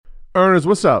Earners,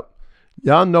 what's up?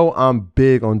 Y'all know I'm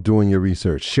big on doing your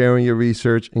research, sharing your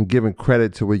research, and giving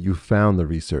credit to where you found the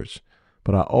research.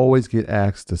 But I always get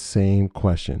asked the same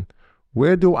question.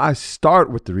 Where do I start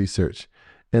with the research?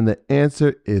 And the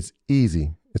answer is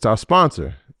easy. It's our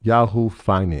sponsor, Yahoo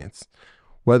Finance.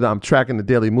 Whether I'm tracking the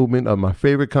daily movement of my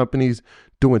favorite companies,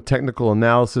 doing technical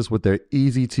analysis with their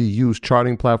easy-to-use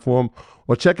charting platform,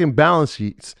 or checking balance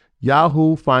sheets,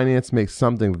 Yahoo Finance makes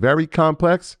something very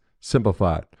complex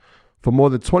simplified. For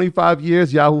more than 25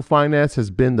 years, Yahoo Finance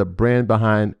has been the brand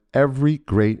behind every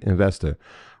great investor.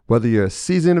 Whether you're a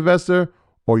seasoned investor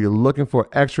or you're looking for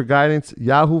extra guidance,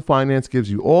 Yahoo Finance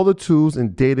gives you all the tools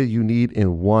and data you need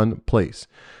in one place.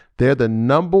 They're the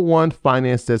 #1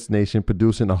 finance destination,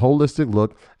 producing a holistic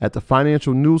look at the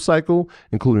financial news cycle,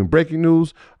 including breaking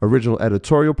news, original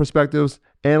editorial perspectives,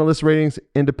 analyst ratings,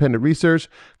 independent research,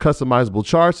 customizable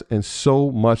charts, and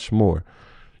so much more.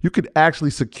 You could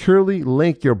actually securely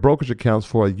link your brokerage accounts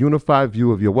for a unified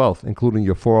view of your wealth, including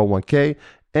your 401k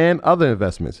and other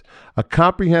investments. A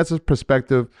comprehensive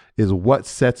perspective is what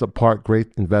sets apart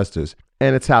great investors,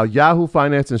 and it's how Yahoo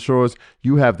Finance ensures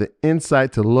you have the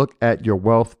insight to look at your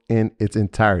wealth in its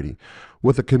entirety.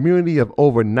 With a community of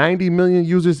over 90 million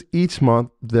users each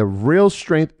month, the real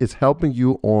strength is helping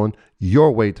you on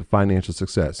your way to financial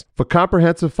success. For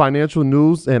comprehensive financial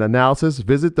news and analysis,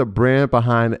 visit the brand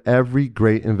behind every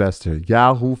great investor,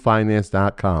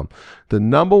 yahoofinance.com. The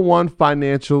 #1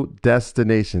 financial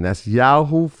destination. That's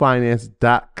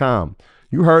yahoofinance.com.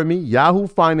 You heard me,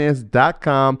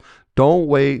 yahoofinance.com. Don't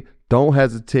wait. Don't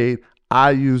hesitate.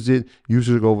 I use it. You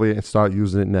should go over there and start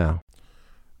using it now.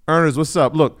 Earners, what's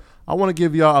up? Look, I want to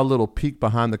give y'all a little peek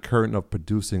behind the curtain of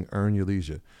producing Earn Your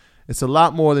Leisure. It's a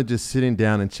lot more than just sitting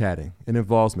down and chatting. It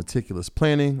involves meticulous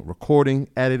planning, recording,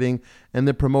 editing, and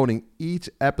then promoting each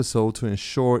episode to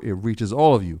ensure it reaches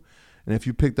all of you. And if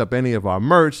you picked up any of our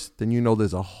merch, then you know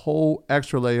there's a whole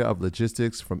extra layer of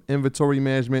logistics, from inventory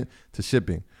management to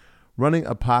shipping. Running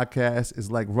a podcast is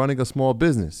like running a small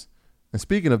business. And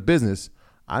speaking of business,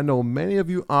 I know many of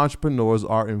you entrepreneurs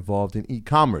are involved in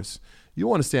e-commerce.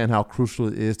 You understand how crucial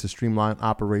it is to streamline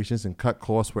operations and cut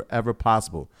costs wherever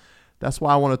possible. That's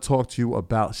why I want to talk to you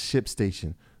about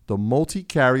ShipStation, the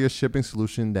multi-carrier shipping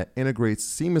solution that integrates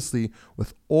seamlessly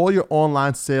with all your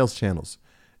online sales channels.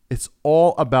 It's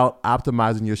all about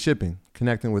optimizing your shipping,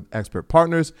 connecting with expert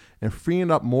partners, and freeing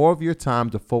up more of your time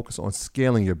to focus on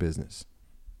scaling your business.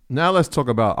 Now let's talk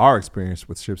about our experience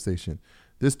with ShipStation.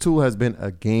 This tool has been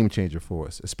a game changer for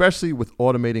us, especially with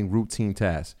automating routine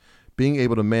tasks. Being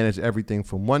able to manage everything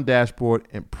from one dashboard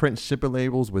and print shipping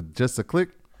labels with just a click,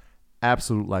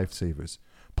 absolute lifesavers.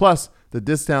 Plus, the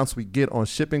discounts we get on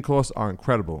shipping costs are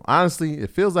incredible. Honestly, it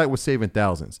feels like we're saving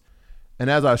thousands. And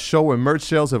as our show and merch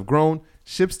sales have grown,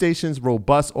 ShipStation's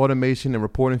robust automation and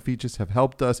reporting features have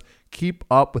helped us keep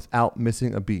up without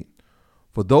missing a beat.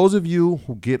 For those of you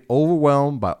who get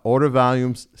overwhelmed by order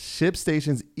volumes,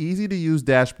 ShipStation's easy-to-use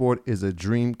dashboard is a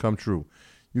dream come true.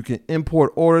 You can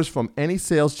import orders from any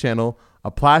sales channel,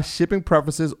 apply shipping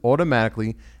preferences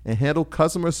automatically, and handle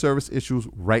customer service issues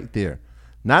right there.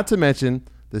 Not to mention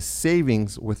the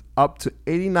savings with up to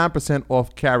 89%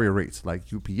 off carrier rates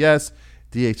like UPS,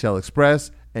 DHL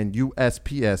Express, and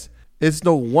USPS. It's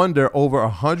no wonder over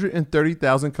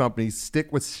 130,000 companies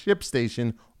stick with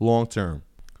ShipStation long term.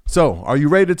 So, are you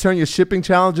ready to turn your shipping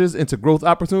challenges into growth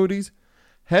opportunities?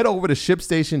 Head over to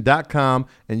ShipStation.com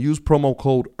and use promo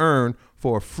code EARN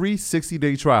for a free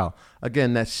 60-day trial.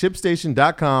 Again, that's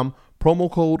ShipStation.com,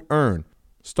 promo code EARN.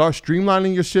 Start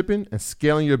streamlining your shipping and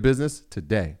scaling your business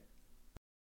today.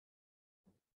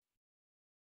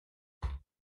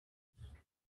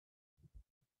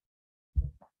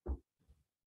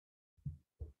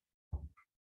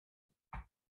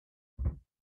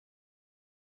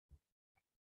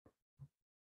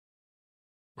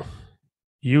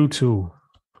 YouTube.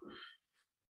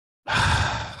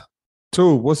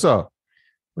 Tube, what's up?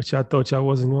 Which I thought y'all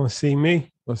wasn't going to see me.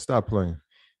 Let's stop playing.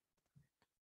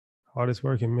 Hardest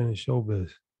working man in showbiz.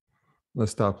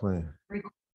 Let's stop playing.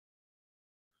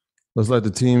 Let's let the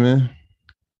team in.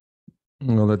 I'm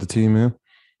going to let the team in.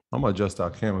 I'm going to adjust our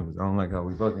camera because I don't like how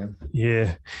we looking.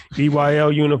 Yeah.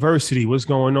 EYL University, what's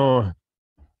going on?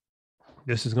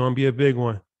 This is going to be a big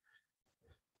one.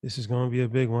 This is going to be a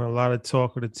big one. A lot of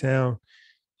talk of the town.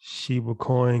 Shiba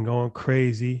coin going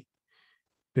crazy.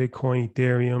 Bitcoin,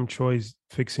 Ethereum, Troy's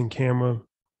fixing camera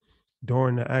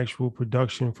during the actual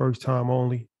production, first time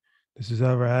only this has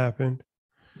ever happened.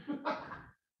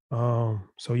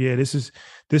 So yeah, this is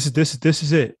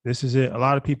it. This is it. A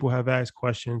lot of people have asked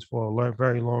questions for a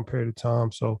very long period of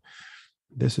time. So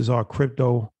this is our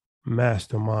crypto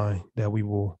mastermind that we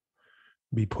will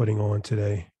be putting on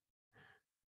today.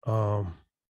 Um,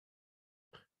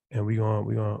 and we're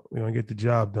gonna get the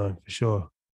job done for sure.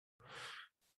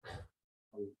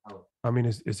 I mean,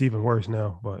 it's even worse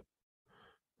now, but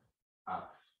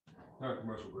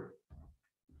commercial break.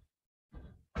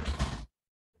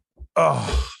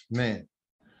 Oh Man,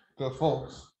 good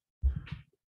folks.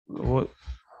 what?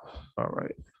 All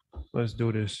right, let's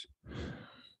do this.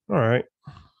 All right,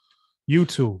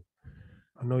 YouTube.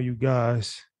 I know you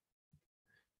guys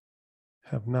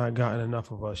have not gotten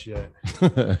enough of us yet.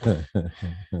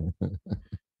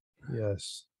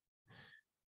 Yes.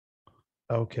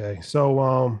 Okay.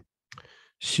 So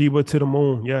Sheba to the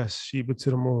moon. Yes, Sheba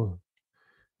to the moon.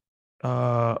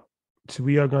 So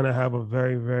we are gonna have a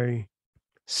very, very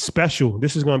special.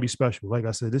 This is gonna be special. Like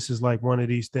I said, this is like one of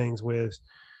these things where it's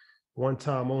one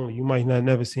time only. You might not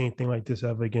never see anything like this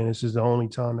ever again. This is the only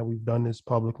time that we've done this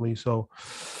publicly. So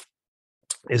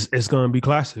it's gonna be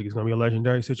classic. It's gonna be a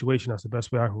legendary situation. That's the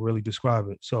best way I can really describe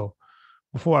it. So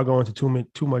before I go into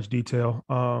too much detail,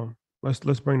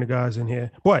 let's bring the guys in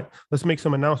here. But let's make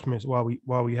some announcements while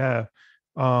we have.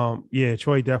 Yeah,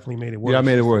 Troy definitely made it worse. Yeah, I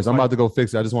made it worse. I'm about to go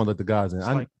fix it. I just want to let the guys in.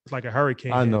 It's like a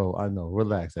hurricane. I know.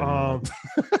 Relax. Y'all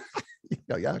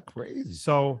crazy.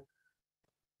 So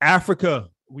Africa,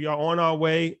 we are on our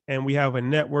way, and we have a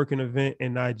networking event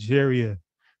in Nigeria.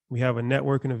 We have a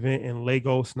networking event in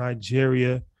Lagos,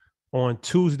 Nigeria, on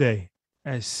Tuesday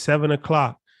at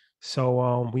 7:00.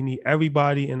 So we need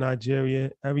everybody in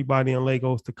Nigeria, everybody in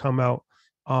Lagos to come out.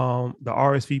 The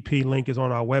RSVP link is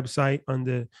on our website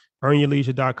under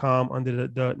earnyourleisure.com under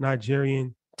the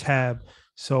Nigerian tab.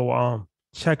 So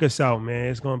check us out, man.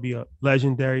 It's going to be a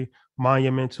legendary,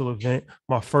 monumental event.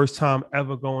 My first time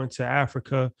ever going to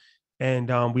Africa, and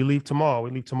we leave tomorrow. We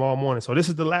leave tomorrow morning. So this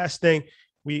is the last thing.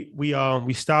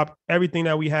 We stopped everything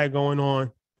that we had going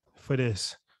on for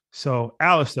this. So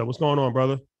Alistair, what's going on,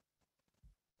 brother?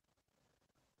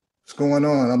 What's going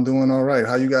on? I'm doing all right.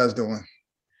 How you guys doing?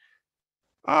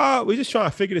 We're just trying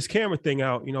to figure this camera thing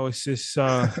out. You know, it's just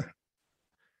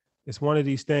it's one of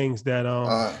these things that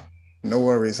no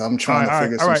worries. I'm trying to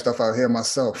figure some stuff out here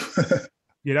myself.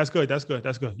 Yeah, that's good.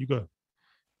 You good.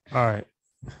 All right.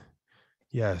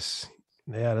 Yes.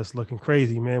 Yeah, that's looking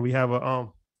crazy, man. We have a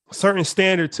certain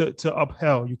standard to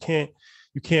upheld. You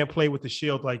can't play with the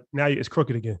shield like now it's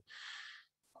crooked again.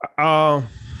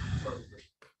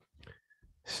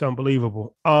 It's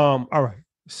unbelievable. All right.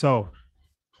 So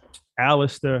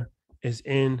Alistair is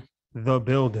in the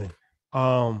building.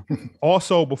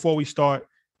 Also, before we start,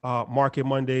 Market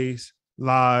Mondays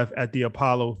live at the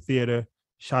Apollo Theater.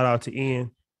 Shout out to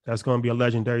Ian. That's going to be a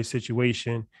legendary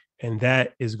situation. And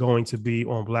that is going to be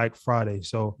on Black Friday.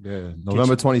 So yeah,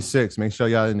 November 26th. Make sure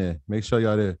y'all in there. Make sure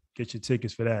y'all there. Get your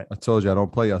tickets for that. I told you I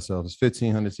don't play yourselves. It's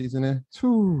 1,500 seats in there.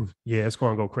 Whew. Yeah, it's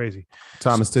going to go crazy.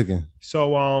 Time is ticking.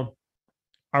 So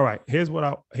all right, here's what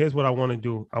I want to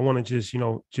do. I want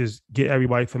to just get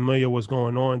everybody familiar with what's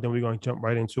going on. Then we're going to jump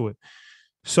right into it.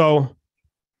 So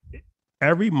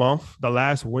every month, the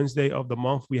last Wednesday of the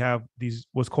month, we have these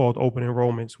what's called open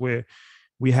enrollments, where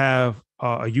we have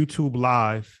a YouTube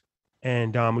live,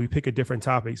 and we pick a different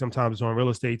topic. Sometimes it's on real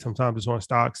estate, sometimes it's on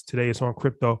stocks. Today it's on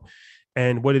crypto.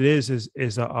 And what it is a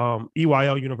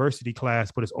EYL University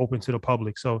class, but it's open to the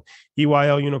public. So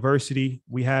EYL University,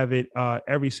 we have it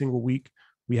every single week.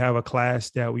 We have a class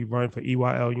that we run for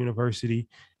EYL University,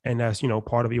 and that's,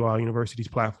 part of EYL University's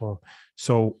platform.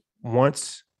 So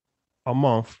once a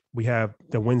month, we have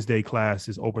the Wednesday class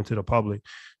is open to the public.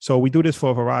 So we do this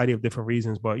for a variety of different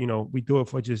reasons, but, we do it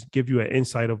for just give you an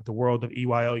insight of the world of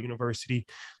EYL University,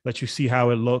 let you see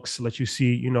how it looks, let you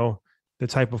see, the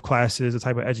type of classes, the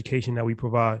type of education that we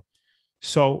provide.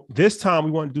 So this time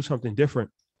we want to do something different.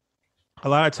 A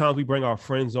lot of times we bring our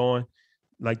friends on,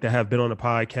 like that have been on the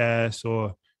podcast,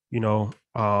 or,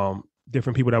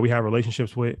 different people that we have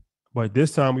relationships with. But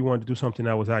this time we wanted to do something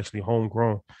that was actually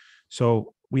homegrown.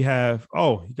 So we have,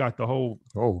 you got the whole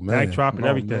backdrop and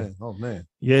everything. Man.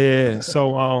 Yeah.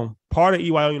 So part of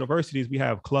EYL University is we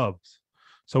have clubs.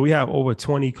 So we have over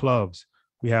 20 clubs.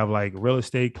 We have like real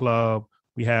estate club.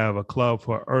 We have a club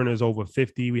for earners over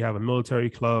 50. We have a military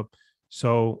club.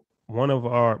 So one of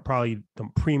our probably the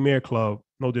premier club,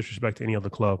 no disrespect to any other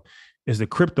club, is the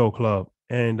crypto club.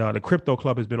 And the crypto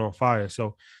club has been on fire.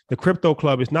 So the crypto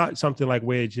club is not something like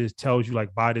where it just tells you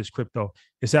like buy this crypto.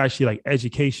 It's actually like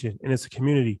education, and it's a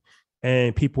community,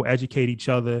 and people educate each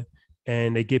other,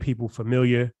 and they get people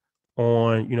familiar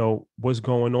on, what's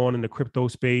going on in the crypto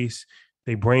space.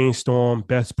 They brainstorm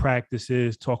best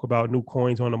practices, talk about new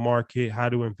coins on the market, how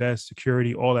to invest,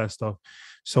 security, all that stuff.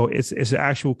 So it's an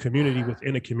actual community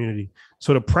within a community.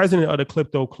 So the president of the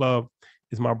crypto club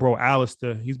is my bro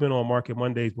Alistair. He's been on Market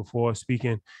Mondays before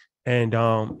speaking,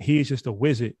 And he's just a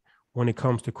wizard when it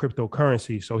comes to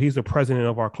cryptocurrency. So he's the president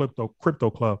of our crypto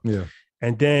club. Yeah.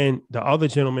 And then the other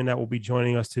gentleman that will be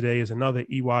joining us today is another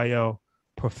EYL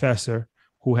professor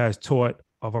who has taught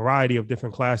a variety of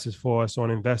different classes for us on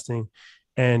investing.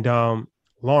 And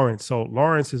Lawrence. So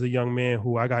Lawrence is a young man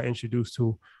who I got introduced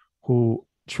to, who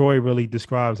Troy really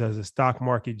describes as a stock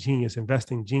market genius,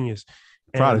 investing genius.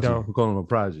 Prodigy. We call him a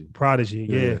prodigy. Prodigy,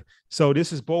 yeah. So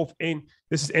this is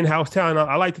in-house talent.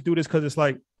 I like to do this because it's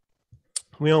like,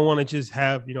 we don't want to just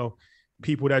have,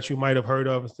 people that you might have heard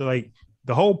of. So like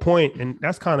the whole point, and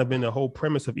that's kind of been the whole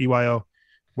premise of EYL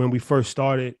when we first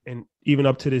started, and even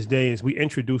up to this day, is we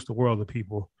introduce the world to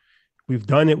people. We've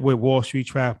done it with Wall Street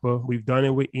Trapper. We've done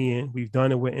it with Ian. We've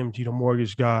done it with MG, the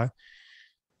mortgage guy.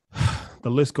 The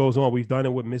list goes on. We've done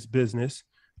it with Miss Business.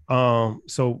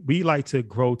 So we like to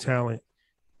grow talent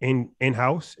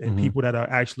in-house and people that are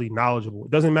actually knowledgeable.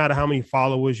 It doesn't matter how many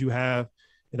followers you have.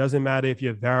 It doesn't matter if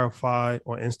you're verified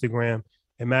on Instagram.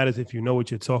 It matters if you know what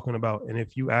you're talking about and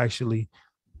if you actually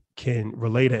can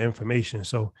relay the information.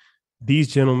 So these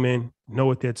gentlemen know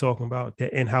what they're talking about. They're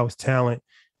in-house talent.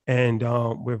 And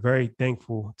we're very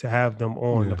thankful to have them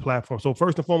on the platform. So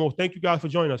first and foremost, thank you guys for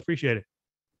joining us. Appreciate it.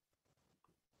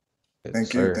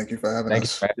 Thank you. Thank you for having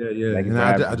us. Yeah. And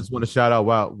I just want to shout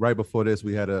out, right before this,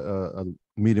 we had a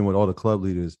meeting with all the club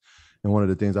leaders. And one of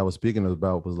the things I was speaking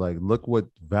about was like, look what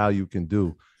value can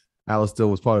do. Alistair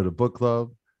was part of the book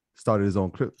club, started his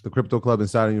own the crypto club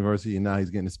inside the university, and now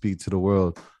he's getting to speak to the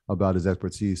world about his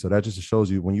expertise. So that just shows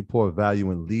you when you pour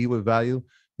value and lead with value,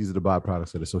 these are the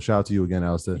byproducts of it. So shout out to you again,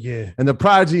 Alistair. Yeah. And the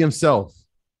prodigy himself.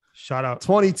 Shout out.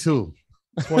 22.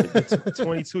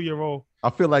 22-year-old. I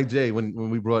feel like Jay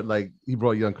when we brought he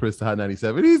brought young Chris to Hot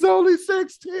 97. He's only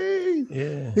 16.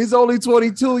 Yeah. He's only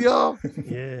 22, y'all.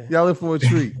 Yeah. Y'all in for a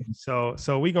treat. So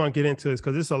we're gonna get into this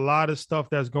because there's a lot of stuff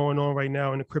that's going on right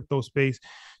now in the crypto space.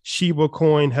 Shiba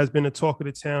Coin has been the talk of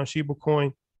the town. Shiba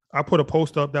Coin. I put a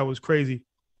post up that was crazy.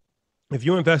 If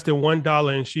you invested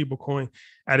 $1 in Shiba Coin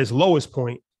at its lowest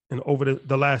point and over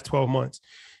the last 12 months,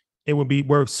 it would be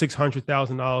worth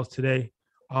 $600,000 today.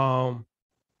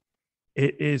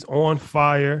 It is on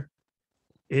fire.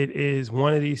 It is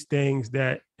one of these things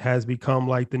that has become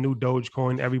like the new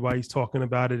Dogecoin. Everybody's talking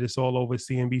about it. It's all over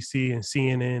CNBC and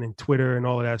CNN and Twitter and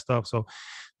all of that stuff. So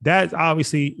that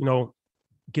obviously,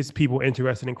 gets people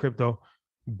interested in crypto.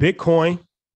 Bitcoin,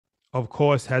 of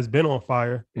course, has been on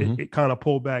fire. It kind of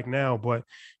pulled back now, but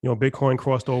Bitcoin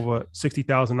crossed over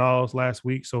 $60,000 last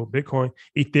week. So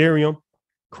Ethereum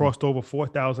crossed over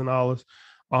 $4,000.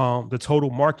 The total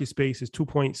market space is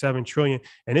 2.7 trillion.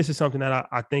 And this is something that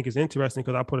I think is interesting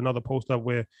because I put another post up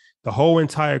where the whole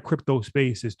entire crypto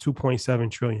space is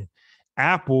 2.7 trillion.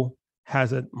 Apple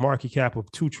has a market cap of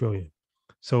 2 trillion.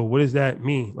 So what does that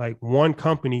mean? Like one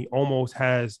company almost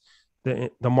has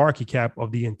the market cap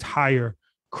of the entire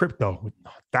crypto with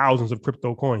thousands of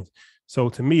crypto coins. So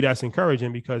to me, that's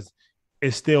encouraging because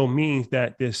it still means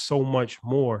that there's so much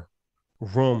more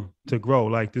room to grow.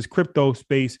 Like this crypto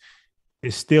space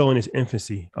is still in its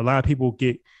infancy. A lot of people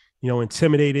get,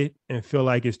 intimidated and feel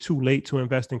like it's too late to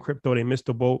invest in crypto. They missed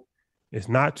the boat. It's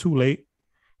not too late.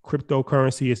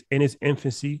 Cryptocurrency is in its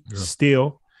infancy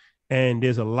still, and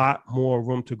there's a lot more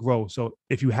room to grow. So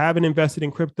if you haven't invested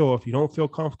in crypto, if you don't feel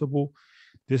comfortable,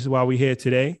 this is why we're here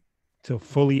today, to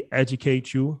fully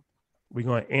educate you. We're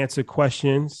going to answer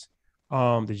questions.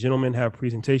 The gentlemen have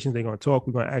presentations. They're going to talk.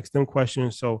 We're going to ask them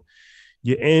questions. So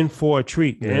you're in for a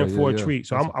treat. You're in for a treat.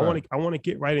 So I want to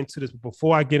get right into this. But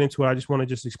before I get into it, I just want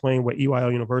to explain what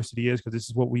EYL University is, because this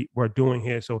is what we're doing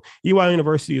here. So EYL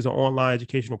University is an online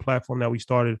educational platform that we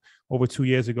started over 2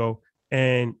 years ago.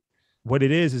 And what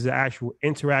it is an actual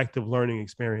interactive learning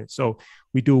experience. So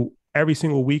we do every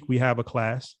single week, we have a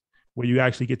class where you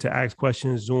actually get to ask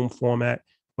questions, Zoom format.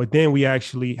 But then we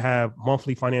actually have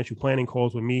monthly financial planning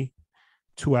calls with me,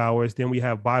 2 hours. Then we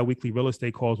have bi-weekly real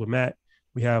estate calls with Matt.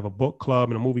 We have a book club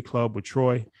and a movie club with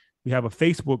Troy. We have a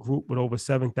Facebook group with over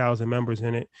 7,000 members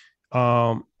in it.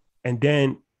 And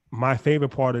then my favorite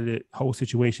part of the whole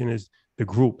situation is the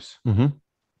groups.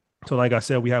 So like I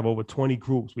said, we have over 20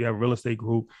 groups. We have a real estate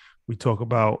group. We talk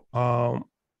about the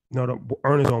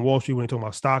earners on Wall Street when they talk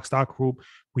about stock group.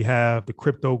 We have the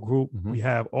crypto group. We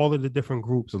have all of the different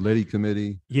groups. The Lady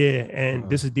Committee. Yeah, and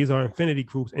these are infinity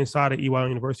groups inside of EYL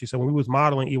University. So when we was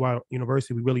modeling EYL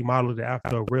University, we really modeled it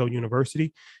after a real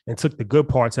university and took the good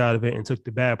parts out of it and took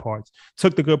the bad parts.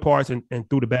 Took the good parts and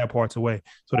threw the bad parts away.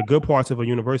 So the good parts of a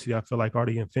university, I feel like, are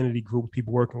the infinity groups,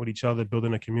 people working with each other,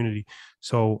 building a community.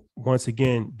 So once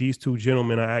again, these two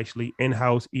gentlemen are actually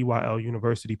in-house EYL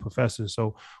University professors.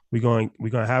 So we're going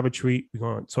to have a treat. We're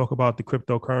going to talk about the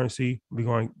cryptocurrency. We're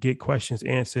going going to get questions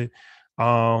answered.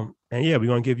 And yeah, we're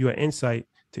going to give you an insight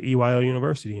to EYL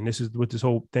University. And this is what this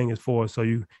whole thing is for. So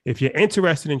if you're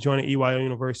interested in joining EYL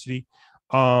University,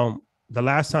 the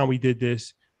last time we did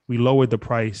this, we lowered the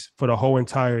price for the whole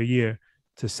entire year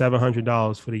to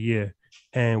 $700 for the year.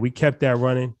 And we kept that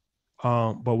running,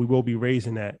 but we will be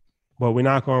raising that. But we're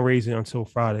not going to raise it until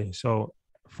Friday. So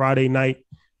Friday night,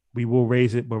 we will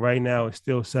raise it. But right now, it's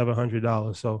still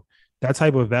 $700. So that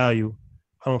type of value,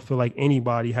 I don't feel like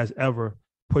anybody has ever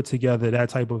put together that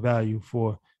type of value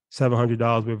for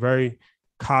 $700. We're very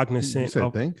cognizant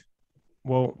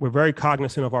we're very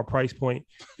cognizant of our price point,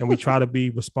 and we try to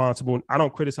be responsible. I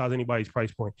don't criticize anybody's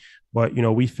price point, but,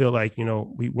 we feel like,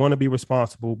 we want to be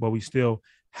responsible, but we still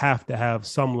have to have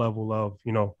some level of,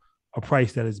 a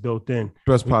price that is built in.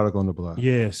 Best product on the block.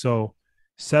 Yeah. So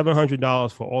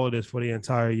 $700 for all of this for the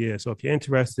entire year. So if you're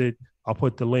interested, I'll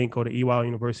put the link. Go to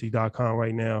EYLUniversity.com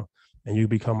right now, and you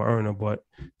become an earner. But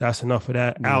that's enough of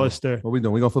that. Yeah. Alistair, what we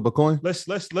doing? We gonna flip a coin? Let's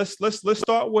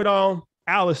start with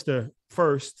Alistair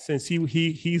first, since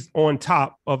he's on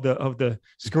top of the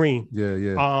screen.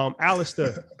 Yeah.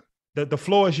 Alistair, the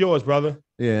floor is yours, brother.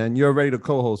 Yeah, and you're ready to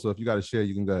co-host. So if you got to share,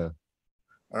 you can go ahead.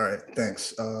 All right,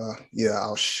 thanks.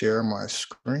 I'll share my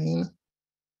screen.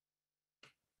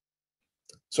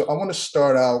 So I want to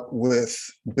start out with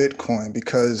Bitcoin,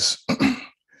 because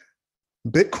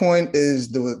Bitcoin is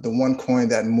the one coin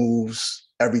that moves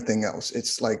everything else.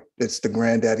 It's the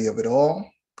granddaddy of it all.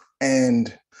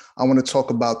 And I want to talk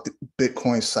about the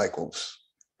Bitcoin cycles,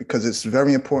 because it's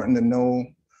very important to know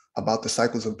about the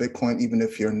cycles of Bitcoin, even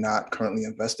if you're not currently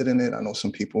invested in it. I know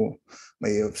some people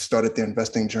may have started their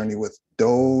investing journey with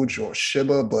Doge or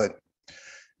Shiba, but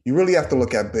you really have to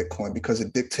look at Bitcoin because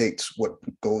it dictates what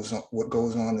goes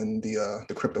on in the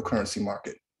cryptocurrency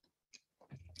market.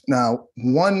 Now,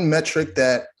 one metric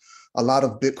that a lot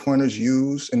of Bitcoiners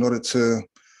use in order to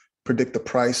predict the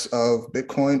price of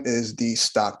Bitcoin is the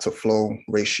stock to flow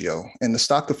ratio. And the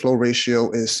stock to flow ratio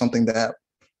is something that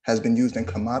has been used in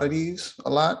commodities a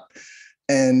lot.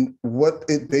 And what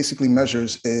it basically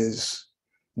measures is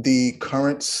the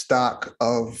current stock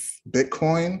of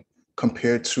Bitcoin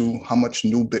compared to how much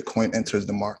new Bitcoin enters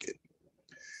the market.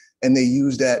 And they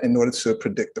use that in order to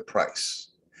predict the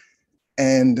price.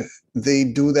 And they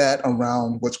do that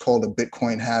around what's called a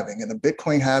Bitcoin halving. And a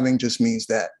Bitcoin halving just means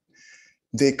that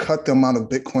they cut the amount of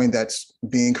Bitcoin that's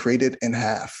being created in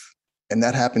half. And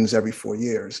that happens every 4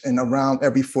 years. And around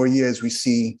every 4 years, we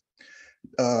see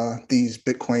these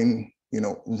Bitcoin,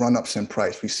 run-ups in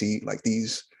price. We see like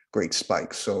these great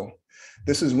spikes. So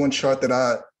this is one chart that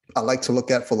I like to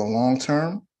look at for the long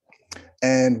term.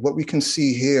 And what we can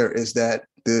see here is that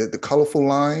the colorful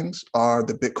lines are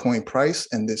the Bitcoin price,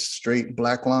 and this straight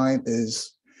black line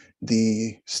is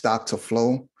the stock to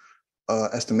flow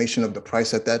estimation of the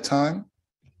price at that time.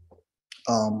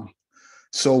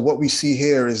 So what we see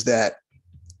here is that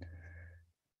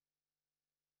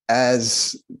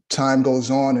as time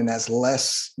goes on and as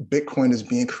less Bitcoin is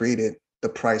being created, the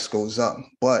price goes up.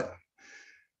 But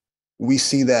we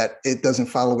see that it doesn't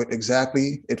follow it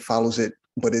exactly. It follows it,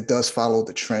 but it does follow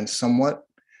the trend somewhat.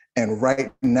 And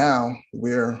right now,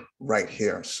 we're right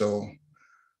here. So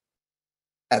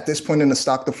at this point in the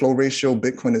stock to flow ratio,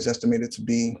 Bitcoin is estimated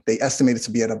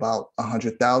to be at about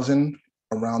 100,000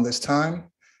 around this time.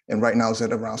 And right now it's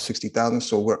at around 60,000.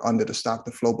 So we're under the stock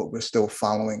to flow, but we're still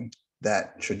following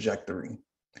that trajectory.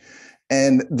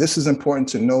 And this is important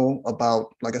to know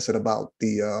about, like I said, about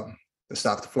the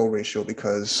stock to flow ratio,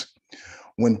 because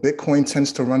when Bitcoin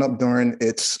tends to run up during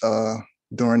its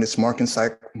market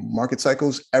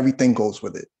cycles, everything goes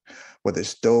with it, whether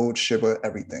it's Doge, Shiba,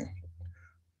 everything.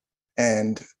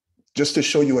 And just to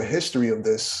show you a history of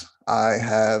this, I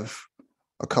have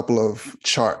a couple of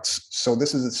charts. So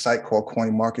this is a site called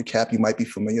CoinMarketCap. You might be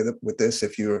familiar with this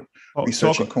if you're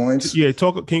researching coins. Yeah,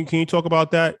 can you talk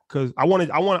about that? Because I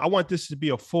want this to be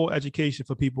a full education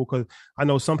for people, because I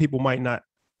know some people might not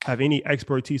have any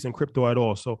expertise in crypto at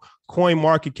all. So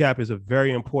CoinMarketCap is a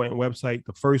very important website,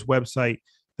 the first website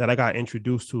that I got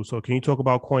introduced to. So can you talk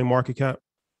about CoinMarketCap?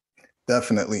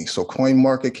 Definitely. So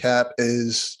CoinMarketCap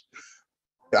is,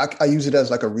 I use it as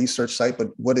like a research site, but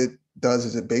what it does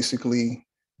is it basically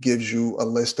gives you a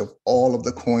list of all of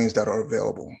the coins that are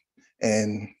available.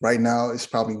 And right now it's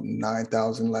probably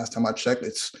 9,000. Last time I checked,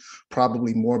 it's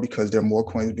probably more because there are more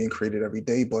coins being created every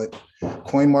day. But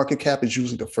CoinMarketCap is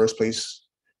usually the first place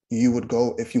you would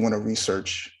go if you want to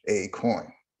research a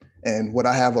coin. And what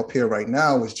I have up here right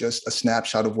now is just a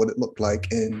snapshot of what it looked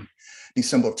like in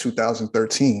December of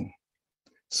 2013.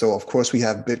 So of course we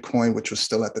have Bitcoin, which was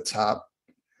still at the top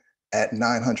at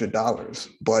 $900.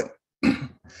 But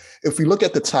if we look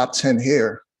at the top 10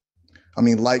 here, I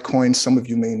mean, Litecoin, some of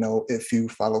you may know if you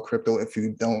follow crypto. If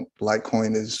you don't,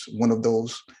 Litecoin is one of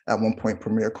those at one point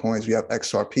premier coins. We have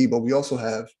XRP, but we also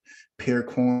have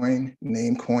Peercoin,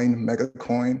 Namecoin,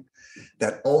 Megacoin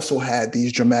that also had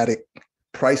these dramatic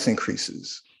price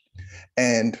increases.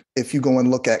 And if you go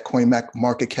and look at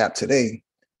CoinMarketCap today,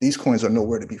 these coins are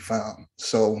nowhere to be found.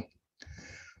 So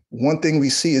one thing we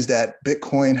see is that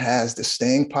Bitcoin has the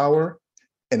staying power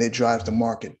and it drives the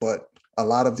market, but a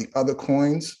lot of the other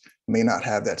coins may not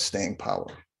have that staying power.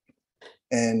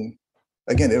 And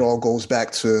again, it all goes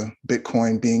back to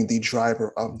Bitcoin being the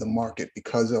driver of the market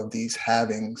because of these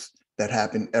halvings that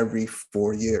happen every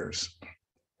 4 years.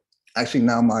 Actually,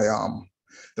 now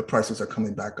the prices are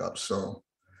coming back up. So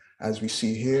as we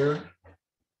see here,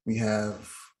 we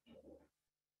have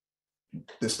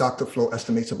the stock to flow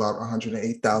estimates about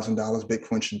 $108,000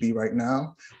 Bitcoin should be right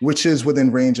now, which is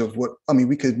within range of what, I mean,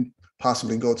 we could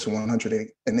possibly go to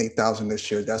 108,000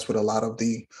 this year. That's what a lot of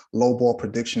the lowball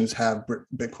predictions have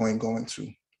Bitcoin going to.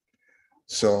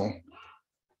 So,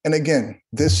 and again,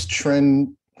 this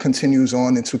trend continues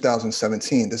on in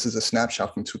 2017. This is a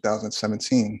snapshot from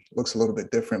 2017. Looks a little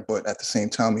bit different, but at the same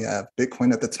time, we have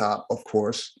Bitcoin at the top, of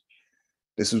course.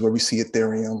 This is where we see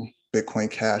Ethereum,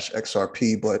 Bitcoin Cash,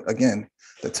 XRP. But again,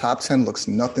 the top 10 looks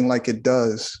nothing like it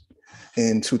does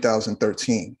in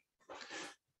 2013.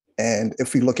 And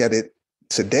if we look at it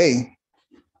today,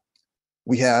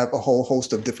 we have a whole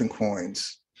host of different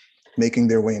coins making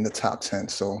their way in the top 10.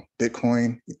 So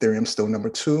Bitcoin, Ethereum still number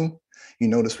 2. You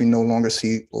notice we no longer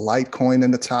see Litecoin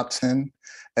in the top 10.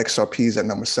 XRP is at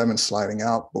number 7 sliding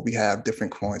out, but we have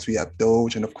different coins. We have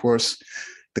Doge, and of course,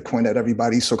 the coin that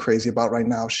everybody's so crazy about right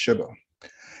now, Shiba.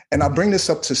 And I bring this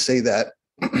up to say that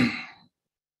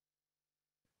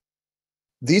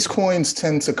these coins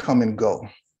tend to come and go.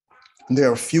 There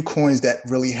are a few coins that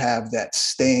really have that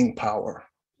staying power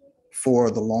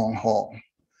for the long haul.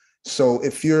 So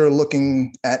if you're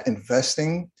looking at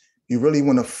investing, you really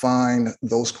want to find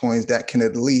those coins that can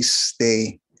at least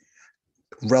stay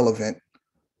relevant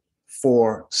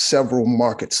for several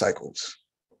market cycles.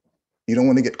 You don't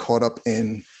want to get caught up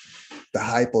in the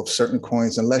hype of certain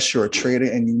coins unless you're a trader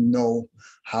and you know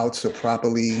how to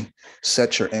properly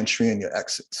set your entry and your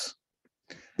exits.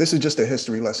 This is just a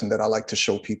history lesson that I like to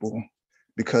show people,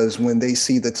 because when they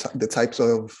see the types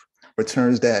of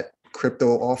returns that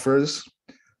crypto offers,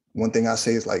 one thing I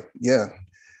say is like, yeah,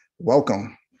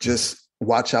 welcome. Just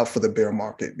watch out for the bear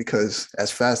market, because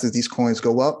as fast as these coins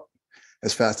go up,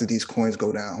 as fast as these coins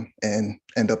go down and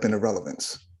end up in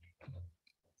irrelevance.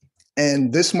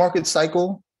 And this market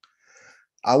cycle,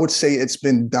 I would say it's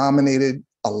been dominated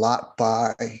a lot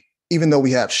by, even though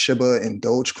we have Shiba and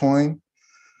Dogecoin,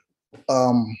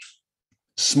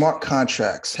 smart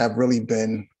contracts have really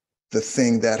been the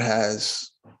thing that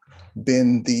has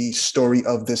been the story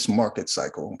of this market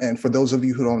cycle. And for those of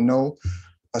you who don't know,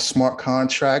 a smart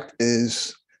contract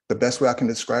is, the best way I can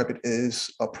describe it is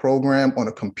a program on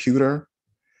a computer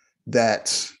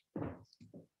that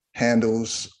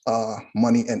handles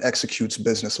money and executes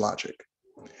business logic.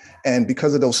 And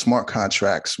because of those smart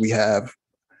contracts, we have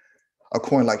a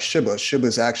coin like Shiba. Shiba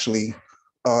is actually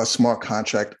a smart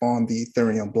contract on the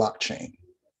Ethereum blockchain.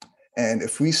 And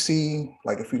if we see,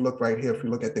 like if we look right here, if we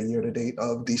look at the year to date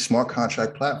of the smart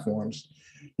contract platforms,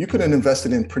 you could have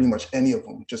invested in pretty much any of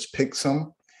them. Just pick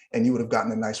some and you would have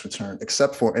gotten a nice return,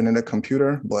 except for Internet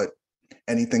Computer, but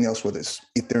anything else, whether it's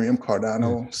Ethereum,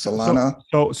 Cardano, Solana.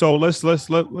 So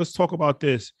let's talk about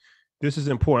this. This is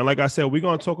important. Like I said, we're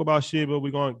going to talk about Shiba.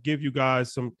 We're going to give you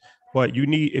guys some, but you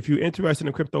need, if you're interested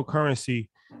in cryptocurrency,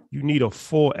 you need a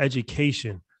full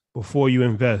education before you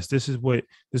invest. This is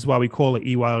why we call it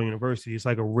EYL University. It's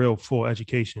like a real full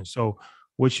education. So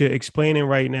what you're explaining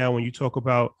right now, when you talk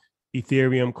about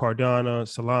Ethereum, Cardano,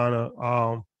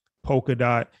 Solana,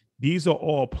 Polkadot, these are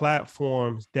all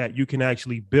platforms that you can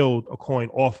actually build a coin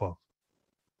off of.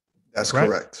 That's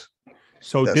correct.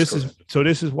 So this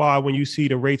is why when you see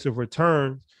the rates of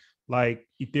return, like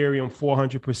Ethereum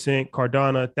 400%,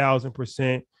 Cardano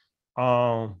 1,000%,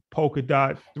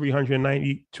 Polkadot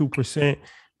 392%,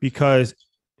 because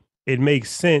it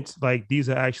makes sense. Like these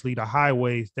are actually the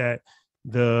highways that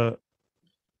the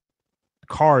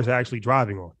cars are actually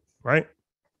driving on, right?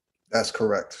 That's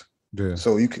correct. Yeah.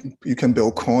 So you can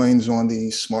build coins on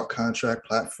these smart contract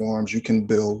platforms. You can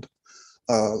build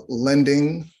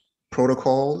lending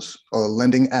protocols or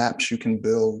lending apps. You can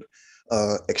build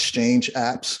exchange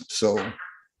apps. So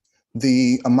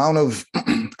the amount of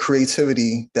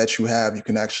creativity that you have, you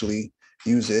can actually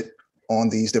use it on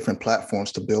these different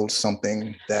platforms to build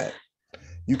something that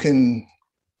you can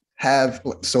have.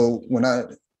 So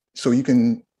you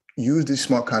can use these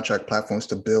smart contract platforms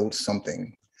to build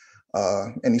something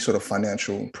any sort of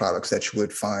financial products that you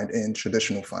would find in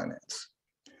traditional finance.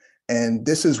 And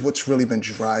this is what's really been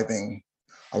driving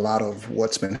a lot of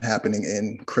what's been happening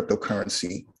in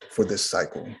cryptocurrency for this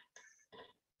cycle.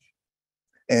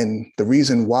 And the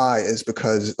reason why is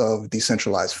because of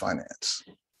decentralized finance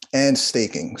and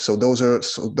staking. So those are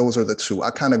the two.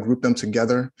 I kind of group them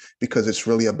together because it's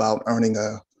really about earning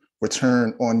a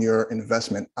return on your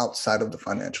investment outside of the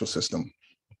financial system.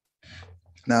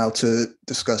 Now to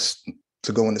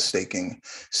go into staking.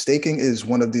 Staking is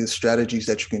one of the strategies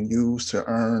that you can use to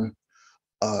earn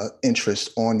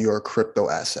interest on your crypto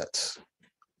assets.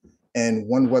 And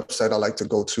one website I like to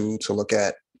go to look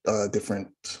at different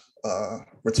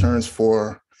returns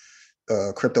for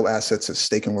crypto assets is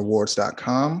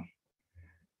stakingrewards.com.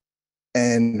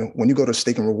 And when you go to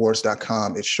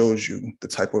stakingrewards.com, it shows you the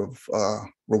type of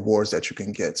rewards that you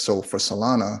can get. So for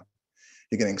Solana,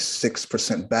 you're getting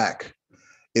 6% back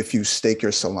if you stake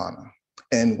your Solana.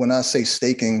 And when I say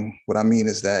staking, what I mean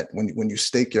is that when you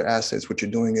stake your assets, what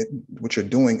you're doing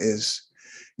is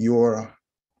you're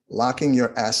locking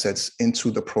your assets into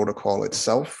the protocol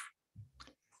itself.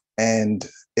 And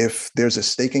if there's a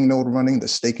staking node running, the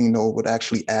staking node would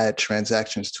actually add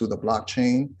transactions to the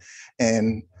blockchain.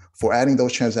 And for adding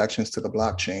those transactions to the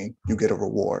blockchain, you get a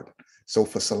reward. So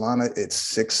for Solana, it's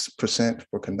 6%.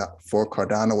 For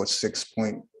Cardano, it's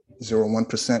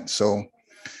 6.01%. So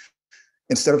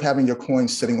instead of having your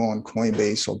coins sitting on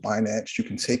Coinbase or Binance, you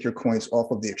can take your coins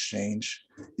off of the exchange.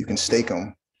 You can stake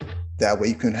them. That way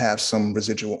you can have some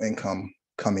residual income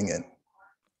coming in.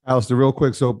 Alistair, real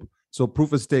quick. So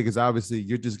proof of stake is obviously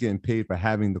you're just getting paid for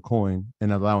having the coin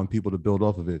and allowing people to build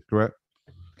off of it, correct?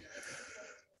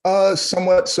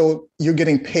 Somewhat. So you're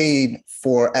getting paid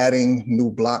for adding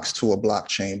new blocks to a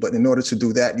blockchain. But in order to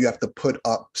do that, you have to put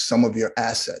up some of your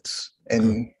assets.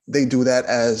 And they do that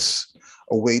as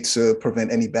a way to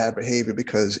prevent any bad behavior,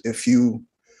 because if you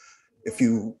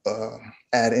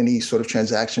add any sort of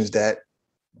transactions that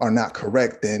are not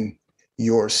correct, then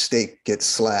your stake gets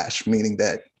slashed, meaning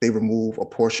that they remove a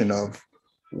portion of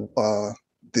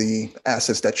the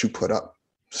assets that you put up.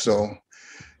 So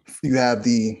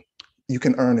you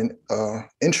can earn an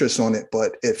interest on it,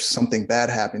 but if something bad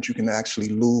happens, you can actually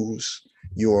lose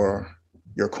your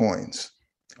coins.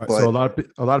 Right, so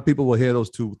a lot of people will hear those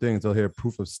two things. They'll hear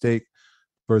proof of stake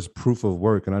versus proof of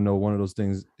work. And I know one of those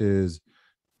things is,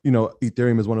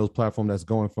 Ethereum is one of those platforms that's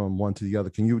going from one to the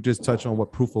other. Can you just touch on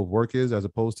what proof of work is as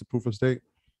opposed to proof of stake?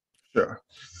 Sure.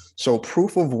 So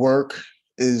proof of work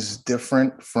is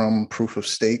different from proof of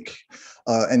stake.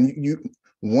 And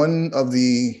one of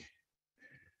the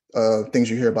things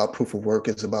you hear about proof of work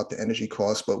is about the energy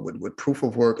cost, but with proof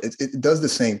of work, it does the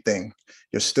same thing.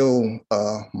 You're still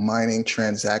mining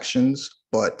transactions,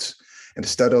 but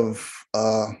instead of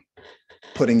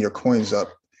putting your coins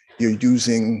up, you're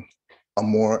using a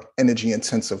more energy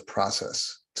intensive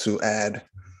process to add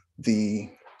the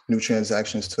new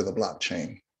transactions to the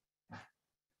blockchain,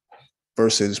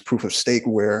 versus proof of stake,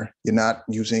 where you're not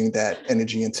using that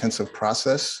energy intensive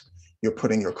process, you're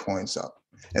putting your coins up.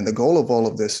 And the goal of all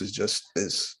of this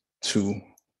is to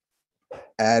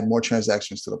add more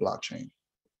transactions to the blockchain.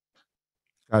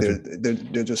 Gotcha.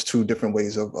 They're just two different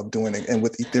ways of doing it. And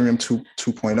with Ethereum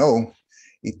 2.0,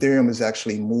 Ethereum is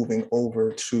actually moving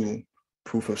over to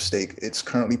proof of stake. It's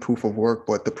currently proof of work,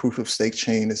 but the proof of stake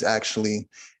chain is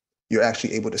you're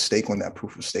actually able to stake on that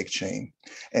proof of stake chain.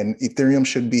 And Ethereum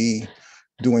should be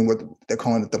doing what they're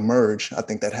calling it the merge. I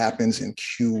think that happens in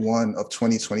Q1 of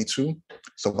 2022.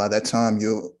 So by that time,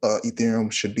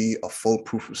 Ethereum should be a full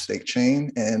proof of stake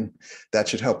chain, and that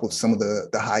should help with some of the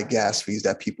high gas fees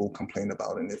that people complain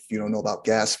about. And if you don't know about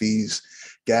gas fees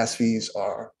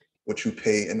are what you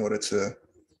pay in order to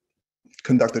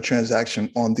conduct a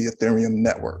transaction on the Ethereum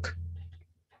network.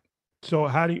 So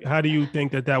how do you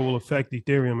think that will affect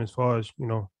Ethereum as far as,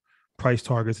 price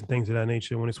targets and things of that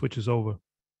nature when it switches over?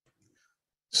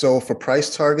 So for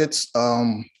price targets,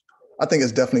 I think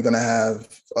it's definitely going to have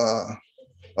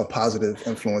a positive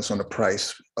influence on the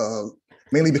price,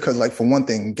 mainly because, like, for one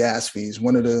thing, gas fees.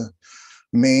 One of the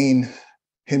main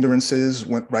hindrances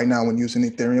right now when using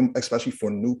Ethereum, especially for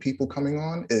new people coming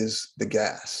on, is the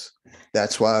gas.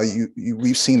 That's why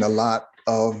we've seen a lot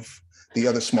of the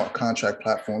other smart contract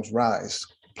platforms rise,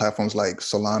 platforms like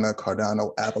Solana,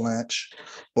 Cardano, Avalanche.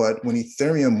 But when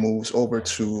Ethereum moves over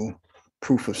to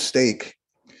proof of stake,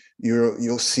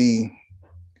 you'll see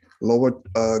lower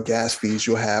gas fees.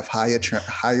 You'll have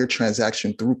higher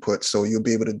transaction throughput, so you'll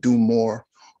be able to do more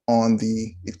on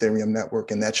the Ethereum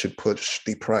network, and that should push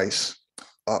the price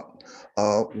up.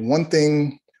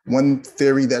 One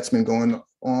theory that's been going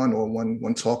on, or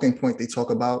one talking point they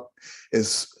talk about,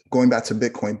 is going back to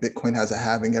Bitcoin has a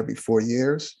halving every 4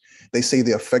 years. They say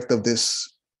the effect of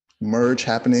this merge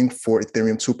happening for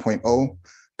Ethereum 2.0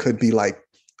 could be like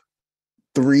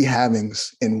 3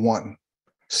 halvings in one.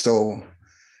 So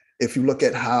if you look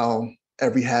at how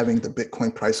every halving the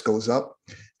Bitcoin price goes up,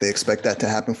 they expect that to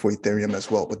happen for Ethereum as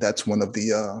well. But that's one of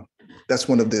the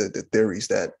theories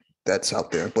that's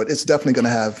out there. But it's definitely going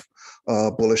to have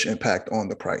a bullish impact on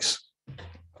the price.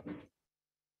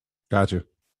 Gotcha.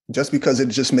 Just because it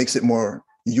just makes it more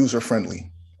user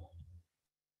friendly.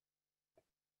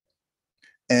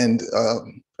 And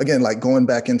again, like going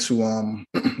back into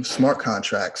smart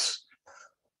contracts,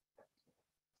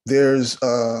 there's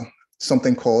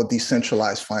something called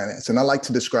decentralized finance. And I like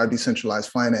to describe decentralized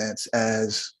finance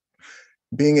as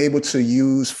being able to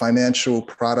use financial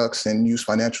products and use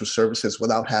financial services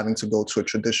without having to go to a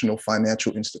traditional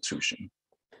financial institution.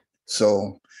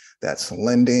 So that's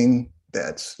lending,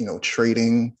 that's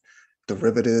trading,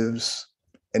 derivatives,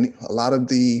 and a lot of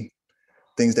the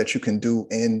things that you can do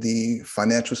in the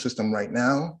financial system right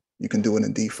now, you can do it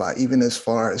in DeFi, even as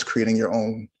far as creating your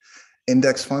own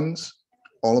index funds.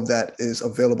 All of that is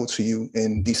available to you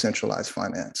in decentralized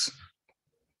finance.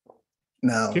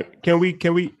 Now, can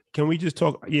we just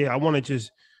talk? Yeah, I want to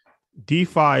just,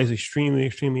 DeFi is extremely,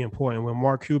 extremely important. When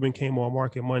Mark Cuban came on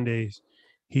Market Mondays,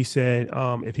 he said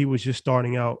if he was just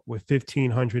starting out with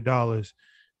 $1,500,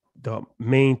 the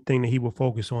main thing that he would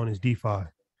focus on is DeFi.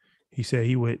 He said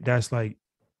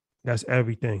that's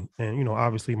everything. And,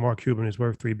 obviously Mark Cuban is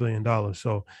worth $3 billion.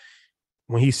 So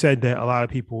when he said that, a lot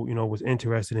of people, was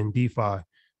interested in DeFi.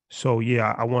 So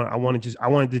yeah, I wanted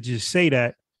to just say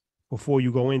that before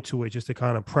you go into it, just to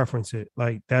kind of preference it.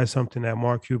 Like, that's something that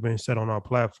Mark Cuban said on our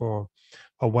platform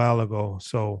a while ago.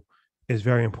 So it's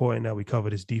very important that we cover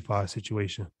this DeFi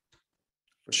situation.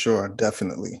 For sure,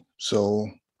 definitely. So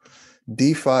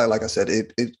DeFi, like I said,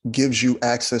 it gives you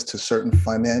access to certain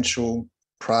financial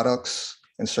products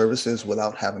and services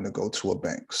without having to go to a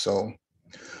bank. So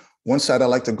one site I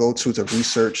like to go to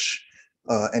research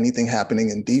anything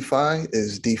happening in DeFi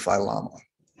is DeFi Llama.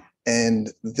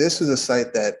 And this is a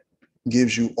site that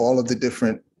gives you all of the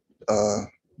different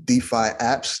DeFi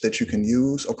apps that you can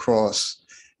use across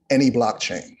any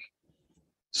blockchain.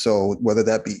 So whether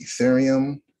that be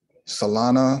Ethereum,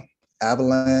 Solana,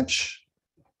 Avalanche,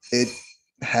 it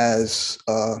has,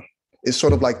 it's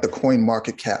sort of like the coin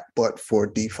market cap, but for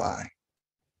DeFi.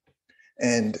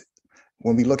 And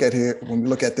when we look at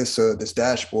this this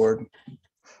dashboard,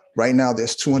 right now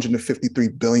there's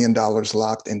 $253 billion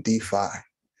locked in DeFi.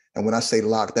 And when I say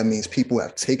locked, that means people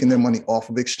have taken their money off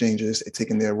of exchanges, they've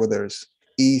taken their, whether it's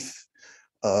ETH,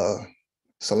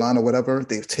 Solana, whatever,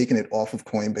 they've taken it off of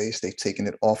Coinbase, they've taken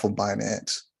it off of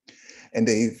Binance, and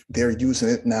they're using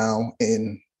it now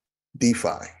in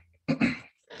DeFi.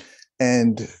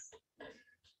 And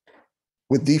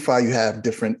with DeFi, you have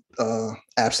different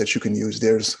apps that you can use.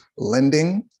 There's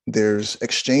lending, there's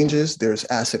exchanges, there's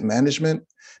asset management,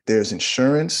 there's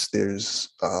insurance, there's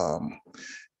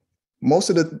most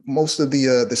of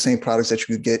the same products that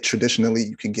you could get traditionally,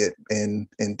 you can get in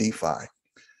DeFi.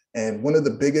 And one of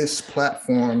the biggest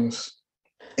platforms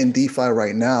in DeFi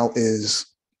right now is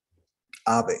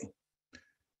Aave.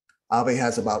 Aave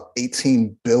has about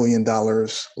 $18 billion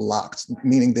locked,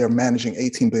 meaning they're managing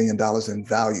 $18 billion in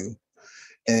value.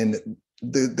 And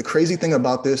the crazy thing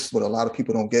about this, what a lot of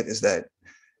people don't get, is that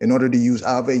in order to use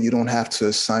Aave, you don't have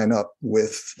to sign up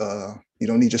with, you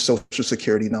don't need your social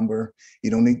security number.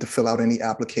 You don't need to fill out any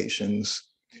applications.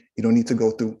 You don't need to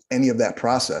go through any of that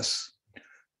process.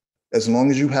 As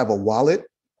long as you have a wallet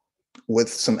with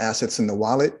some assets in the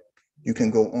wallet, you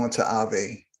can go onto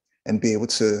Aave and be able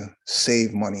to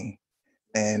save money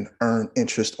and earn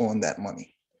interest on that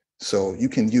money. So you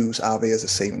can use Aave as a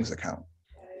savings account.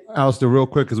 Alistair, real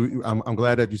quick, because I'm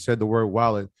glad that you said the word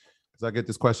wallet, because I get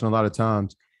this question a lot of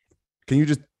times. Can you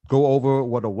just go over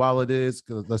what a wallet is?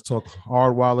 Let's talk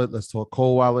hard wallet. Let's talk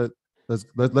cold wallet.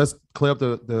 Let's clear up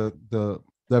the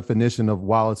definition of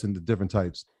wallets and the different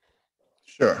types.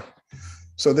 Sure.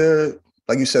 So there,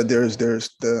 like you said, there's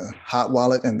the hot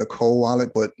wallet and the cold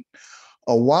wallet, but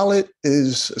a wallet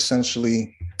is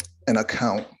essentially an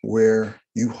account where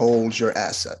you hold your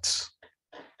assets.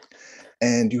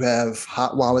 And you have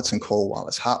hot wallets and cold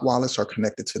wallets. Hot wallets are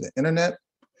connected to the internet,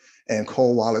 and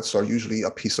cold wallets are usually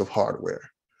a piece of hardware.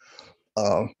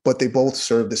 But they both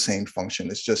serve the same function.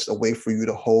 It's just a way for you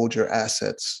to hold your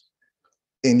assets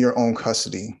in your own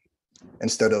custody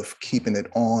instead of keeping it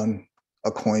on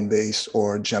a Coinbase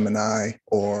or Gemini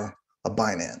or a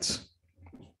Binance.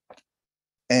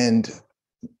 And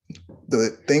the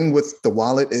thing with the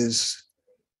wallet is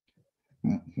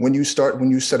when you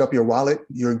set up your wallet,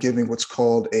 you're giving what's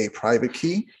called a private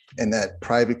key. And that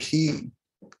private key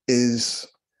is,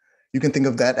 you can think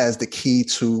of that as the key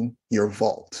to your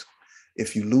vault.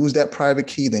 If you lose that private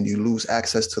key, then you lose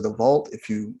access to the vault.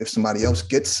 If somebody else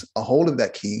gets a hold of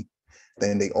that key,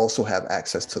 then they also have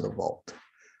access to the vault.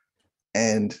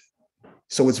 And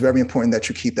so it's very important that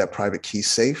you keep that private key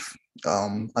safe.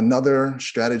 Another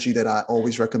strategy that I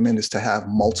always recommend is to have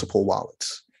multiple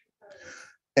wallets.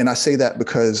 And I say that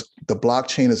because the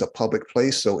blockchain is a public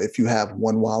place. So if you have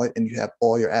one wallet and you have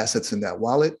all your assets in that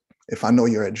wallet, if I know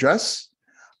your address,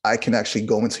 I can actually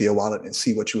go into your wallet and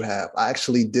see what you have. I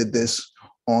actually did this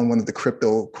on one of the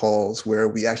crypto calls where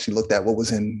we actually looked at what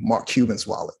was in Mark Cuban's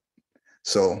wallet.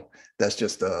 So that's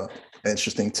just an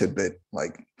interesting tidbit.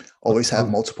 Like, always have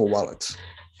multiple wallets.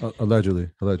 Allegedly.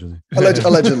 Allegedly.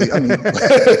 I mean,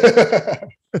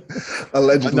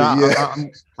 allegedly. No, yeah.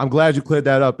 I'm glad you cleared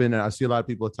that up. And I see a lot of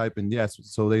people typing yes.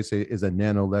 So they say, is a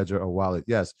nano ledger a wallet?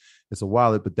 Yes, it's a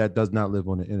wallet, but that does not live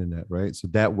on the internet, right? So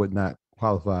that would not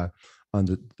qualify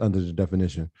under the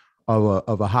definition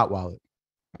of a hot wallet.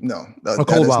 No, a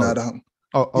cold wallet.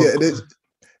 Yeah, it is.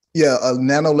 Yeah, a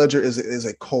nano ledger is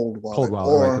a cold wallet. Cold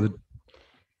wallet, right?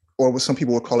 Or what some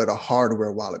people would call it a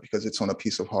hardware wallet because it's on a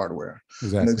piece of hardware.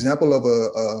 Exactly. An example of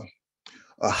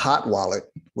a hot wallet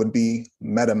would be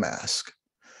MetaMask.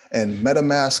 And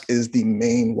MetaMask is the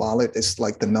main wallet. It's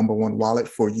like the number one wallet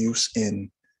for use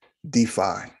in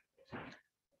DeFi.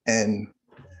 And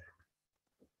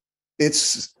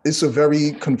it's a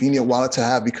very convenient wallet to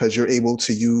have because you're able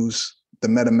to use the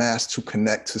MetaMask to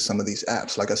connect to some of these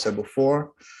apps. Like I said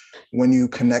before, when you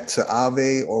connect to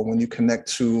Aave or when you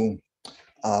connect to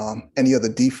any other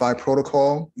DeFi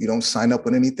protocol, you don't sign up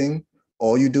with anything.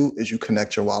 All you do is you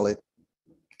connect your wallet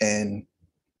and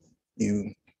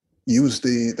you use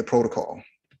the protocol.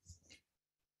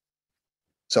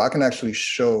 So I can actually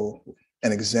show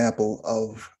an example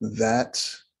of that.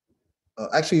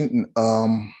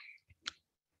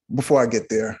 Before I get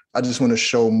there, I just want to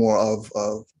show more of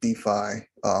DeFi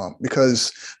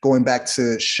because going back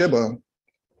to Shiba,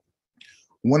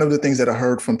 one of the things that I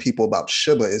heard from people about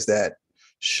Shiba is that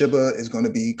Shiba is going to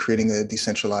be creating a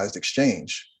decentralized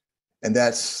exchange. And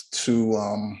that's to,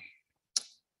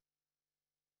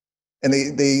 and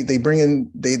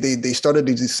they started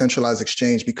the decentralized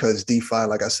exchange because DeFi,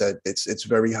 like I said, it's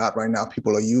very hot right now.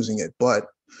 People are using it. But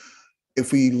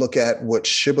if we look at what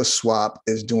Shiba Swap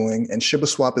is doing, and Shiba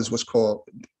Swap is what's called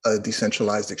a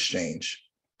decentralized exchange.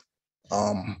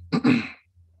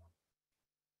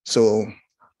 So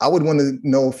I would want to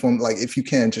know from, like, if you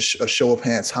can, just a show of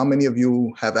hands, how many of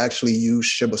you have actually used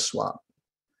Shiba Swap?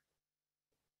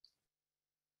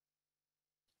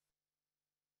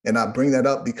 And I bring that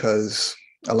up because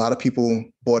a lot of people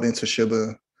bought into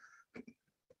Shiba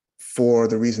for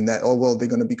the reason that, oh, well, they're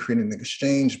going to be creating an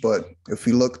exchange. But if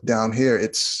we look down here,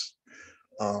 it's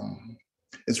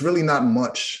really not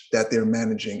much that they're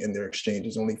managing in their exchange.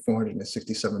 It's only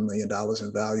 $467 million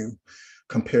in value.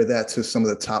 Compare that to some of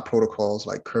the top protocols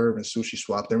like Curve and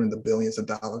SushiSwap. They're in the billions of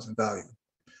dollars in value.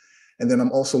 And then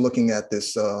I'm also looking at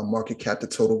this market cap to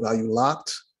total value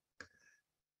locked.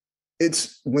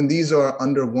 It's when these are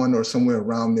under one or somewhere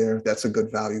around there, that's a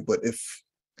good value. But if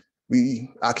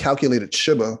I calculated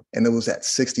Shiba and it was at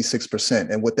 66%.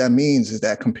 And what that means is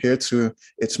that compared to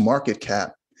its market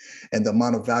cap and the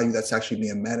amount of value that's actually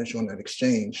being managed on that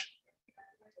exchange,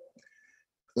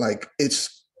 like,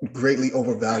 it's greatly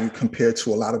overvalued compared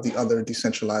to a lot of the other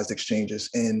decentralized exchanges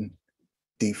in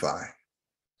DeFi.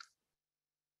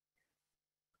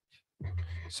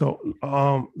 So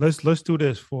let's do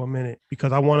this for a minute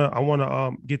because I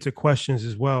wanna get to questions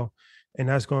as well, and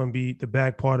that's going to be the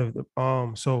back part of the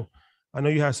So I know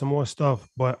you have some more stuff,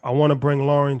 but I want to bring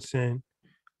Lawrence in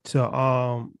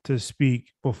to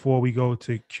speak before we go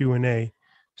to Q&A.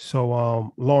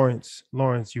 So Lawrence,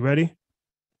 you ready?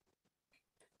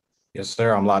 Yes,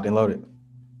 sir. I'm locked and loaded.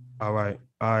 All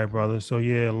right, brother. So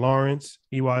yeah, Lawrence,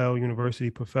 EYL University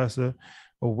professor,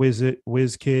 a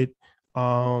whiz kid.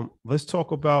 Let's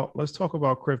talk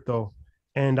about crypto.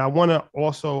 And I want to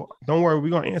also, don't worry, we're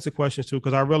going to answer questions too,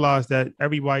 because I realize that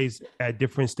everybody's at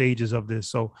different stages of this.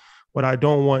 So what I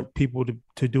don't want people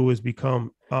to do is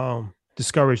become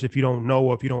discouraged if you don't know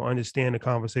or if you don't understand the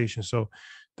conversation. So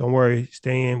don't worry,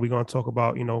 stay in. We're going to talk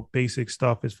about, basic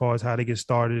stuff as far as how to get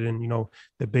started and,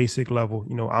 the basic level.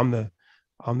 I'm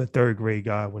the third grade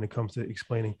guy when it comes to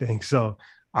explaining things. So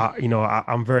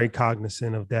I'm very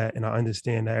cognizant of that, and I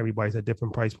understand that everybody's at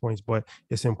different price points, but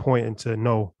it's important to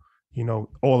know,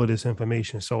 all of this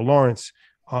information. So Lawrence,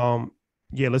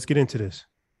 let's get into this.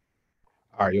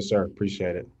 All right, yes, sir.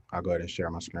 Appreciate it. I'll go ahead and share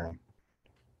my screen.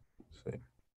 Let's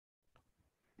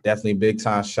see. Definitely big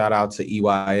time shout out to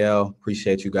EYL.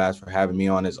 Appreciate you guys for having me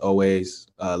on as always.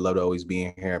 Love to always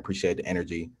being here. Appreciate the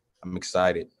energy. I'm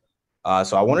excited.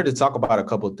 So I wanted to talk about a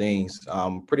couple of things.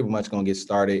 Pretty much going to get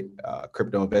started.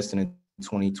 Crypto investing in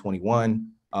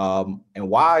 2021, and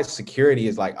why security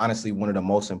is like honestly one of the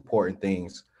most important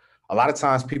things. A lot of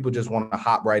times people just want to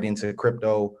hop right into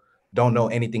crypto, don't know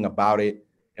anything about it.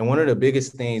 And one of the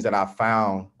biggest things that I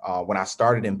found when I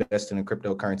started investing in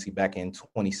cryptocurrency back in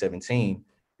 2017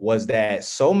 was that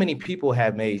so many people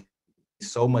have made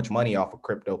so much money off of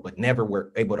crypto, but never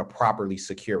were able to properly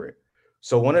secure it.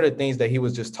 So one of the things that he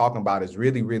was just talking about is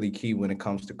really, really key when it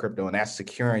comes to crypto, and that's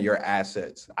securing your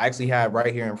assets. I actually have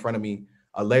right here in front of me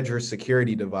a Ledger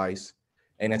security device,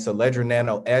 and it's a Ledger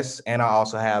Nano S, and I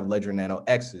also have Ledger Nano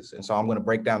X's. And so I'm going to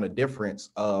break down the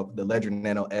difference of the Ledger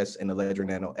Nano S and the Ledger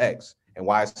Nano X and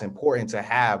why it's important to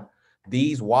have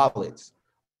these wallets.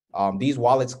 These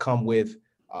wallets come with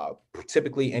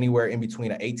typically anywhere in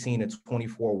between an 18 to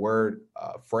 24 word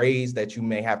phrase that you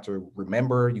may have to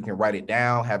remember. You can write it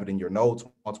down, have it in your notes,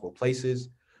 multiple places.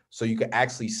 So you can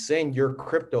actually send your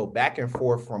crypto back and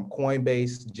forth from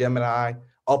Coinbase, Gemini,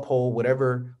 Uphold,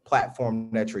 whatever platform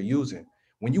that you're using.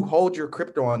 When you hold your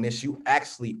crypto on this, you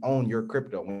actually own your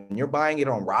crypto. When you're buying it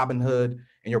on Robinhood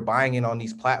and you're buying it on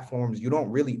these platforms, you don't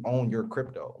really own your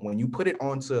crypto. When you put it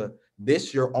onto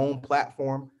this, your own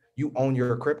platform, you own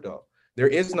your crypto. There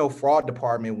is no fraud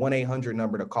department 1-800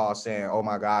 number to call saying, oh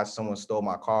my gosh, someone stole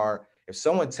my car. If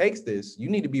someone takes this, you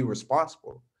need to be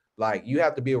responsible. Like you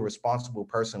have to be a responsible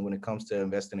person when it comes to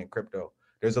investing in crypto.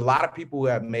 There's a lot of people who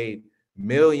have made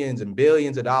millions and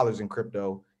billions of dollars in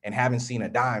crypto and haven't seen a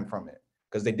dime from it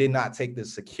because they did not take the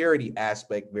security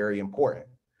aspect very important.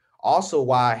 Also,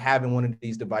 why having one of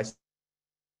these devices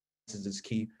is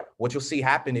key. What you'll see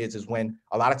happen is when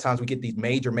a lot of times we get these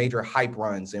major hype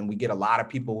runs and we get a lot of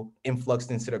people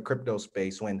influxed into the crypto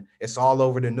space when it's all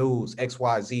over the news,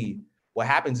 XYZ. What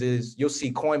happens is you'll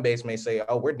see Coinbase may say,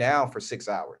 oh, we're down for 6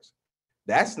 hours.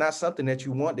 That's not something that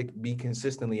you want to be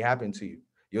consistently happening to you.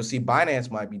 You'll see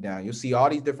Binance might be down. You'll see all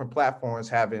these different platforms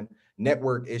having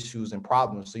network issues and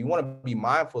problems. So you want to be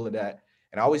mindful of that.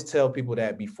 And I always tell people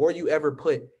that before you ever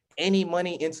put any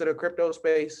money into the crypto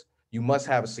space, you must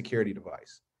have a security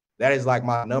device. That is like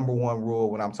my number one rule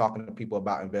when I'm talking to people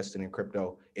about investing in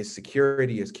crypto is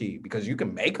security is key because you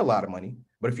can make a lot of money,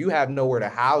 but if you have nowhere to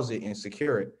house it and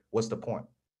secure it, what's the point?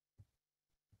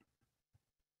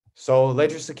 So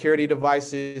Ledger security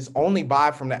devices only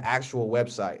buy from the actual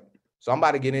website. So I'm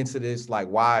about to get into this, like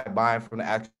why buying from the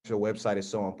actual website is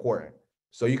so important.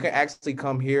 So you can actually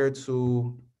come here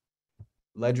to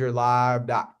ledger.com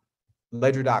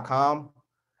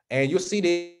and you'll see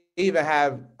they even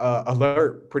have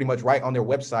alert pretty much right on their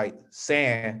website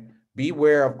saying,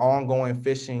 beware of ongoing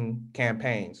phishing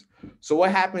campaigns. So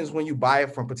what happens when you buy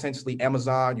it from potentially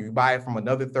Amazon, you buy it from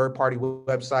another third-party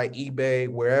website, eBay,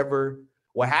 wherever,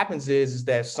 what happens is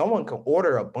that someone can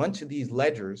order a bunch of these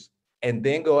ledgers and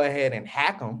then go ahead and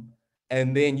hack them.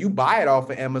 And then you buy it off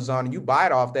of Amazon and you buy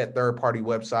it off that third-party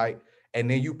website.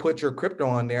 And then you put your crypto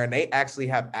on there and they actually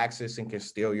have access and can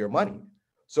steal your money.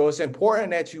 So it's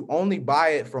important that you only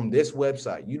buy it from this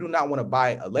website. You do not want to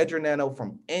buy a Ledger Nano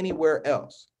from anywhere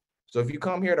else. So if you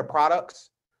come here to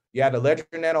products, you have the Ledger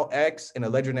Nano X and the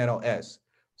Ledger Nano S.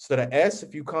 So the S,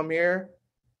 if you come here,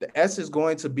 the S is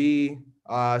going to be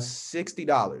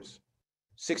 $60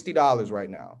 right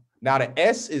now. Now the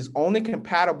S is only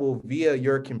compatible via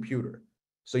your computer.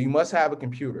 So you must have a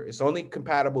computer. It's only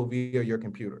compatible via your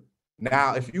computer.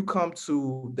 Now, if you come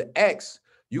to the X,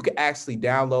 you can actually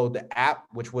download the app,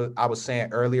 which I was saying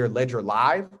earlier, Ledger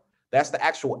Live. That's the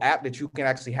actual app that you can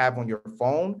actually have on your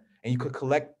phone, and you could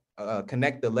connect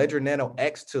the Ledger Nano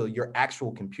X to your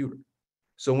actual computer.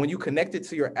 So when you connect it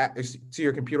to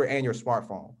your computer and your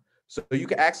smartphone, so you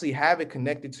can actually have it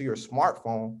connected to your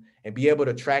smartphone and be able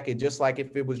to track it just like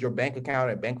if it was your bank account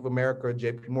at Bank of America,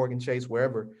 JP Morgan Chase,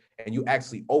 wherever, and you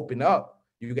actually open up,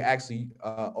 you can actually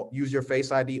use your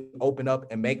Face ID, open up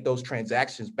and make those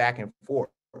transactions back and forth.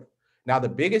 Now, the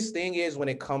biggest thing is when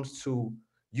it comes to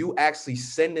you actually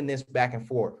sending this back and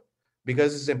forth,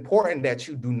 because it's important that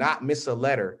you do not miss a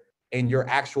letter in your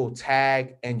actual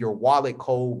tag and your wallet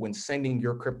code when sending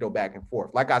your crypto back and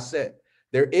forth. Like I said,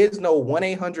 there is no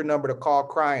 1-800 number to call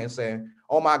crying saying,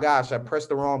 oh my gosh, I pressed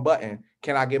the wrong button.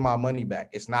 Can I get my money back?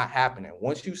 It's not happening.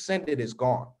 Once you send it, it's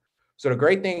gone. So the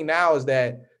great thing now is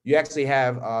that you actually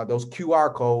have those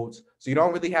QR codes, so you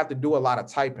don't really have to do a lot of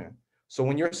typing. So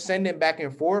when you're sending back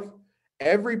and forth,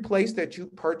 every place that you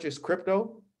purchase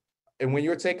crypto, and when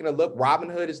you're taking a look,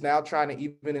 Robinhood is now trying to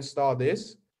even install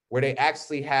this. where they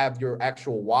actually have your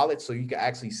actual wallet, so you can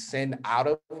actually send out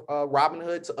of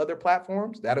Robinhood to other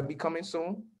platforms. That'll be coming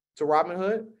soon to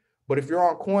Robinhood. But if you're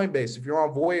on Coinbase, if you're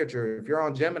on Voyager, if you're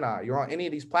on Gemini, you're on any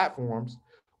of these platforms,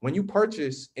 when you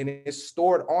purchase and it's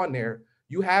stored on there,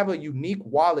 you have a unique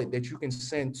wallet that you can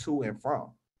send to and from.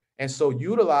 And so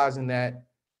utilizing that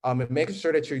and making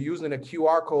sure that you're using a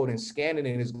QR code and scanning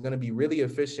it is going to be really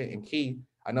efficient and key.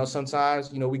 I know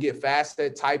sometimes, we get fast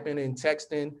at typing and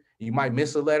texting. You might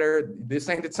miss a letter. This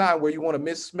ain't the time where you want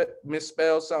to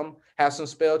misspell something, have some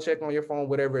spell check on your phone,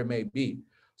 whatever it may be.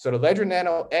 So the Ledger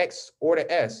Nano X or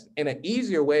the S, and an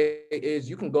easier way is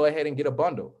you can go ahead and get a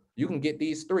bundle. You can get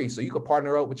these 3. So you can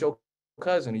partner up with your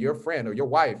cousin or your friend or your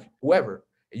wife, whoever,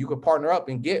 and you can partner up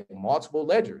and get multiple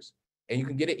ledgers, and you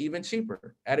can get it even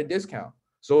cheaper at a discount.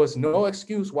 So it's no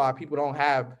excuse why people don't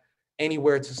have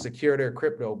anywhere to secure their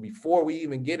crypto. Before we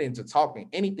even get into talking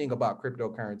anything about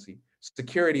cryptocurrency,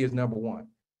 security is number one.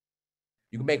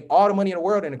 You can make all the money in the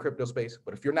world in the crypto space,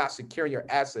 but if you're not securing your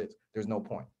assets, there's no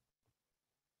point.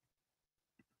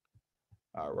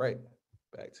 All right,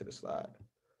 back to the slide.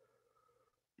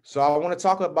 So I want to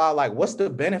talk about what's the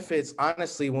benefits,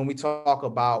 honestly, when we talk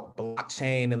about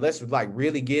blockchain, and let's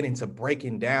really get into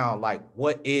breaking down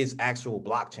what is actual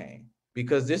blockchain,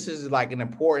 because this is an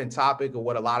important topic of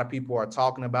what a lot of people are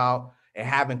talking about and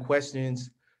having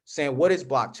questions saying, what is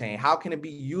blockchain? How can it be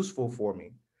useful for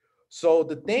me? So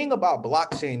the thing about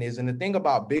blockchain is, and the thing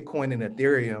about Bitcoin and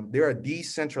Ethereum, they're a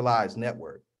decentralized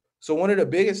network. So one of the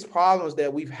biggest problems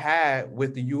that we've had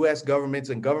with the US governments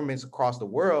and governments across the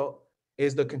world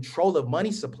is the control of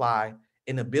money supply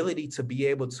and ability to be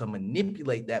able to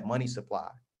manipulate that money supply.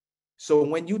 So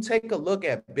when you take a look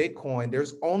at Bitcoin,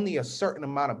 there's only a certain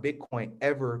amount of Bitcoin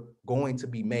ever going to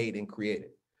be made and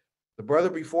created. The brother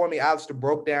before me, Alistair,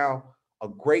 broke down a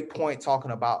great point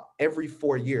talking about every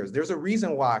 4 years. There's a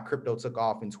reason why crypto took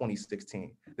off in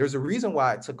 2016. There's a reason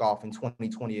why it took off in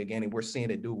 2020 again, and we're seeing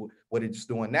it do what it's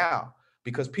doing now,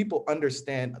 because people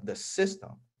understand the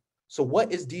system. So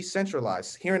what is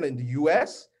decentralized? Here in the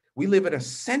US, we live in a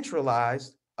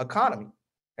centralized economy.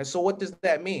 And so what does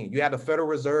that mean? You have the Federal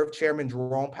Reserve Chairman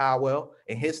Jerome Powell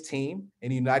and his team in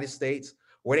the United States,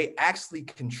 where they actually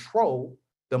control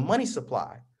the money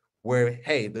supply, where,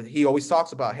 he always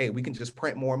talks about, we can just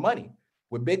print more money.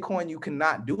 With Bitcoin, you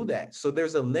cannot do that. So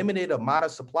there's a limited amount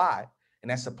of supply,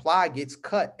 and that supply gets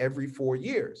cut every 4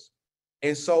 years.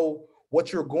 And so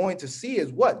what you're going to see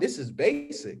is this is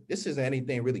basic. This isn't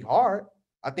anything really hard.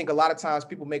 I think a lot of times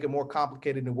people make it more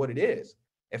complicated than what it is.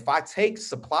 If I take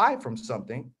supply from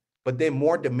something, but then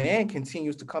more demand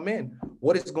continues to come in,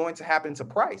 what is going to happen to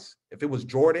price? If it was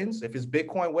Jordans, if it's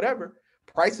Bitcoin, whatever,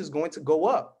 price is going to go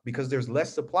up because there's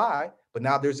less supply, but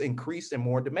now there's increase and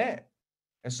more demand.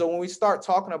 And so when we start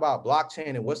talking about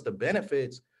blockchain and what's the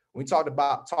benefits, when we talk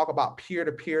about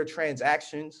peer-to-peer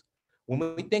transactions,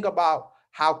 when we think about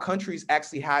how countries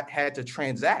actually had to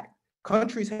transact,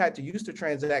 countries had to used to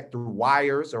transact through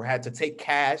wires or had to take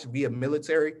cash via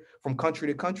military from country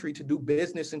to country to do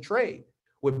business and trade.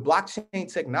 With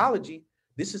blockchain technology,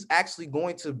 this is actually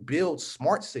going to build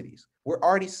smart cities. We're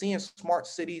already seeing smart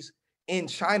cities in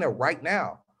China right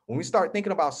now. When we start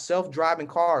thinking about self-driving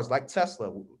cars like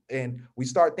Tesla, and we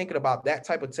start thinking about that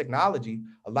type of technology,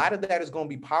 a lot of that is going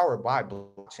to be powered by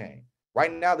blockchain.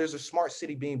 Right now, there's a smart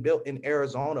city being built in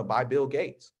Arizona by Bill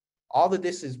Gates. All of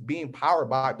this is being powered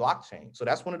by blockchain. So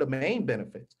that's one of the main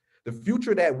benefits. The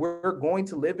future that we're going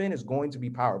to live in is going to be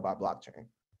powered by blockchain.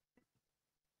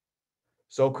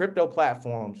 So crypto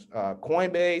platforms,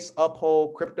 Coinbase,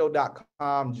 Uphold,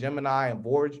 Crypto.com, Gemini, and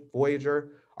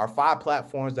Voyager are 5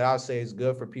 platforms that I would say is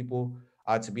good for people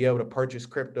to be able to purchase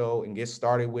crypto and get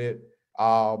started with,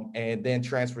 and then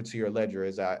transfer to your ledger,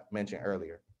 as I mentioned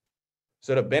earlier.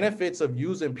 So the benefits of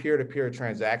using peer-to-peer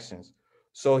transactions.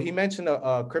 So he mentioned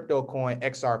a crypto coin,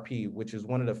 XRP, which is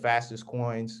one of the fastest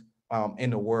coins in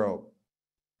the world.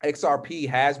 XRP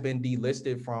has been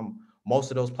delisted from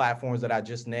most of those platforms that I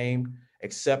just named,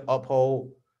 except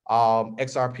Uphold.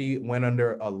 XRP went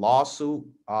under a lawsuit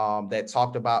that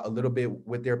talked about a little bit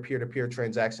with their peer-to-peer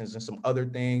transactions and some other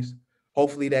things.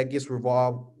 Hopefully that gets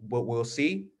resolved, but we'll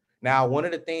see. Now, one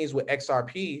of the things with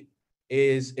XRP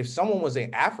is if someone was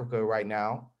in Africa right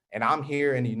now and I'm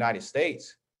here in the United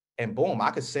States, and boom,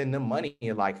 I could send them money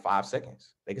in like 5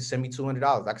 seconds. They could send me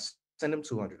 $200. I could send them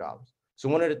 $200. So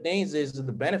one of the things is the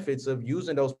benefits of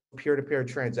using those peer-to-peer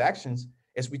transactions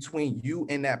is between you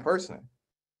and that person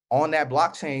on that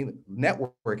blockchain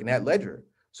network and that ledger.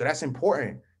 So that's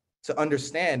important to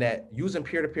understand that using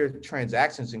peer-to-peer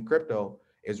transactions in crypto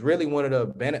is really one of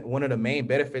the main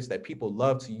benefits that people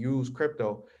love to use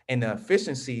crypto, and the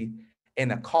efficiency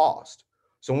and the cost.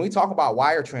 So when we talk about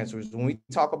wire transfers, when we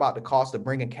talk about the cost of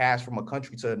bringing cash from a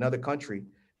country to another country,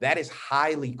 that is a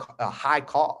high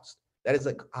cost. That is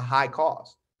a high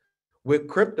cost. With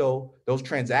crypto, those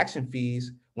transaction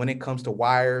fees, when it comes to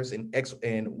wires and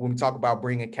when we talk about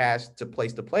bringing cash to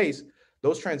place,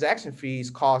 those transaction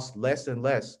fees cost less and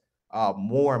less,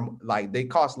 more, like they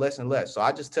cost less and less. So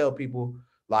I just tell people,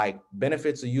 like,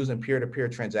 benefits of using peer-to-peer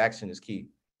transaction is key.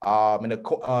 And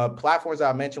the platforms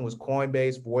that I mentioned was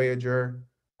Coinbase, Voyager,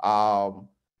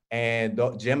 and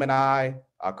Gemini,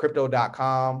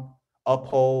 crypto.com,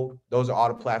 Uphold. Those are all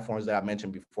the platforms that I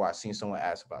mentioned before. I seen someone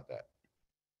ask about that.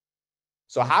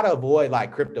 So how to avoid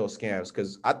like crypto scams,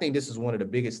 because I think this is one of the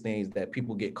biggest things that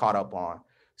people get caught up on.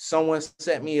 Someone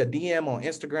sent me a DM on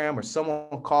Instagram, or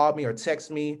someone called me or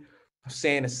texted me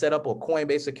saying to set up a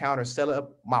Coinbase account or set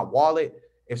up my wallet.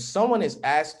 If someone is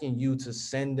asking you to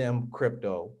send them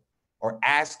crypto, or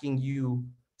asking you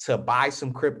to buy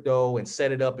some crypto and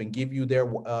set it up and give you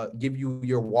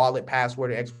your wallet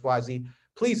password or XYZ,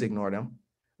 please ignore them.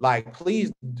 Like,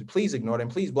 please ignore them.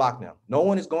 Please block them. No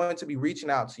one is going to be reaching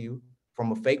out to you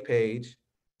from a fake page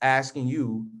asking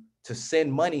you to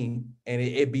send money and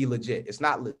it be legit. It's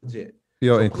not legit.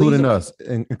 Yo, so including us,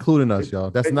 y'all.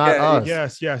 That's not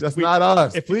us. Yes. That's not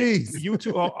us. Please.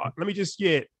 YouTube. Let me just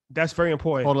that's very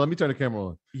important. Hold on, let me turn the camera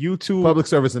on. YouTube. Public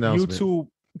service announcement.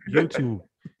 YouTube.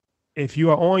 If you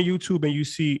are on YouTube and you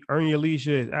see Earn Your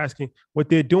Leisure is asking, what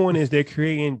they're doing is they're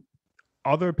creating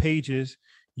other pages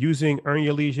using Earn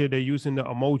Your Leisure. They're using the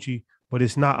emoji, but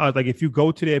it's not us. Like, if you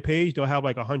go to their page, they'll have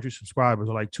like 100 subscribers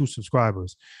or like 2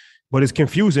 subscribers. But it's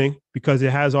confusing because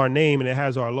it has our name and it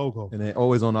has our logo. And they're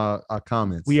always on our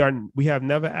comments. We have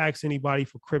never asked anybody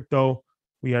for crypto.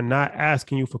 We are not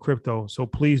asking you for crypto. So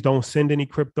please don't send any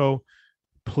crypto.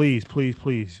 Please.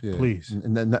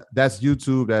 And then that's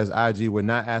YouTube, that's IG. We're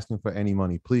not asking for any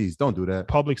money. Please don't do that.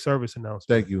 Public service announcement.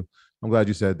 Thank you. I'm glad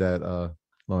you said that,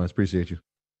 Lawrence. Appreciate you.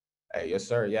 Hey, yes,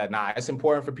 sir. Yeah, it's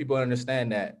important for people to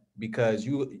understand that, because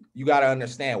you got to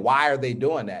understand, why are they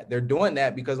doing that? They're doing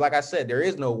that because, like I said, there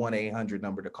is no 1-800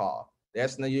 number to call.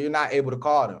 You're not able to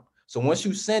call them. So once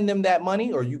you send them that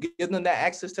money or you give them that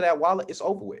access to that wallet, it's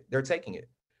over with. They're taking it.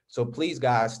 So please,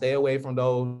 guys, stay away from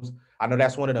those. I know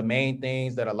that's one of the main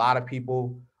things that a lot of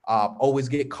people always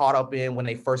get caught up in when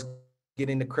they first get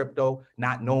into crypto,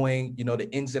 not knowing, the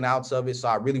ins and outs of it. So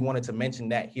I really wanted to mention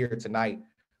that here tonight,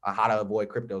 how to avoid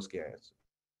crypto scams.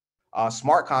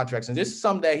 Smart contracts, and this is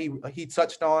something that he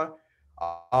touched on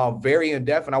very in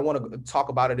depth, and I want to talk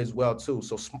about it as well too.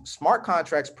 So smart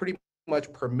contracts pretty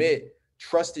much permit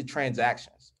trusted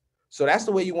transactions. So that's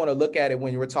the way you want to look at it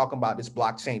when you were talking about this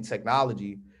blockchain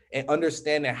technology, and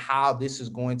understanding how this is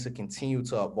going to continue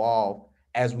to evolve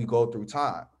as we go through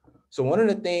time. So one of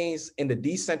the things in the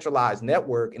decentralized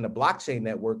network, in the blockchain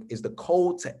network, is the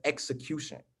code to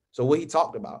execution. So what he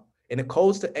talked about, in the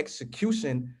codes to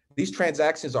execution, these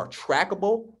transactions are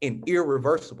trackable and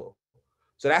irreversible.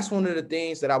 So that's one of the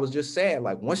things that I was just saying,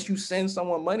 like, once you send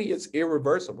someone money, it's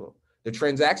irreversible. The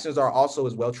transactions are also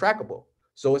as well trackable.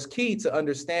 So it's key to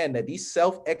understand that these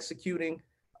self-executing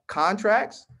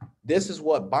contracts, this is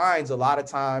what binds a lot of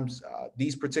times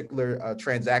these particular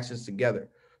transactions together.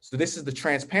 So this is the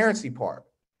transparency part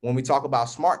when we talk about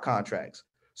smart contracts.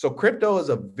 So crypto is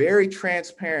a very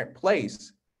transparent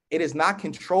place. It is not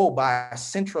controlled by a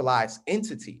centralized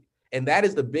entity. And that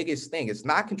is the biggest thing. It's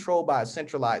not controlled by a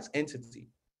centralized entity.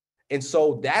 And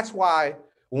so that's why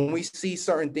when we see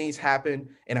certain things happen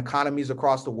in economies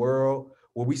across the world,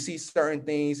 where we see certain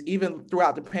things, even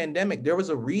throughout the pandemic, there was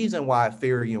a reason why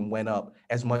Ethereum went up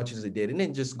as much as it did. It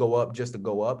didn't just go up just to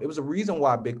go up. It was a reason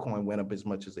why Bitcoin went up as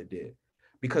much as it did,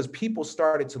 because people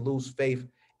started to lose faith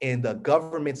in the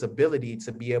government's ability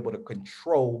to be able to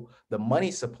control the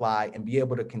money supply and be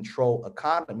able to control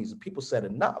economies. And people said,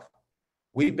 enough.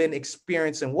 We've been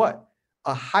experiencing what?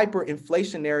 A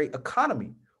hyperinflationary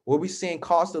economy, where we're seeing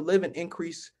cost of living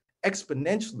increase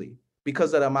exponentially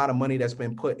because of the amount of money that's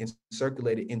been put and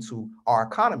circulated into our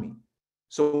economy.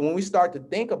 So when we start to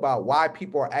think about why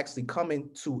people are actually coming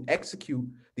to execute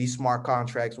these smart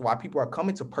contracts, why people are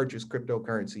coming to purchase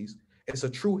cryptocurrencies, it's a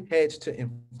true hedge to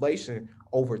inflation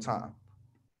over time.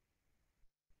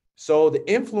 So the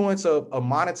influence of a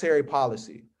monetary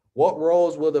policy, what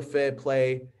roles will the Fed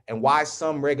play, and why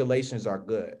some regulations are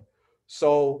good?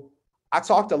 So I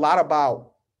talked a lot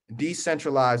about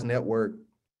decentralized network,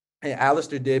 and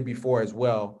Alistair did before as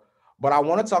well, but I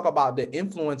want to talk about the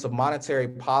influence of monetary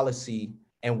policy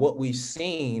and what we've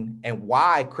seen and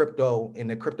why crypto in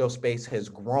the crypto space has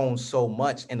grown so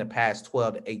much in the past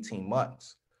 12 to 18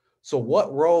 months. So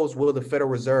what roles will the Federal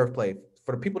Reserve play?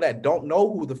 For the people that don't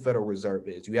know who the Federal Reserve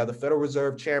is, you have the Federal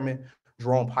Reserve Chairman,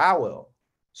 Jerome Powell.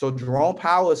 So Jerome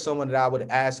Powell is someone that I would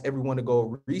ask everyone to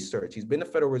go research. He's been the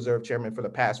Federal Reserve Chairman for the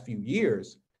past few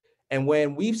years. And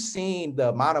when we've seen the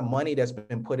amount of money that's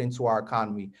been put into our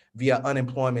economy via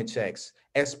unemployment checks,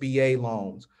 SBA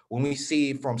loans, when we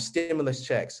see from stimulus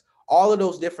checks, all of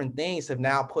those different things have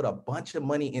now put a bunch of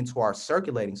money into our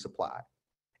circulating supply.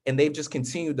 And they've just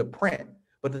continued to print.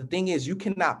 But the thing is, you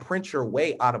cannot print your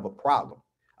way out of a problem.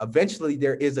 Eventually,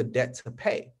 there is a debt to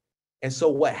pay. And so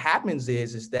what happens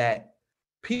is that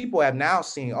people have now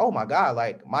seen, oh my God,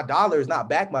 like my dollar is not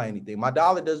backed by anything. My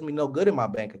dollar does me no good in my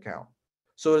bank account.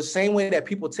 So the same way that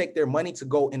people take their money to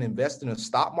go and invest in a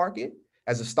stock market,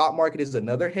 as the stock market is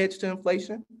another hedge to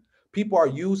inflation, people are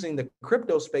using the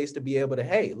crypto space to be able to,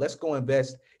 hey, let's go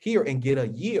invest here and get a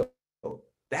yield.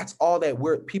 That's all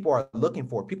that people are looking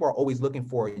for. People are always looking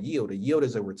for a yield. A yield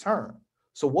is a return.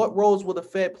 So what roles will the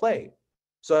Fed play?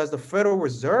 So as the Federal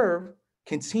Reserve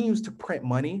continues to print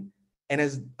money, and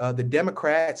as the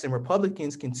Democrats and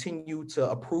Republicans continue to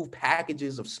approve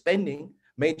packages of spending,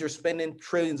 major spending,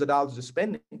 trillions of dollars of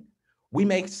spending, we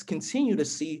may continue to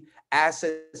see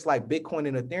assets like Bitcoin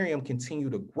and Ethereum continue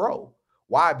to grow.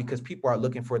 Why? Because people are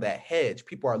looking for that hedge.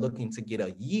 People are looking to get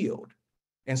a yield.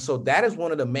 And so that is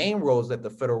one of the main roles that the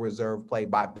Federal Reserve play.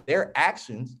 By their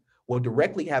actions will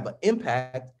directly have an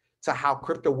impact to how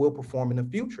crypto will perform in the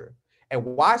future and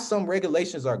why some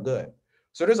regulations are good.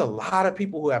 So there's a lot of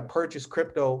people who have purchased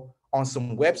crypto on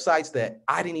some websites that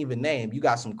I didn't even name. You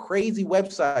got some crazy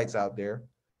websites out there,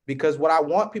 because what I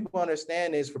want people to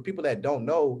understand is, for people that don't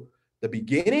know, the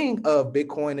beginning of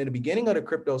Bitcoin and the beginning of the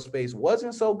crypto space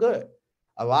wasn't so good.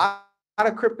 A lot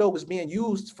of crypto was being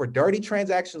used for dirty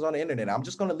transactions on the internet. I'm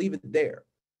just going to leave it there.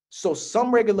 So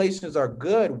some regulations are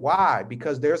good. Why?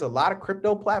 Because there's a lot of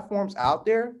crypto platforms out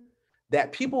there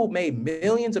that people made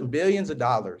millions and billions of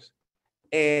dollars,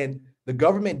 and the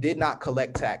government did not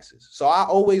collect taxes. So I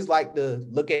always like to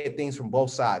look at things from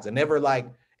both sides. I never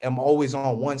am always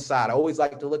on one side. I always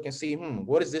like to look and see,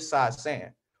 what is this side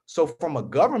saying? So from a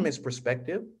government's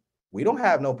perspective, we don't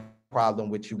have no problem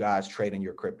with you guys trading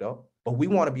your crypto, but we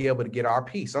want to be able to get our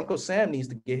piece. Uncle Sam needs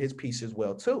to get his piece as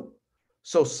well too.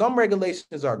 So some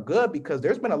regulations are good, because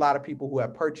there's been a lot of people who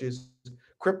have purchased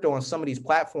crypto on some of these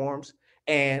platforms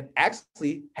and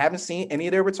actually haven't seen any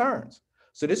of their returns.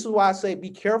 So this is why I say be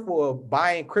careful of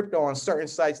buying crypto on certain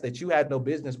sites that you had no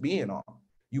business being on.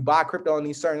 You buy crypto on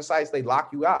these certain sites, they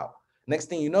lock you out. Next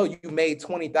thing you know, you made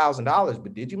 $20,000,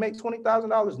 but did you make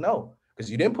 $20,000? No,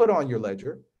 because you didn't put it on your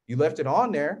ledger. You left it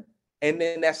on there, and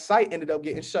then that site ended up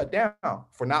getting shut down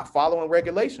for not following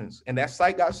regulations. And that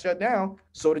site got shut down,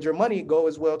 so did your money go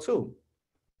as well too.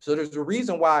 So there's a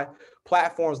reason why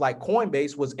platforms like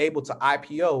Coinbase was able to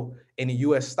IPO in the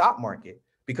US stock market,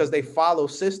 because they follow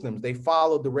systems. They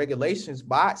follow the regulations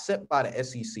set by the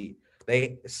SEC.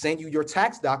 They send you your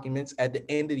tax documents at the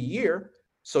end of the year,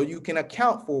 so you can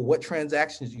account for what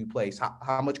transactions you place,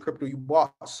 how much crypto you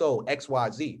bought, sold, X, Y,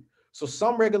 Z. So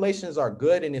some regulations are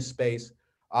good in this space,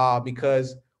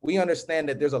 because we understand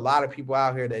that there's a lot of people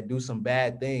out here that do some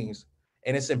bad things.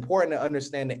 And it's important to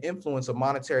understand the influence of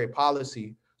monetary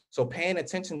policy. So paying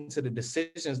attention to the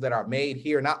decisions that are made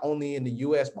here, not only in the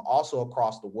US, but also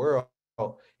across the world,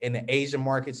 in the Asian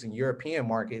markets and European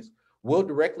markets, will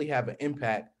directly have an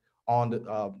impact on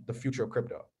the future of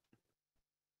crypto.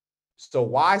 So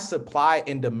why supply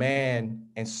and demand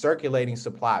and circulating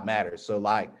supply matters. So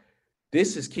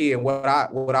this is key. And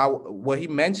what he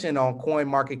mentioned on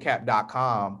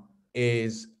coinmarketcap.com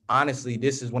is, honestly,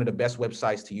 this is one of the best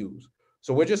websites to use.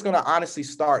 So we're just going to honestly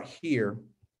start here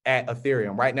at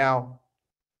Ethereum right now.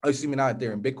 Excuse me, not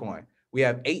Ethereum, Bitcoin. We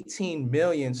have 18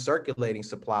 million circulating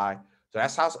supply. So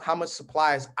that's how much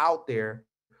supply is out there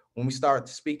when we start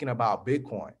speaking about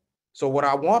Bitcoin. So what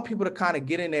I want people to kind of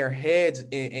get in their heads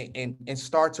and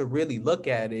start to really look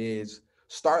at is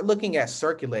start looking at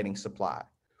circulating supply.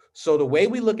 So the way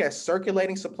we look at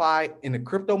circulating supply in the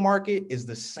crypto market is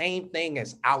the same thing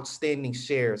as outstanding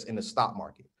shares in the stock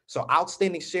market. So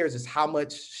outstanding shares is how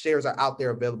much shares are out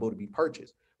there available to be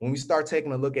purchased. When we start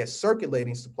taking a look at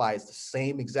circulating supply, it's the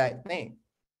same exact thing.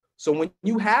 So when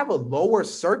you have a lower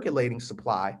circulating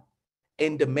supply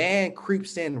and demand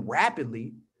creeps in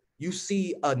rapidly, you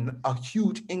see a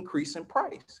huge increase in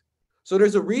price. So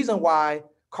there's a reason why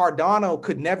Cardano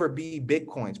could never be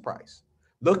Bitcoin's price.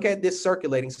 Look at this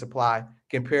circulating supply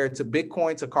compared to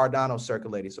Bitcoin to Cardano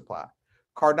circulating supply.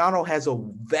 Cardano has a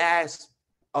vast,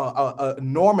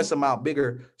 enormous amount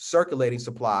bigger circulating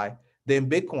supply than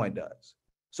Bitcoin does.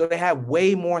 So they have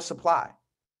way more supply.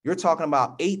 You're talking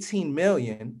about 18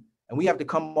 million, and we have to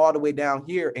come all the way down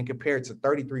here and compare it to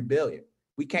 33 billion.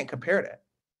 We can't compare that.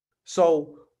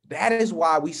 So That is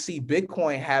why we see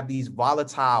Bitcoin have these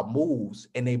volatile moves,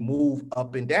 and they move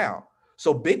up and down.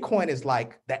 So Bitcoin is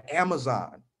like the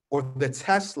Amazon or the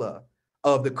Tesla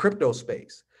of the crypto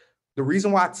space. The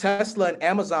reason why Tesla and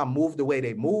Amazon move the way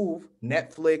they move,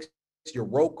 Netflix, your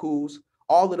Rokus,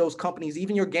 all of those companies,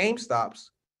 even your GameStops,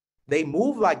 they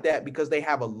move like that because they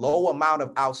have a low amount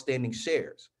of outstanding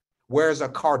shares. Whereas a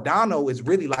Cardano is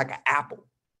really like an Apple.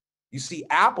 You see,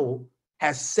 Apple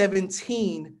has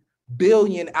 17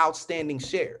 billion outstanding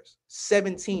shares,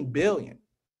 17 billion,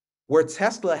 where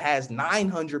Tesla has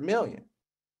 900 million.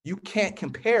 You can't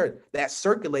compare that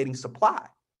circulating supply.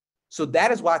 So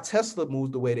that is why Tesla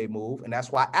moves the way they move, and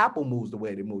that's why Apple moves the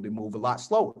way they move. They move a lot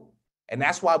slower. And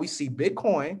that's why we see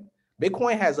Bitcoin.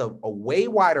 Bitcoin has a way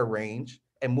wider range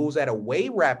and moves at a way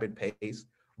rapid pace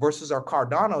versus our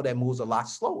Cardano that moves a lot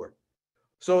slower.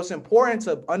 So it's important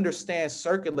to understand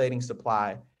circulating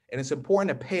supply, and it's important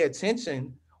to pay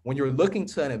attention when you're looking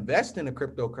to invest in a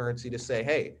cryptocurrency to say,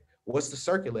 hey, what's the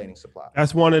circulating supply?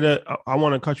 That's one of the, I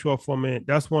want to cut you off for a minute.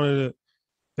 That's one of the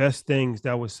best things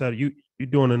that was said. You're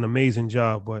doing an amazing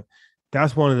job, but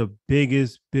that's one of the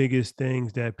biggest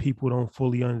things that people don't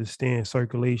fully understand: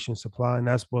 circulation, supply. And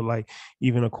that's what, like,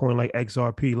 even a coin like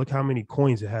XRP, look how many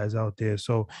coins it has out there.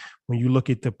 So when you look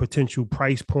at the potential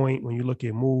price point, when you look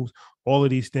at moves, all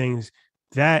of these things,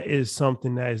 that is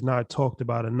something that is not talked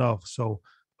about enough. So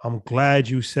I'm glad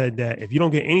you said that. If you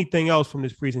don't get anything else from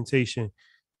this presentation,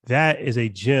 that is a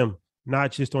gem,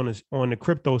 not just on the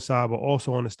crypto side, but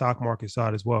also on the stock market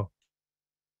side as well.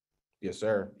 Yes,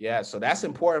 sir. Yeah. So that's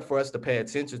important for us to pay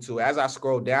attention to. As I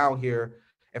scroll down here,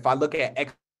 if I look at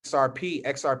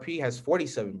XRP has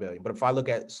 47 billion. But if I look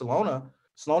at Solana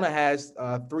has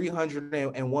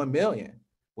 301 million.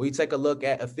 We take a look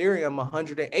at Ethereum,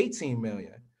 118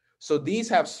 million. So these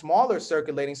have smaller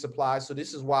circulating supplies. So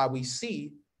this is why we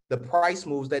see the price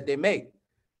moves that they make.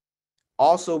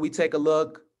 Also, we take a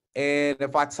look, and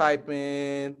if I type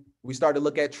in, we start to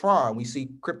look at Tron, we see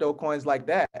crypto coins like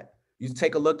that. You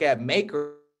take a look at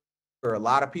Maker. A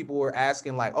lot of people were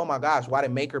asking, like, oh my gosh, why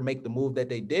did Maker make the move that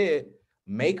they did?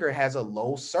 Maker has a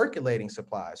low circulating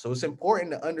supply. So it's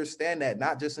important to understand that,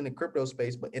 not just in the crypto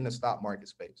space, but in the stock market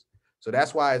space. So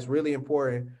that's why it's really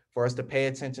important for us to pay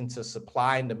attention to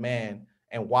supply and demand,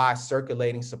 and why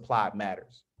circulating supply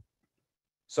matters.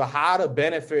 So how to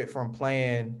benefit from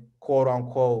playing quote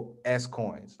unquote S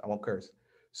coins? I won't curse.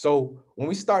 So when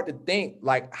we start to think,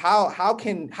 like, how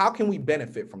can we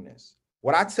benefit from this?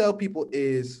 What I tell people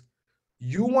is,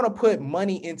 you want to put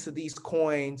money into these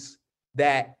coins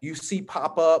that you see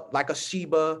pop up, like a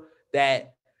Shiba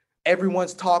that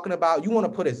everyone's talking about. You want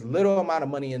to put as little amount of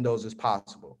money in those as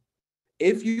possible.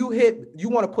 If you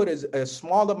want to put a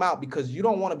small amount, because you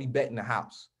don't want to be betting the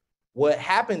house. What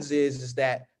happens is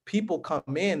that people come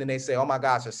in and they say, oh my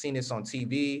gosh, I've seen this on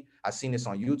TV. I've seen this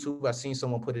on YouTube. I've seen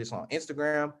someone put this on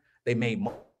Instagram. They made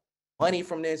money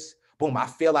from this. Boom, I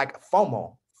feel like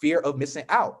FOMO, fear of missing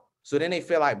out. So then they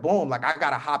feel like, boom, like I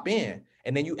got to hop in.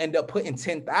 And then you end up putting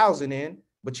 10,000 in,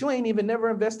 but you ain't even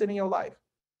never invested in your life.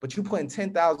 But you putting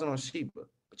 10,000 on Shiba,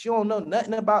 but you don't know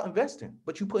nothing about investing.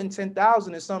 But you putting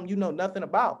 10,000 in something you know nothing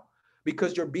about,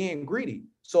 because you're being greedy.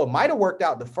 So it might have worked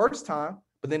out the first time,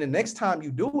 but then the next time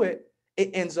you do it, it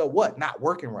ends up what? Not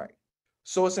working right.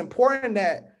 So it's important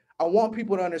that I want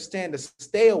people to understand to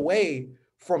stay away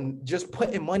from just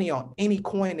putting money on any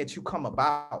coin that you come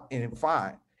about and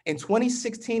find. In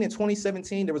 2016 and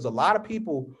 2017, there was a lot of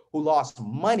people who lost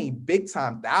money big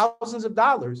time, thousands of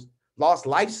dollars, lost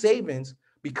life savings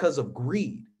because of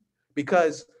greed.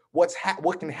 Because what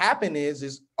can happen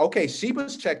is okay,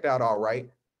 Shiba's checked out all right,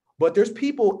 but there's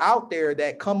people out there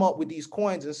that come up with these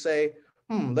coins and say,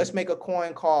 let's make a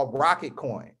coin called Rocket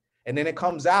Coin. And then it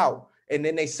comes out, and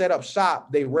then they set up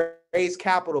shop, they raise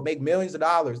capital, make millions of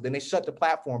dollars, then they shut the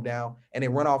platform down and they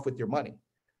run off with your money.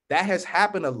 That has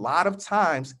happened a lot of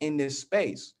times in this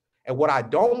space. And what I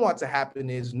don't want to happen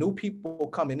is new people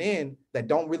coming in that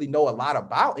don't really know a lot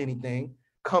about anything,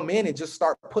 come in and just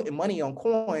start putting money on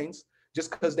coins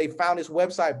just because they found this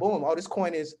website, boom, oh, this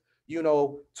coin is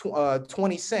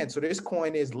 20 cents, or this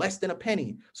coin is less than a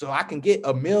penny, so I can get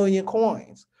 1 million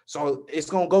coins. So it's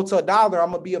going to go to $1, I'm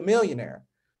going to be a millionaire.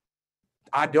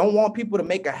 I don't want people to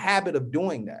make a habit of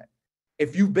doing that.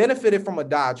 If you benefited from a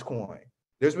Dogecoin,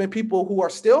 there's been people who are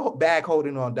still bag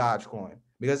holding on Dogecoin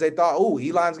because they thought, oh,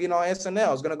 Elon's getting on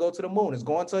SNL, it's going to go to the moon, it's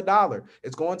going to $1,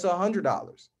 it's going to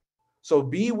 $100. So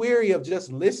be wary of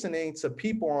just listening to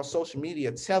people on social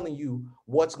media telling you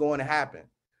what's going to happen.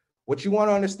 What you want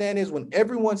to understand is, when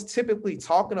everyone's typically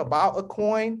talking about a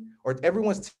coin, or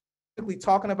everyone's typically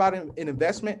talking about an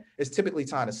investment, it's typically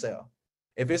time to sell.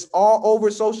 If it's all over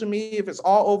social media, if it's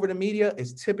all over the media,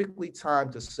 it's typically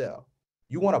time to sell.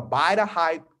 You want to buy the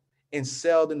hype and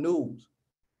sell the news.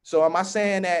 So am I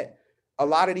saying that a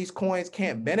lot of these coins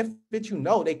can't benefit you?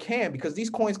 No, they can, because these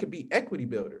coins could be equity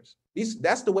builders.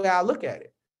 That's the way I look at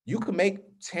it. You can make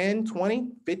 10,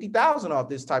 20, 50,000 off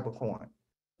this type of coin.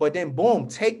 But then boom,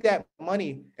 take that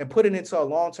money and put it into a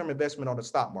long-term investment on the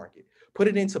stock market. Put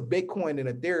it into Bitcoin and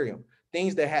Ethereum,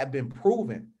 things that have been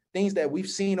proven, things that we've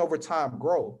seen over time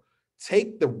grow.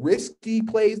 Take the risky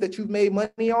plays that you've made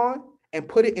money on and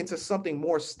put it into something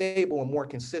more stable and more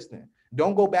consistent.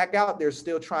 Don't go back out there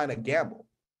still trying to gamble.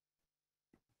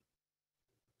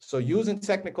 So using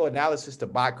technical analysis to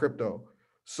buy crypto.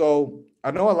 So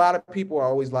I know a lot of people are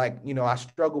always like, I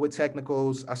struggle with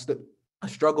technicals. I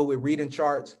struggle with reading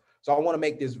charts. So I want to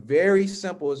make this very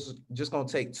simple. It's just going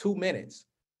to take 2 minutes.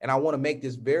 And I want to make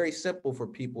this very simple for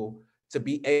people to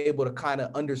be able to kind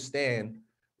of understand,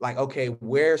 like, okay,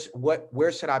 where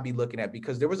should I be looking at?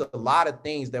 Because there was a lot of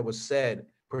things that was said,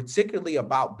 particularly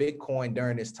about Bitcoin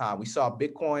during this time. We saw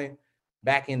Bitcoin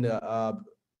back in the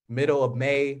middle of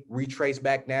May, retrace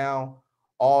back down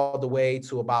all the way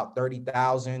to about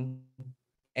 30,000.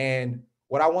 And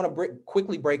what I want to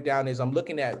quickly break down is I'm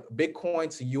looking at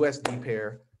Bitcoin to USD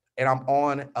pair, and I'm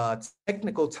on a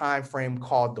technical time frame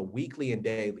called the weekly and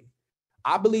daily.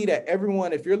 I believe that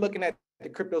everyone, if you're looking at the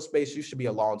crypto space, you should be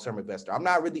a long-term investor. I'm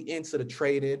not really into the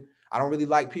trading. I don't really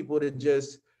like people to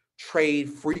just trade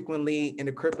frequently in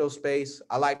the crypto space.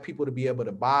 I like people to be able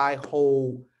to buy,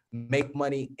 hold, make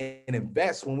money, and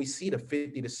invest when we see the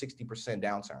 50 to 60%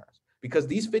 downturns, because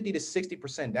these 50 to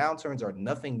 60% downturns are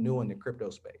nothing new in the crypto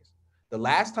space. The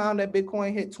last time that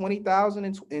Bitcoin hit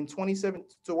 20,000 in 27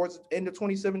 towards the end of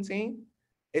 2017,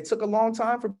 it took a long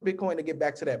time for Bitcoin to get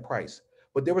back to that price.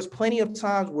 But there was plenty of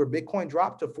times where Bitcoin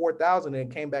dropped to 4,000 and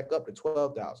came back up to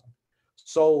 12,000.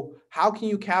 So how can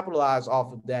you capitalize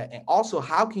off of that? And also,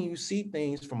 how can you see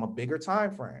things from a bigger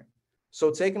time frame?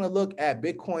 So taking a look at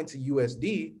Bitcoin to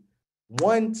USD,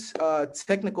 one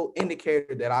technical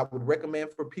indicator that I would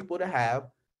recommend for people to have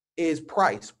is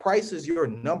price. Price is your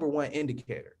number one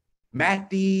indicator.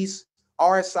 MACDs,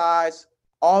 RSIs,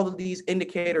 all of these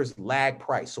indicators lag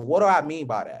price. So what do I mean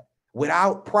by that?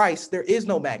 Without price, there is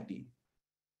no MACD.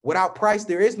 Without price,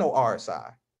 there is no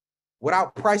RSI.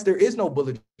 Without price, there is no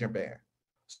Bollinger Band.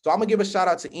 So I'm gonna give a shout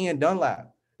out to Ian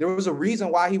Dunlap. There was a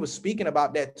reason why he was speaking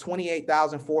about that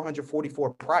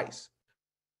 28,444 price.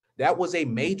 That was a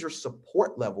major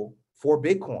support level for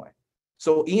Bitcoin.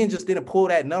 So Ian just didn't pull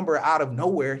that number out of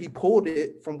nowhere. He pulled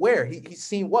it from where? He's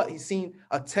seen what? He's seen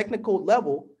a technical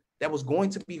level that was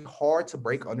going to be hard to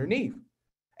break underneath.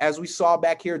 As we saw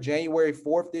back here, January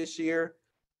 4th this year,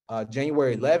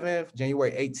 January 11th,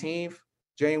 January 18th,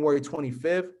 January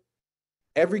 25th,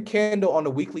 every candle on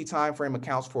the weekly time frame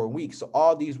accounts for a week. So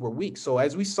all these were weeks. So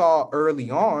as we saw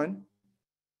early on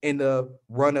in the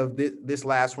run of this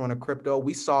last run of crypto,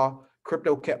 we saw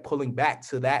crypto kept pulling back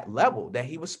to that level that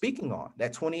he was speaking on,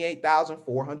 that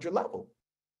 28,400 level.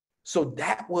 So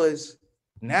that was,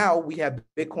 now we have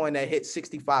Bitcoin that hit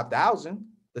 65,000,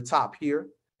 the top here,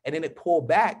 and then it pulled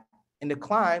back and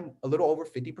declined a little over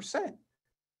 50%.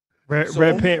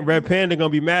 Red Panda gonna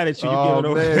be mad at you. You're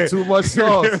giving away too much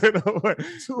sauce.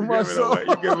 Too much sauce.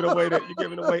 You're giving away that. You're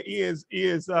giving away Ian's.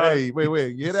 Hey,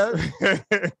 wait, you hear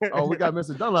that? Oh, we got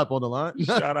Mr. Dunlap on the line.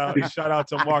 Shout out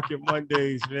to Market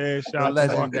Mondays, man. Shout out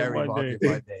to Market Mondays.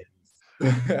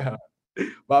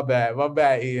 My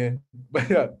bad, Ian.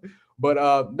 But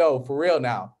no, for real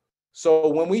now. So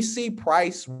when we see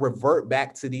price revert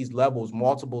back to these levels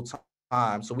multiple times,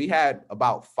 so we had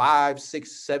about 5,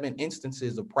 6, 7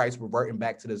 instances of price reverting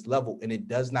back to this level, and it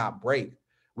does not break.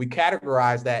 We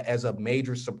categorize that as a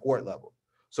major support level.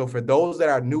 So for those that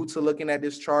are new to looking at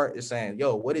this chart, it's saying,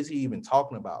 yo, what is he even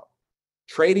talking about?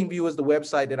 TradingView is the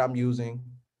website that I'm using.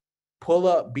 Pull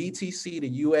up BTC to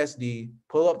USD,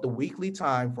 pull up the weekly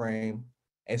time frame,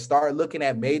 and start looking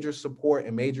at major support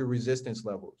and major resistance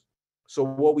levels. So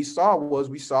what we saw was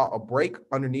a break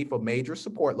underneath a major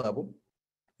support level.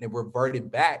 It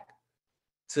reverted back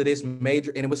to this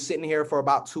major, and it was sitting here for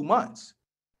about 2 months.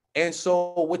 And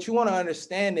so what you want to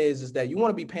understand is that you want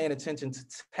to be paying attention to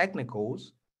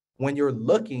technicals when you're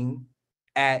looking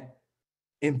at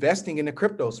investing in the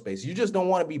crypto space. You just don't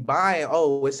want to be buying,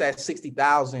 oh, it's at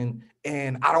 60,000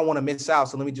 and I don't want to miss out,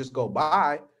 so let me just go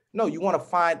buy. No, you want to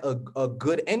find a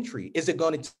good entry. Is it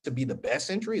going to be the best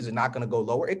entry? Is it not going to go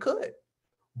lower? It could.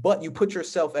 But you put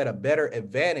yourself at a better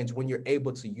advantage when you're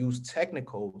able to use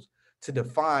technicals to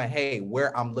define, hey,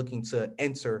 where I'm looking to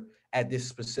enter at this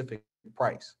specific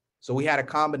price. So we had a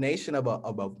combination of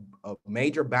a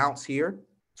major bounce here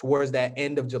towards that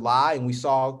end of July, and we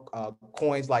saw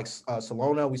coins like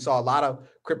Solana. We saw a lot of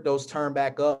cryptos turn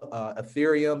back up,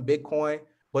 Ethereum, Bitcoin,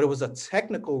 but it was a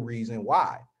technical reason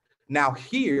why. Now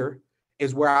here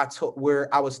is where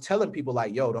I was telling people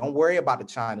like, yo, don't worry about the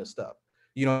China stuff.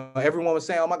 You know, everyone was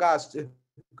saying, oh my gosh,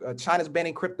 China's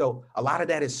banning crypto. A lot of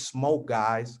that is smoke,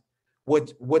 guys.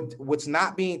 What's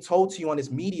not being told to you on this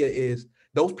media is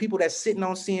those people that's sitting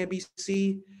on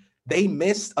CNBC, they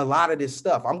missed a lot of this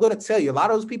stuff. I'm going to tell you, a lot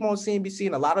of those people on CNBC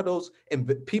and a lot of those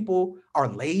people are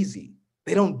lazy.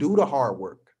 They don't do the hard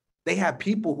work. They have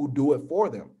people who do it for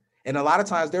them. And a lot of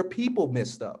times their people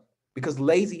miss stuff because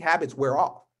lazy habits wear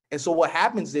off. And so what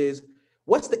happens is,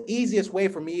 what's the easiest way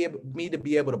for me to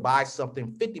be able to buy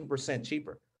something 50%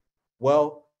 cheaper?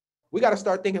 Well, we got to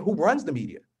start thinking, who runs the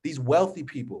media? These wealthy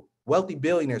people, wealthy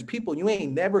billionaires, people you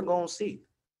ain't never going to see.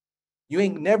 You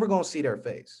ain't never going to see their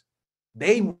face.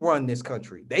 They run this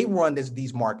country. They run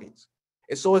these markets.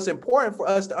 And so it's important for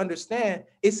us to understand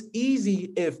it's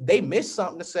easy if they miss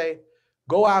something to say,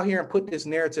 go out here and put this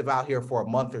narrative out here for a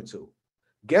month or two.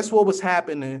 Guess what was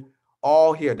happening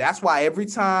all here? That's why every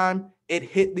time it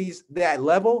hit that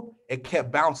level, it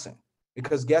kept bouncing.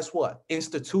 Because guess what?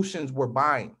 Institutions were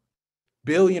buying.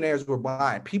 Billionaires were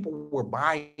buying. People were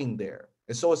buying there.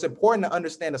 And so it's important to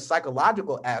understand the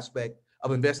psychological aspect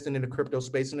of investing in the crypto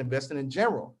space and investing in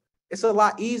general. It's a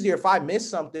lot easier if I miss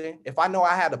something, if I know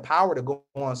I had the power to go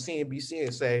on CNBC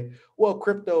and say, well,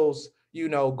 crypto's,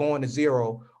 going to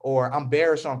zero, or I'm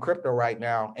bearish on crypto right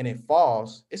now and it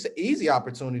falls. It's an easy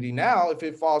opportunity now if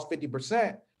it falls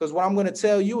 50%, because what I'm going to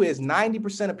tell you is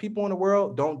 90% of people in the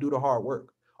world don't do the hard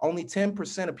work. Only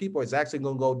 10% of people is actually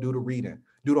going to go do the reading,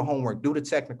 do the homework, do the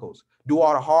technicals, do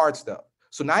all the hard stuff.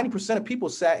 So 90% of people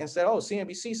sat and said, oh,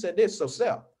 CNBC said this, so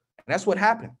sell. And that's what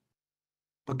happened.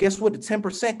 But guess what? The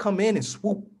 10% come in and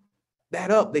swoop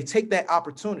that up. They take that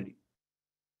opportunity.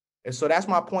 And so that's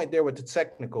my point there with the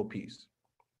technical piece.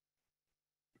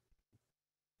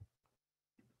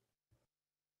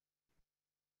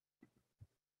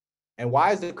 And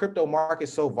why is the crypto market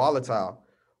so volatile?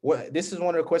 Well, this is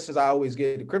one of the questions I always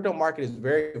get. The crypto market is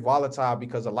very volatile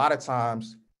because a lot of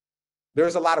times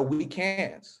there's a lot of weak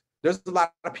hands. There's a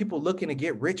lot of people looking to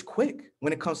get rich quick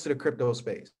when it comes to the crypto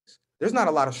space. There's not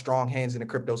a lot of strong hands in the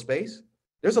crypto space.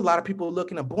 There's a lot of people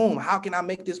looking to boom, how can I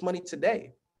make this money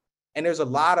today? And there's a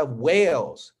lot of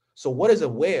whales. So what is a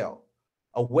whale?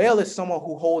 A whale is someone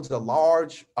who holds a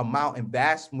large amount and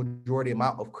vast majority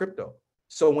amount of crypto.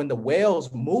 So when the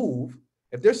whales move,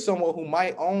 if there's someone who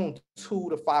might own 2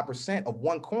 to 5% of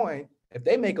one coin, if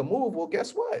they make a move, well,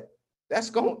 guess what? That's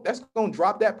going to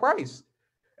drop that price.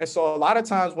 And so a lot of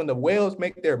times when the whales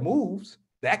make their moves,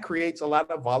 that creates a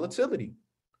lot of volatility.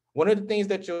 One of the things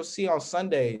that you'll see on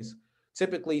Sundays,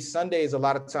 typically Sundays, a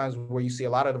lot of times where you see a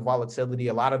lot of the volatility,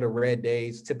 a lot of the red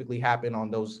days typically happen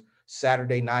on those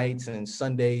Saturday nights and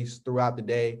Sundays throughout the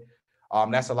day.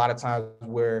 That's a lot of times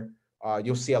where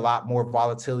you'll see a lot more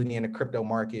volatility in the crypto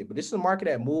market. But this is a market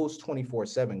that moves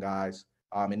 24/7, guys.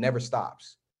 It never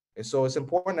stops. And so it's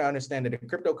important to understand that the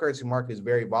cryptocurrency market is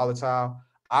very volatile.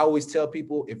 I always tell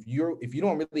people, if you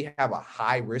don't really have a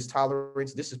high risk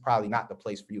tolerance, this is probably not the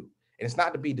place for you. And it's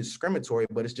not to be discriminatory,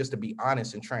 but it's just to be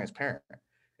honest and transparent.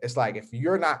 It's like, if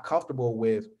you're not comfortable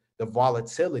with the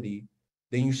volatility,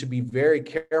 then you should be very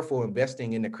careful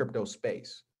investing in the crypto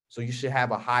space. So you should have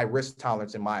a high risk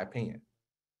tolerance, in my opinion.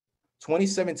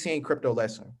 2017 crypto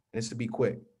lesson, and this to be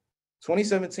quick.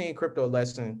 2017 crypto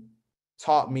lesson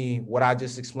taught me what I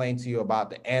just explained to you about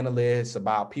the analysts,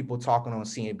 about people talking on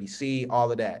CNBC,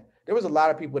 all of that. There was a lot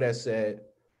of people that said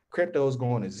crypto is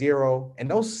going to zero.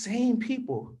 And those same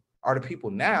people are the people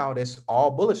now that's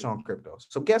all bullish on crypto.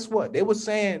 So guess what? They were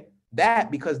saying that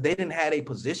because they didn't have a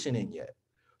position in yet.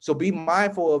 So be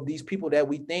mindful of these people that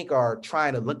we think are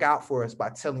trying to look out for us by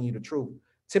telling you the truth.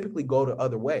 Typically go the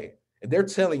other way. If they're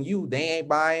telling you they ain't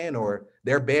buying or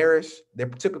they're bearish, they're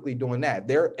typically doing that.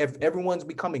 If everyone's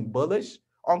becoming bullish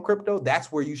on crypto,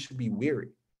 that's where you should be weary.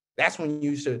 That's when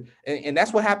you should, and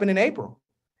that's what happened in April.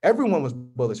 Everyone was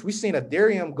bullish. We've seen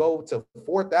Ethereum go to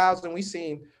 4,000. We've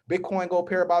seen Bitcoin go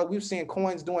parabolic. We've seen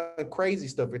coins doing crazy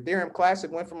stuff. Ethereum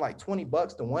Classic went from like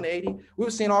 $20 to 180.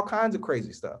 We've seen all kinds of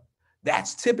crazy stuff.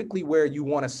 That's typically where you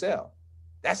want to sell.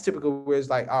 That's typically where it's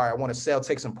like, all right, I want to sell,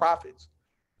 take some profits.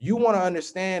 You want to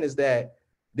understand is that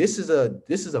this is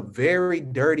a very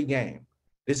dirty game.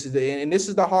 This is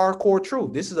the hardcore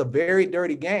truth. This is a very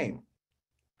dirty game.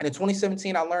 And in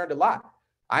 2017, I learned a lot.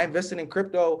 I invested in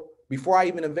crypto before I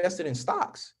even invested in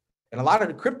stocks. And a lot of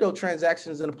the crypto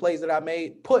transactions and the plays that I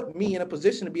made put me in a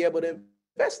position to be able to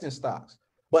invest in stocks.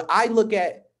 But I look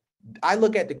at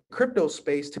the crypto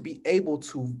space to be able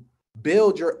to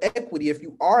build your equity if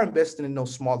you are investing in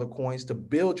those smaller coins to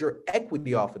build your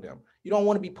equity off of them. You don't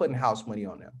want to be putting house money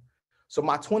on them. So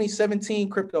my 2017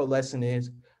 crypto lesson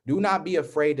is do not be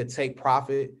afraid to take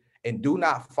profit and do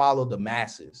not follow the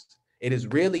masses. It is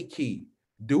really key.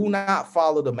 Do not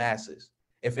follow the masses.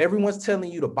 If everyone's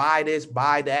telling you to buy this,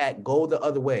 buy that, go the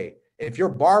other way. If your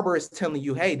barber is telling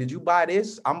you, hey, did you buy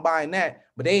this? I'm buying that,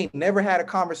 but they ain't never had a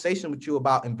conversation with you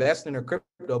about investing in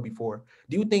crypto before,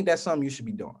 do you think that's something you should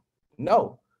be doing?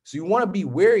 No. So you want to be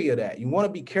wary of that. You want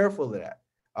to be careful of that.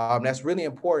 That's really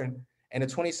important. And the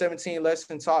 2017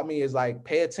 lesson taught me is like,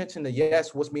 pay attention to,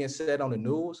 yes, what's being said on the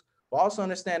news, but also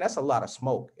understand that's a lot of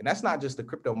smoke. And that's not just the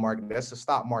crypto market, that's the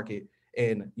stock market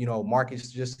and,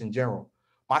 markets just in general.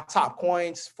 My top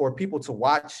coins for people to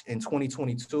watch in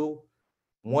 2022,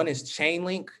 one is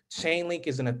Chainlink. Chainlink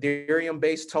is an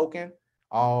Ethereum-based token.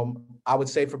 I would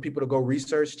say for people to go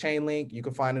research Chainlink. You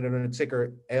can find it under the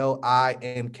ticker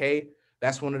LINK.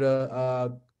 That's one of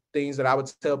the things that I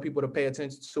would tell people to pay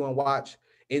attention to and watch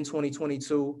in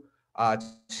 2022.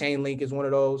 Chainlink is one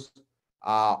of those.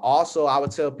 Also, I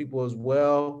would tell people as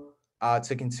well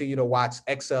to continue to watch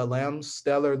XLM,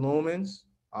 Stellar Lumens.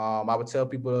 I would tell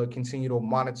people to continue to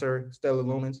monitor Stellar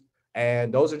Lumens.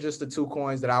 And those are just the two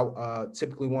coins that I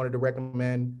typically wanted to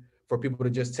recommend for people to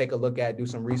just take a look at, do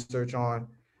some research on.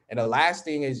 And the last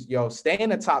thing is, stay in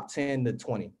the top 10 to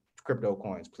 20 crypto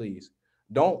coins, please.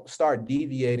 Don't start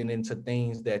deviating into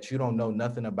things that you don't know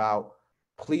nothing about.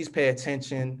 Please pay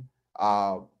attention.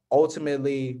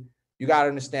 Ultimately, you got to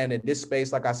understand that this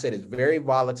space, like I said, is very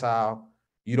volatile.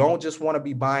 You don't just want to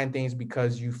be buying things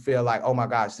because you feel like, oh my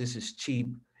gosh, this is cheap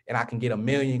and I can get 1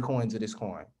 million coins of this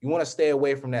coin. You want to stay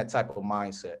away from that type of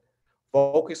mindset.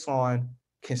 Focus on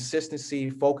consistency.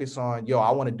 Focus on,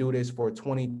 I want to do this for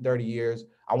 20, 30 years.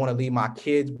 I want to leave my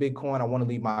kids Bitcoin. I want to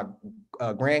leave my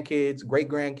grandkids, great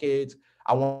grandkids.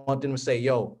 I want them to say,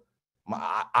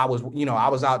 I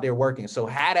was out there working. So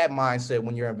have that mindset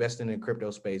when you're investing in the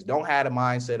crypto space. Don't have the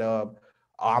mindset of,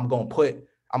 I'm going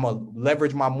to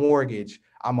leverage my mortgage.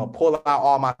 I'm going to pull out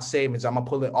all my savings. I'm going to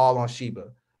pull it all on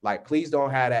Shiba. Like, please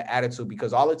don't have that attitude,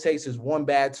 because all it takes is one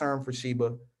bad turn for Shiba.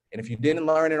 And if you didn't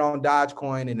learn it on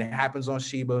Dogecoin and it happens on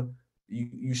Shiba,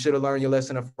 you should have learned your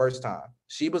lesson the first time.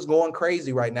 Shiba's going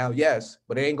crazy right now, yes,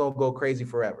 but it ain't going to go crazy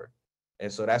forever.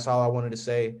 And so that's all I wanted to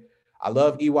say. I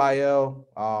love EYL.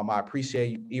 I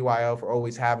appreciate EYL for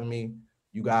always having me.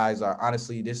 You guys are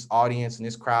honestly, this audience and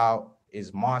this crowd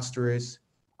is monstrous.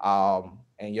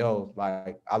 And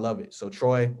I love it. So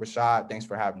Troy, Rashad, thanks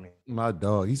for having me. My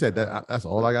dog. He said that. That's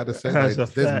all I got to say. That's a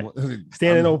fact.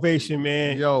 Standing ovation,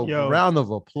 man. Yo, round of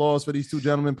applause for these two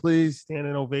gentlemen, please.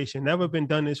 Standing ovation. Never been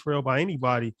done this real by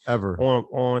anybody ever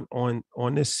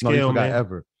on this scale, man.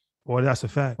 Ever. Well, that's a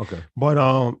fact. Okay.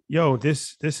 But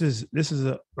this is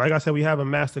a, like I said, we have a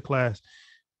masterclass,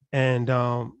 and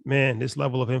man, this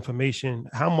level of information.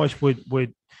 How much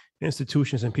would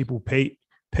institutions and people pay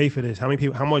for this?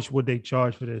 How much would they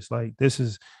charge for this? Like, this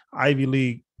is Ivy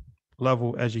League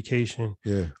level education.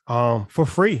 Yeah. For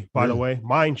free, by the way,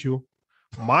 mind you,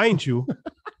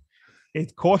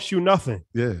 it costs you nothing.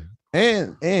 Yeah.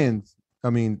 And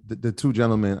I mean, the two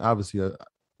gentlemen obviously are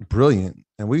brilliant.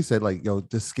 And we said,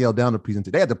 just scale down the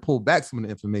presentation. They had to pull back some of the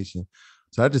information.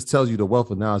 So that just tells you the wealth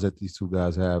of knowledge that these two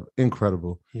guys have.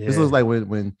 Incredible. Yeah. This was like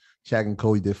when Shaq and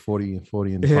Kobe did 40 and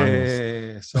 40 in the finals.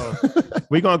 Yeah. So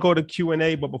we're going to go to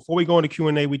Q&A. But before we go into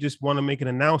Q&A, we just want to make an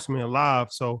announcement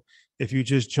live. So if you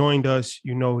just joined us,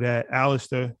 you know that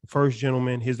Alistair, the first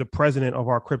gentleman, he's the president of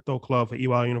our crypto club at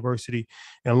EYL University.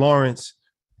 And Lawrence,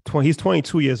 he's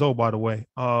 22 years old, by the way,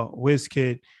 whiz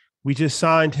kid. We just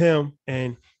signed him,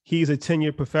 and he's a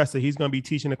tenured professor. He's going to be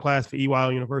teaching a class for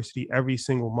EYL University every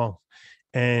single month.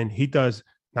 And he does,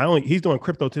 not only he's doing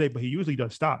crypto today, but he usually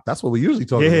does stocks. That's what we usually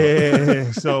talk about.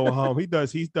 Yeah. So he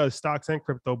does stocks and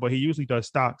crypto, but he usually does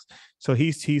stocks. So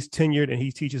he's tenured, and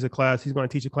he teaches a class. He's going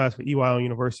to teach a class for EYL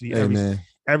University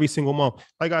every single month.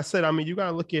 Like I said, I mean, you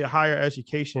got to look at higher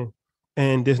education,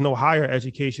 and there's no higher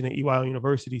education at EYL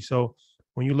University. So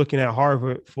when you're looking at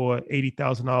Harvard for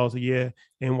 $80,000 a year,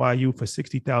 NYU for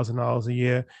 $60,000 a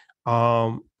year,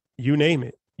 you name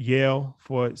it. Yale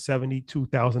for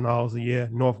 $72,000 a year,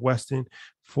 Northwestern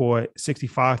for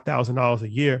 $65,000 a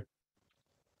year.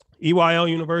 EYL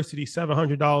University,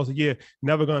 $700 a year.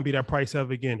 Never going to be that price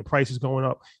ever again. The price is going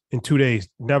up in 2 days.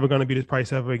 Never going to be this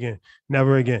price ever again.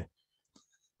 Never again.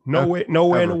 Nowhere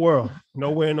in the world.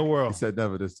 Nowhere in the world. He said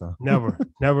never this time. Never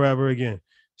ever again.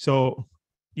 So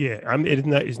yeah, I mean,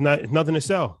 it's nothing to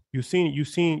sell. You've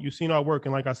seen our work.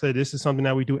 And like I said, this is something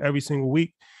that we do every single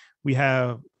week. We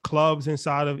have clubs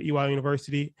inside of EYL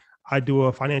University. I do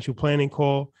a financial planning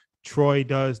call Troy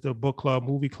does the book club,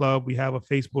 movie club. We have a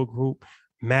Facebook group.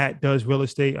 Matt does real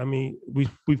estate. I mean,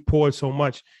 we've poured so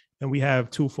much, and we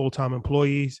have 2 full-time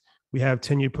employees. We have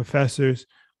tenured professors,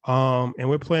 and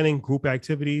we're planning group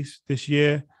activities this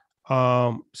year.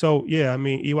 So yeah, I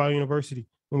mean, EY University,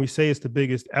 when we say it's the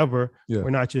biggest ever, we're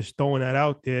not just throwing that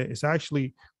out there. It's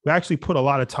actually, we actually put a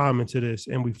lot of time into this,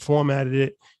 and we formatted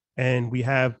it, and we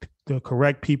have the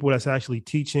correct people that's actually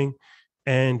teaching.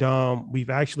 And we've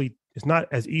actually, it's not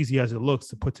as easy as it looks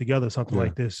to put together something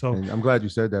like this. So and I'm glad you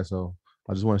said that. So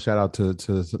I just want to shout out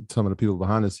to some of the people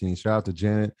behind the scenes. Shout out to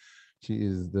Janet. She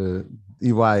is the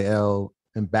EYL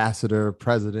ambassador,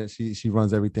 president. She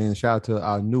runs everything. Shout out to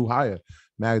our new hire,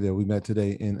 Magda. We met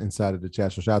today inside of the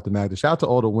chat. So shout out to Magda. Shout out to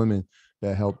all the women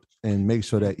that helped and make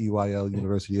sure that EYL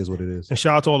University is what it is. And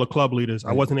shout out to all the club leaders.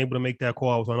 I wasn't able to make that call.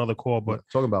 I was on another call, but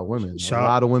talking about women, a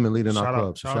lot of women leading our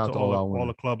club. Shout out to all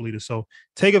the club leaders. So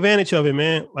take advantage of it,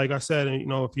 man. Like I said, you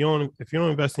know, if you don't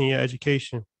invest in your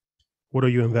education, what are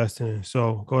you investing in?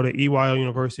 So go to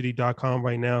EYLUniversity.com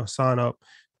right now. Sign up.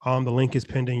 The link is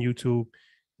pinned in YouTube.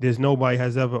 There's nobody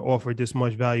has ever offered this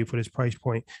much value for this price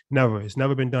point. Never. It's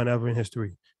never been done ever in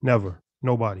history. Never.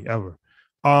 Nobody ever.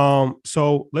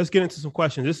 So let's get into some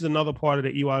questions. This is another part of the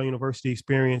EY University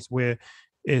experience where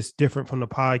it's different from the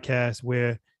podcast,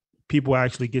 where people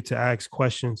actually get to ask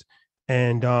questions,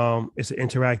 and it's an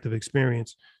interactive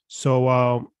experience.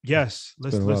 So yes,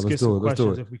 let's get some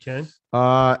questions if we can.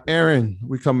 Aaron,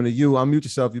 we coming to you. Unmute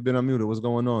yourself. You've been unmuted. What's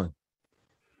going on?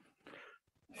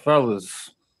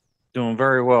 Fellas, doing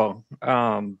very well.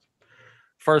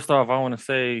 First off, I want to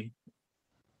say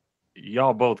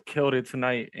y'all both killed it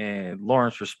tonight, and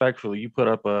Lawrence, respectfully, you put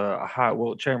up a hot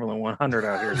Wilt Chamberlain 100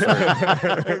 out here. So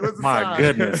my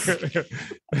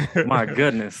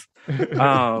goodness.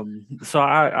 So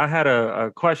I had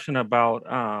a question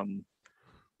about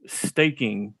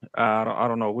staking. I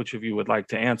don't know which of you would like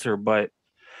to answer, but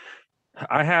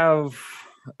I have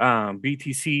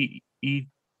BTC, ETH,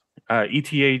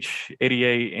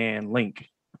 ADA, and Link.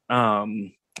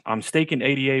 I'm staking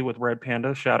ADA with Red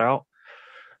Panda, shout out.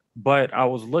 But I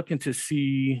was looking to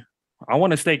see, I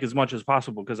want to stake as much as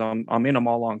possible because I'm in them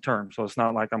all long term. So it's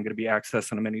not like I'm going to be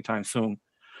accessing them anytime soon.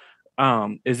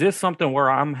 Is this something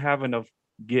where I'm having to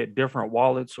get different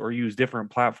wallets or use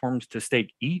different platforms to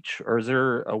stake each? Or is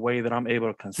there a way that I'm able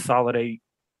to consolidate,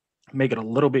 make it a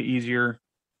little bit easier,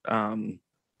 and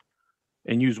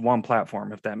use one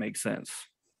platform, if that makes sense?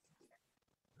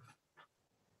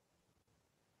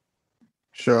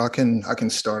 Sure, I can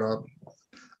start up.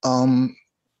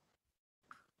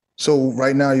 So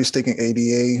right now you're staking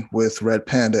ADA with Red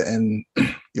Panda, and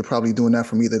you're probably doing that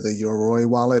from either the Yoroi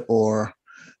wallet or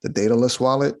the Daedalus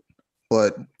wallet.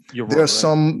 But there are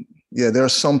some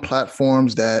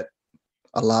platforms that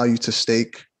allow you to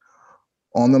stake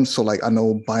on them. So like I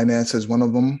know Binance is one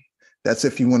of them. That's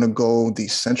if you want to go the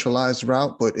centralized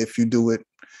route. But if you do it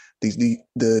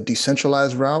the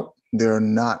decentralized route, there are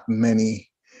not many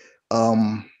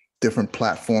different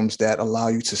platforms that allow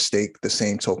you to stake the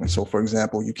same token. So for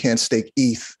example, you can't stake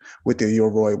ETH with your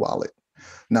Yoroi wallet.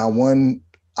 Now, one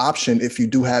option, if you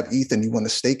do have ETH and you want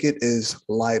to stake it, is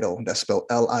Lido. That's spelled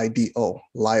Lido,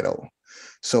 Lido.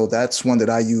 So that's one that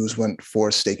I use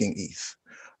for staking ETH.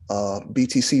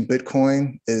 BTC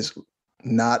Bitcoin is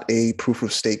not a proof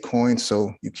of stake coin,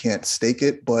 so you can't stake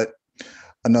it, but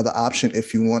another option,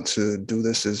 if you want to do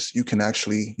this, is you can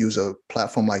actually use a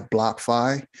platform like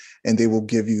BlockFi, and they will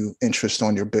give you interest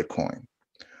on your Bitcoin.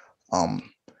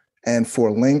 And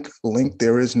for Link,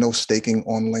 there is no staking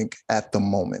on Link at the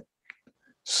moment.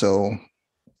 So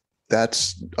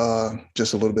that's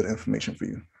just a little bit of information for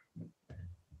you.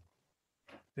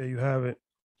 There you have it.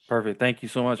 Perfect. Thank you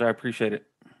so much. I appreciate it.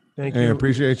 Thank you.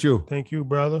 Appreciate you. Thank you,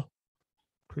 brother.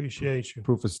 Appreciate you.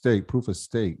 Proof of stake.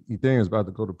 Ethereum's about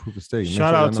to go to proof of stake.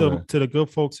 Shout out to the good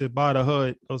folks at Buy the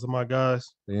Hood. Those are my guys.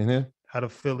 They in here? Out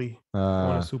of Philly.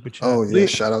 On a super chat. Oh yeah,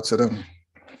 shout out to them.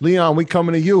 Leon, we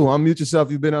coming to you. Unmute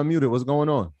yourself. You've been unmuted. What's going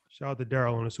on? Shout out to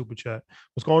Daryl on the super chat.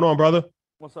 What's going on, brother?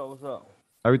 What's up?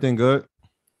 Everything good?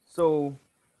 So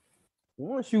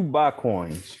once you buy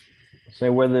coins, say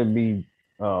whether it be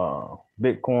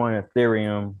Bitcoin,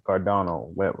 Ethereum, Cardano,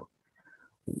 whatever,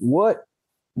 what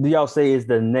do y'all say is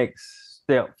the next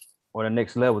step or the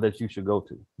next level that you should go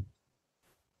to?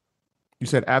 You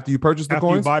said after you purchase the After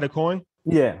coins? you buy the coin?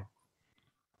 Yeah.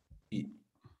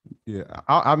 Yeah.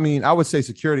 I mean, I would say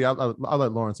security. I'll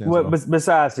let Lawrence answer. What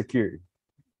besides security?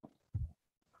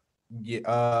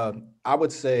 Yeah, I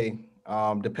would say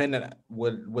depending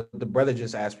what the brother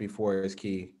just asked before is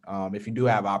key. If you do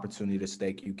have opportunity to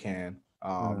stake, you can.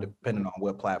 Depending on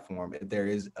what platform, if there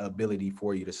is ability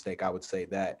for you to stake, I would say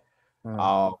that.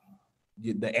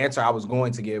 the answer I was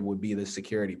going to give would be the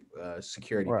security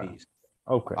Right. piece.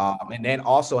 Okay. And then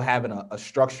also having a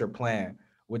structured plan,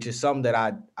 which is something that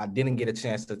I didn't get a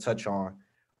chance to touch on,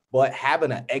 but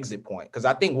having an exit point. Because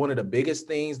I think one of the biggest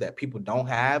things that people don't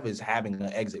have is having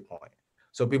an exit point.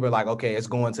 So people are like, okay, it's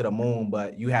going to the moon,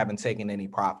 but you haven't taken any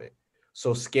profit.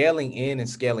 So scaling in and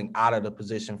scaling out of the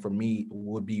position for me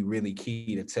would be really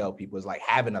key to tell people, is like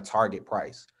having a target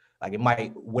price. Like it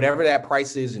might, whatever that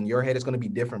price is in your head, it's going to be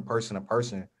different person to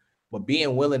person, but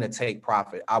being willing to take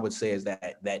profit, I would say, is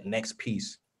that next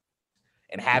piece,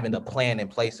 and having a plan in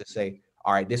place to say,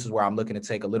 all right, this is where I'm looking to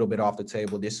take a little bit off the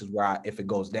table. This is where if it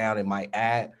goes down, it might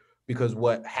add. Because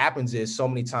what happens is so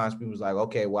many times people's like,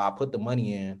 okay, well, I put the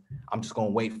money in, I'm just going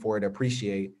to wait for it to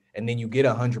appreciate. And then you get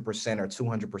 100% or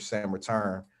 200%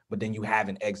 return, but then you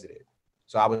haven't exited.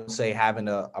 So I would say having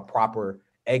a proper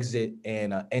exit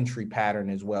and an entry pattern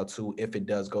as well too, if it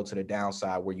does go to the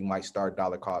downside where you might start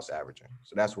dollar cost averaging.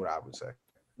 So that's what I would say.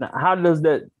 Now, how does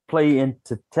that play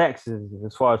into taxes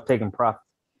as far as taking profit,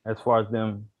 as far as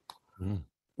them,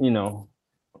 you know,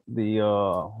 the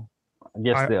I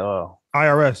guess the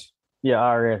IRS. Yeah,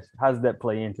 IRS. How does that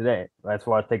play into that as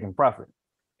far as taking profit?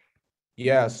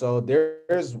 Yeah, so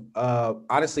there's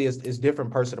honestly, it's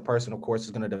different person to person. Of course,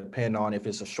 it's going to depend on if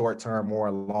it's a short-term or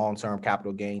a long-term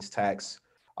capital gains tax.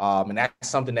 And that's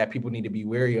something that people need to be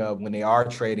wary of when they are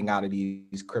trading out of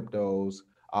these cryptos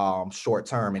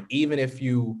short-term. And even if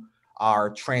you are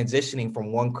transitioning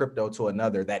from one crypto to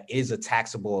another, that is a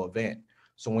taxable event.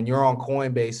 So when you're on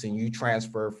Coinbase and you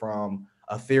transfer from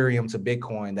Ethereum to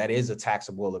Bitcoin, that is a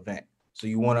taxable event. So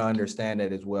you want to understand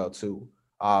that as well too.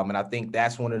 And I think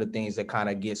that's one of the things that kind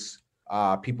of gets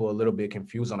people a little bit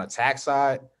confused on the tax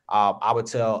side. I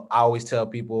always tell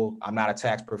people, I'm not a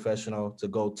tax professional, to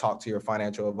go talk to your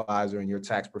financial advisor and your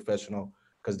tax professional,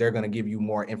 because they're going to give you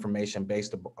more information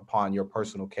based upon your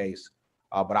personal case.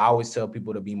 But I always tell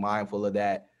people to be mindful of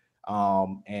that.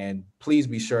 And please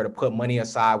be sure to put money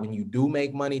aside when you do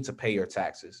make money to pay your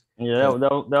taxes. Yeah,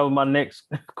 that was my next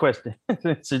question.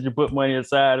 Should you put money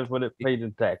aside for the pay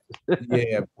the taxes?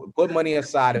 Yeah, put money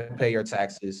aside to pay your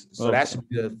taxes. So that should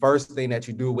be the first thing that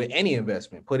you do with any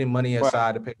investment, putting money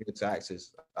aside to pay your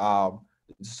taxes.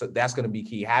 So that's going to be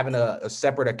key. Having a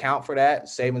separate account for that,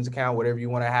 savings account, whatever you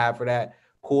want to have for that,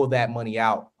 pull that money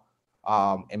out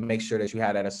and make sure that you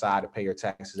have that aside to pay your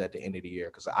taxes at the end of the year,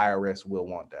 because the IRS will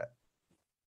want that.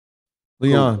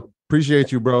 Leon,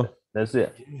 appreciate you, bro. That's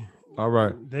it. All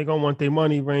right. They gonna want their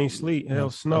money, rain, sleet,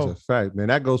 hell, snow. That's a fact, man.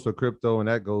 That goes for crypto and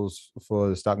that goes for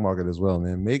the stock market as well,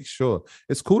 man. Make sure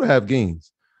it's cool to have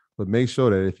gains, but make sure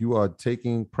that if you are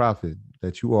taking profit,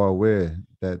 that you are aware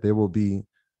that there will be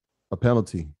a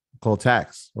penalty called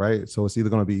tax, right? So it's either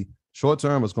going to be short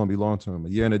term or it's going to be long term. A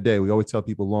year and a day. We always tell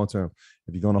people long term.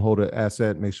 If you're going to hold an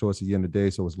asset, make sure it's a year and a day,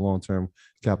 so it's long term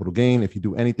capital gain. If you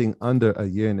do anything under a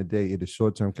year and a day, it is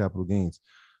short term capital gains.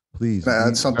 Please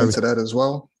add something to that as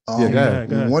well. Go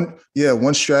ahead.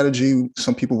 One strategy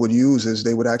some people would use is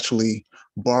they would actually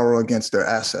borrow against their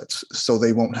assets, so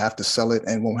they won't have to sell it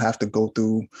and won't have to go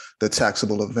through the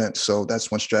taxable event. So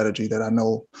that's one strategy that I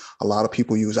know a lot of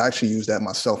people use. I actually use that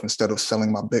myself. Instead of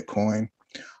selling my Bitcoin,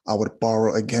 I would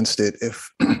borrow against it if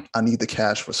I need the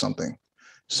cash for something.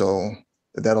 So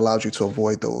that allows you to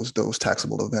avoid those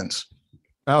taxable events.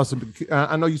 Allison,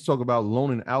 I know you talk about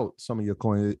loaning out some of your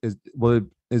coin.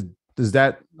 Does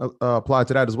that apply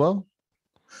to that as well?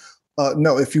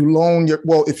 No, if you loan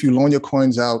your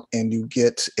coins out and you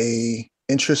get a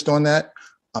interest on that,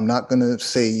 I'm not gonna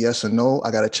say yes or no.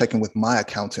 I gotta check in with my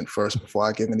accountant first before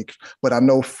I give any. But I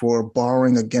know for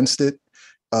borrowing against it,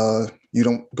 you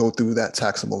don't go through that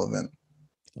taxable event.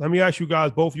 Let me ask you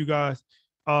guys, both you guys,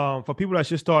 for people that's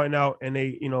just starting out and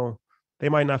they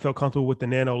might not feel comfortable with the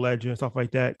Nano Ledger and stuff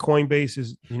like that. Coinbase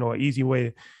is an easy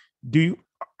way.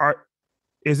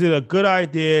 Is it a good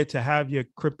idea to have your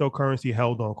cryptocurrency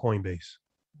held on Coinbase?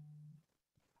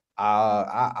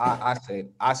 I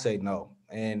say no.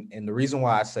 And the reason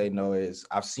why I say no is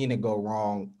I've seen it go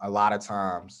wrong a lot of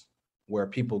times where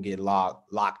people get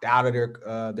locked out of their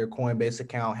Coinbase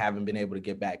account, haven't been able to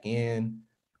get back in.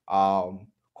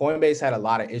 Coinbase had a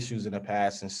lot of issues in the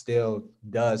past and still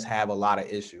does have a lot of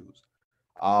issues.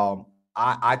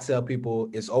 I tell people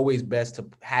it's always best to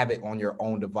have it on your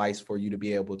own device for you to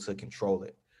be able to control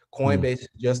it. Coinbase is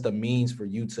just a means for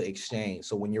you to exchange.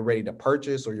 So when you're ready to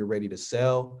purchase or you're ready to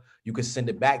sell, you can send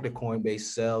it back to Coinbase,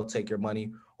 sell, take your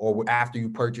money, or after you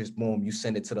purchase, boom, you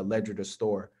send it to the ledger to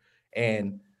store.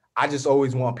 And I just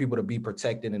always want people to be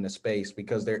protected in the space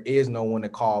because there is no one to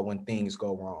call when things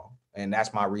go wrong. And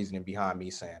that's my reasoning behind me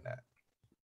saying that.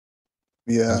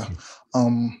 Yeah.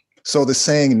 So the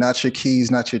saying, not your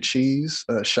keys, not your cheese.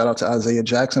 Shout out to Isaiah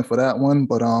Jackson for that one.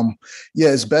 But yeah,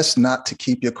 it's best not to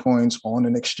keep your coins on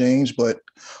an exchange. But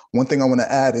one thing I want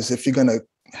to add is if you're gonna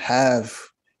have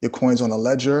your coins on a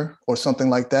ledger or something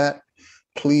like that,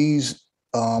 please,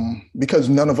 because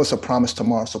none of us are promised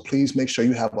tomorrow. So please make sure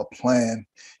you have a plan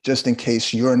just in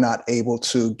case you're not able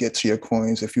to get to your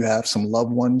coins. If you have some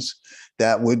loved ones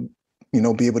that would,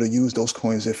 be able to use those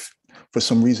coins if for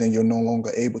some reason you're no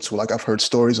longer able to. Like I've heard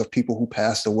stories of people who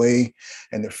passed away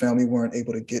and their family weren't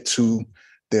able to get to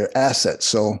their assets.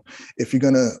 So if you're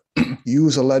going to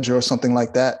use a ledger or something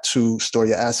like that to store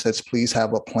your assets, please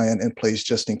have a plan in place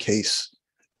just in case,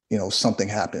 something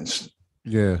happens.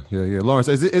 Yeah. Lawrence,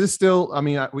 is it still,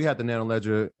 we had the Nano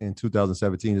Ledger in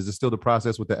 2017. Is it still the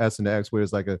process with the S and the X where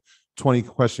it's like a 20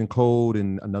 question code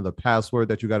and another password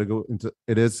that you got to go into?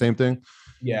 It is same thing?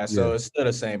 Yeah, so it's still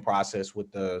the same process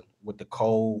with the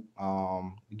code,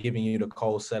 giving you the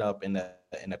code setup and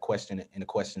the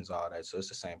questions, all that. So it's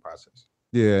the same process.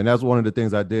 Yeah, and that's one of the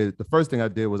things I did. The first thing I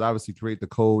did was obviously create the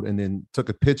code and then took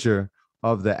a picture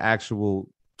of the actual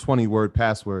 20-word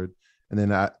password. And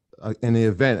then I in the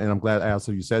event, and I'm glad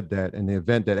also you said that, in the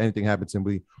event that anything happens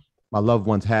and my loved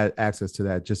ones had access to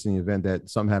that, just in the event that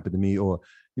something happened to me, or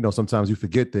sometimes you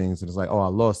forget things and it's like, oh, I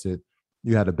lost it.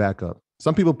 You had a backup.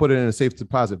 Some people put it in a safe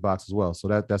deposit box as well. So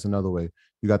that's another way.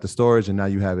 You got the storage and now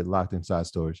you have it locked inside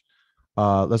storage.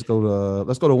 Let's go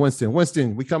to Winston.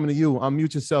 Winston, we coming to you.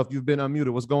 Unmute yourself. You've been unmuted.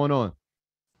 What's going on?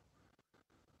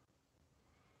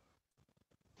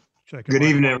 Good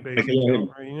evening.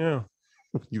 Right now.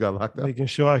 You got locked up. Making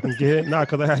sure I can get it. Not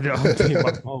because I had to update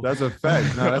my phone. That's a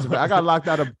fact. No, that's a fact. I got locked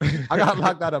out of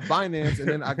Binance, and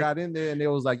then I got in there, and it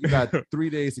was like, you got 3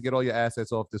 days to get all your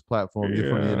assets off this platform.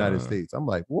 You're from the United States. I'm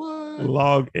like, what?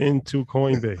 Log into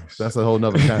Coinbase. That's a whole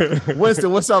nother time.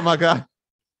 Winston, what's up, my guy?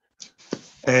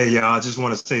 Hey, y'all. I just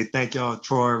want to say thank y'all,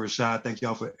 Troy, Rashad. Thank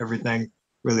y'all for everything.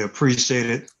 Really appreciate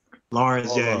it.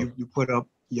 Lawrence, you put up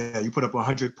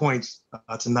 100 points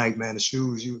tonight, man. The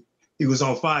shoes, he was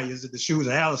on fire. Is it the shoes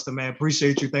of Alistair, man?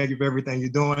 Appreciate you. Thank you for everything you're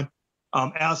doing.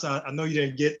 Alistair, I know you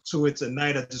didn't get to it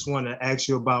tonight. I just want to ask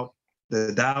you about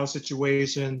the DAO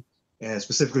situation and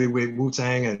specifically with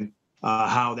Wu-Tang and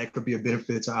how that could be a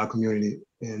benefit to our community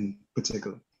in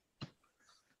particular.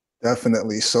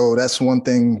 Definitely. So that's one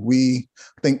thing we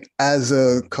think as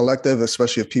a collective,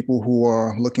 especially of people who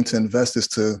are looking to invest, is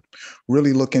to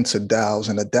really look into DAOs.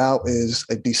 And a DAO is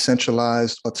a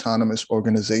decentralized autonomous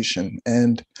organization.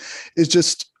 And it's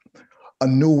just a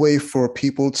new way for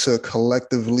people to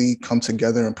collectively come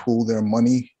together and pool their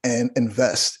money and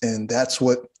invest. And that's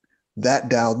what that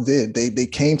DAO did. They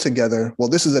came together. Well,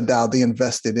 this is a DAO. They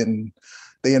invest in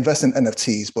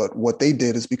NFTs, but what they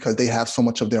did is because they have so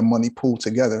much of their money pooled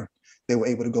together, they were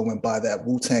able to go and buy that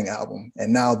Wu-Tang album.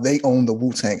 And now they own the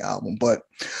Wu-Tang album. But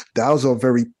DAOs are a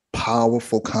very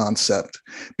powerful concept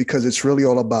because it's really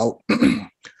all about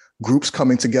groups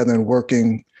coming together and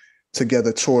working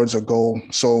together towards a goal.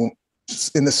 So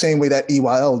in the same way that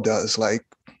EYL does, like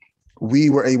we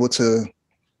were able to,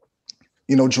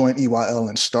 join EYL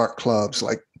and start clubs.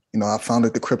 Like, I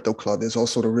founded the Crypto Club. There's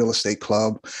also the Real Estate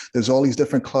Club. There's all these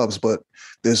different clubs, but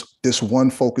there's this one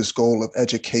focused goal of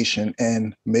education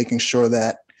and making sure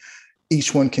that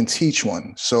each one can teach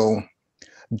one. So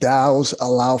DAOs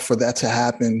allow for that to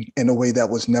happen in a way that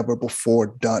was never before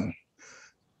done.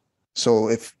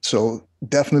 So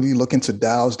definitely look into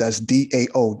DAOs. That's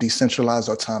DAO, Decentralized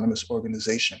Autonomous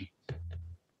Organization.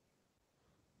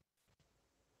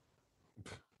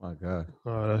 My God.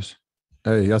 Oh,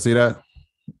 Hey, y'all see that?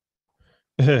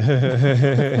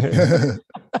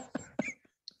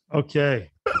 Okay.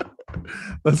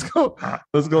 Let's go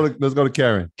to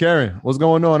Karen. Karen, what's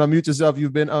going on? Unmute yourself.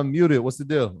 You've been unmuted. What's the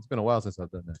deal? It's been a while since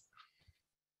I've done that.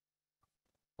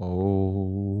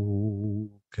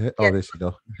 Okay. Oh, there she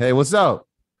go. Hey, what's up?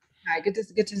 Hi, good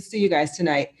to see you guys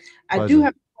tonight. Pleasure. I do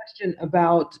have a question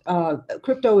about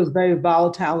crypto is very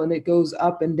volatile and it goes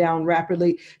up and down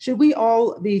rapidly. Should we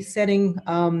all be setting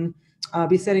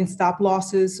stop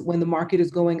losses when the market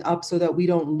is going up so that we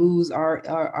don't lose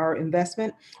our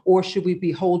investment? Or should we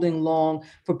be holding long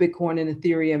for Bitcoin and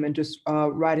Ethereum and just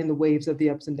riding the waves of the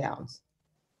ups and downs?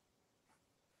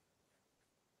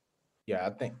 Yeah,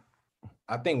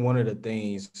 I think one of the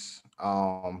things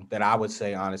that I would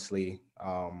say, honestly,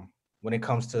 when it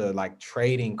comes to like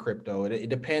trading crypto, it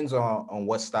depends on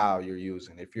what style you're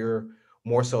using. If you're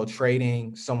more so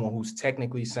trading someone who's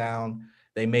technically sound,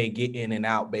 they may get in and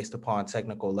out based upon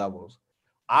technical levels.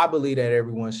 I believe that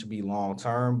everyone should be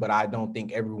long-term, but I don't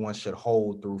think everyone should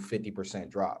hold through 50%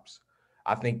 drops.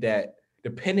 I think that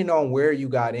depending on where you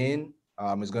got in,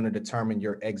 is going to determine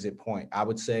your exit point. I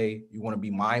would say you want to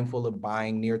be mindful of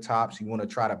buying near tops. You want to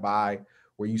try to buy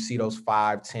where you see those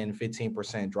 5, 10,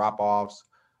 15% drop-offs.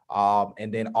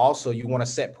 And then also you want to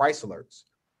set price alerts.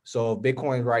 So if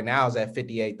Bitcoin right now is at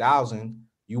 58,000,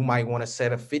 you might want to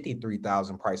set a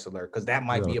 53,000 price alert because that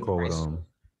might be a price.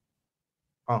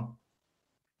 No,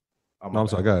 I'm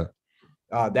sorry, go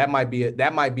ahead. That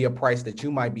might be a price that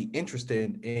you might be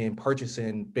interested in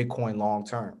purchasing Bitcoin long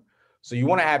term. So you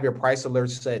want to have your price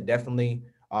alerts set. Definitely,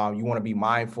 you want to be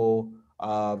mindful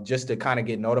of just to kind of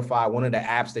get notified. One of the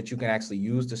apps that you can actually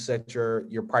use to set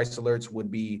your price alerts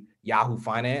would be Yahoo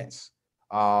Finance.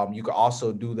 You can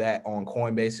also do that on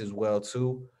Coinbase as well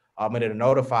too. And it'll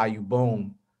notify you.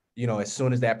 Boom. As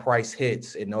soon as that price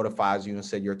hits, it notifies you and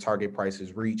said your target price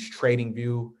is reached.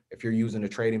 TradingView, if you're using the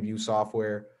TradingView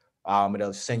software,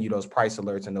 it'll send you those price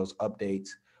alerts and those updates,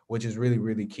 which is really,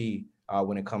 really key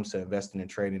when it comes to investing and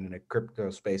trading in the crypto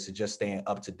space, to just staying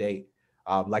up to date.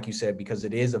 Like you said, because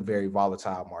it is a very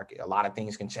volatile market. A lot of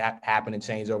things can happen and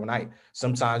change overnight.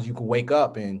 Sometimes you can wake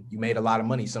up and you made a lot of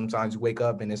money. Sometimes you wake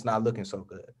up and it's not looking so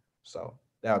good. So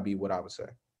that would be what I would say.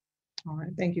 All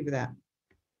right. Thank you for that.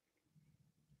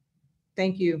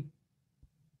 Thank you.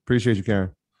 Appreciate you,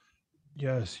 Karen.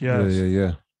 Yes.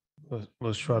 Yeah.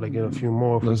 Let's try to get a few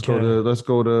more. Let's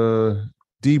go to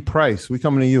D Price. We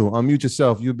coming to you. Unmute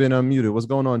yourself. You've been unmuted. What's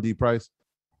going on, D Price?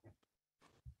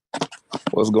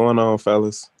 What's going on,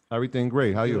 fellas? Everything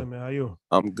great. How you? Man, how you?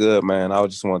 I'm good, man. I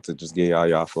just want to give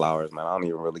y'all flowers, man. I don't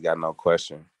even really got no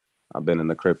question. I've been in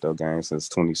the crypto game since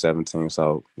 2017,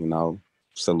 so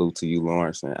salute to you,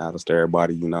 Lawrence, and Alistair,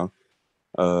 everybody.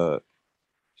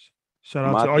 Shout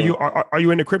out to are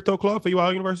you in the crypto club for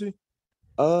EY University?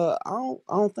 I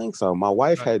don't think so. My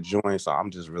wife had joined, so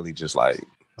I'm just really like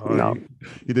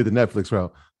you did the Netflix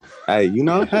route. Hey, hey, you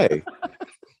know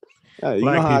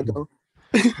how I go.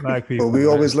 Black people. But we're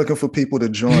always looking for people to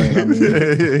join. I mean,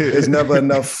 there's never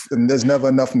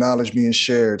enough knowledge being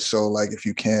shared. So like, if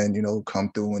you can,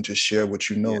 come through and just share what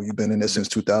you know. You've been in this since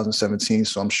 2017,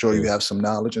 so I'm sure you have some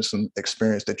knowledge and some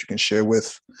experience that you can share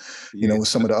with, with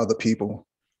some of the other people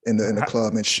in the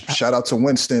club. And shout out to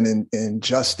Winston and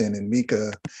Justin and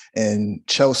Mika and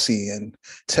Chelsea and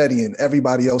Teddy and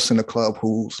everybody else in the club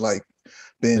who's like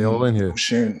been they all in here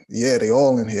sharing. Yeah, they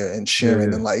all in here and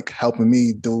sharing and like helping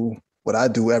me do what I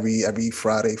do every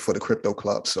Friday for the crypto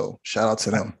club. So shout out to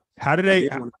them. How do they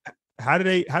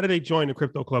join the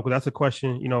crypto club? Because that's a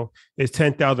question. There's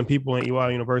 10,000 people in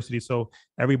EY University, so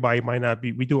everybody might not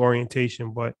be. We do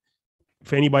orientation, but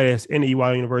for anybody that's in the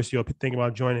EY University or thinking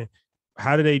about joining,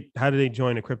 how do they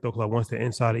join the crypto club once they're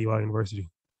inside of EY University?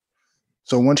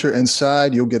 So once you're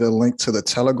inside, you'll get a link to the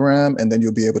Telegram, and then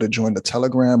you'll be able to join the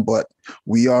Telegram. But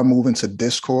we are moving to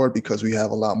Discord because we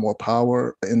have a lot more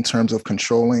power in terms of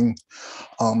controlling,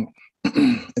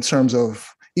 in terms of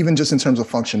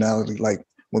functionality. Like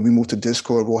when we move to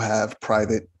Discord, we'll have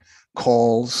private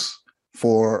calls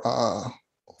for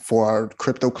our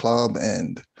crypto club.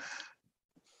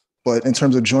 But in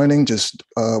terms of joining, just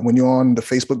when you're on the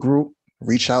Facebook group,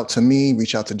 reach out to me,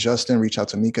 reach out to Justin, reach out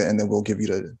to Mika, and then we'll give you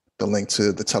the link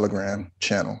to the Telegram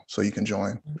channel so you can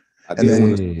join.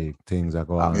 Things that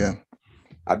go on. Yeah.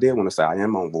 I did want to say I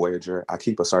am on Voyager. I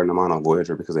keep a certain amount on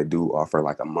Voyager because they do offer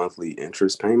like a monthly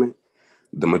interest payment.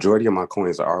 The majority of my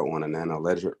coins are on a Nano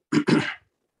Ledger.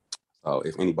 So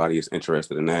if anybody is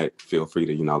interested in that, feel free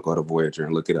to, go to Voyager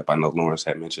and look it up. I know Lawrence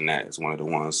had mentioned that as one of the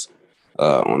ones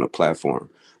on the platform.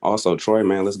 Also, Troy,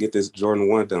 man, let's get this Jordan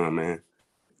 1 done, man.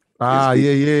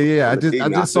 Yeah. I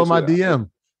just saw my DM.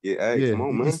 Yeah, hey, come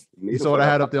on, man. You saw what I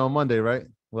had up there on Monday, right?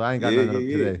 Well, I ain't got nothing up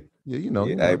today.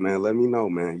 Yeah, hey, man, let me know,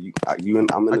 man. I'm in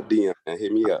the DM, and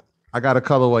hit me up. I got a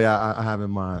colorway I have in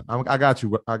mind. I got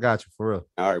you for real.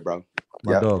 All right, bro.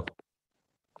 My dog.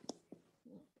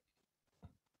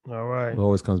 All right. It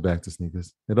always comes back to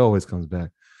sneakers. It always comes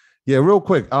back. Yeah, real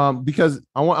quick. Because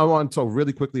I want to talk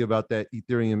really quickly about that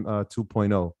Ethereum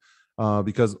 2.0.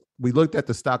 Because we looked at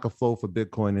the stock of flow for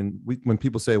Bitcoin, and when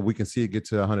people say we can see it get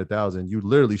to 100,000, you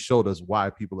literally showed us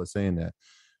why people are saying that.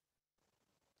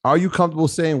 Are you comfortable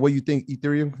saying where you think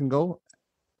Ethereum can go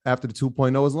after the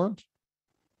 2.0 is launched?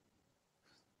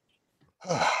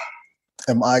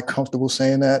 Am I comfortable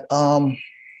saying that?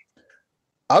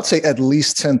 I'd say at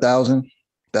least 10,000.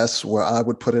 That's where I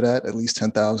would put it at least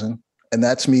 10,000. And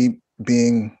that's me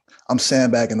I'm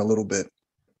sandbagging a little bit.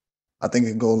 I think it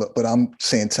can go, but I'm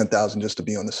saying 10,000 just to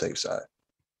be on the safe side.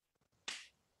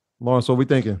 Lawrence, what we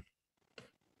thinking?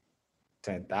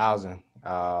 10,000.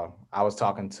 I was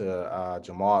talking to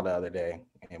Jamal the other day,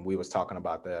 and we was talking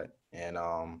about that. And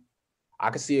I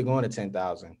could see it going to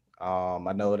 10,000.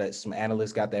 I know that some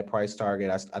analysts got that price target.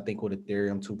 I think with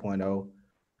Ethereum 2.0,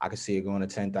 I could see it going to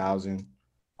 10,000.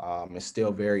 It's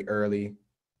still very early.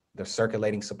 The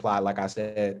circulating supply, like I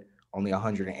said, only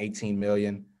 118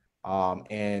 million.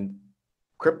 And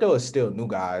crypto is still new,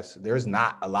 guys. There's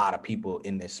not a lot of people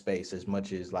in this space as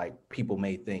much as like people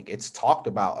may think. It's talked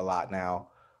about a lot now,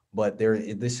 but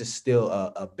this is still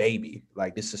a baby.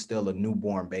 Like this is still a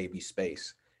newborn baby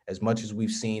space. As much as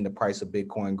we've seen the price of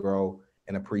Bitcoin grow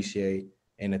and appreciate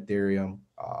in Ethereum,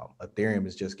 Ethereum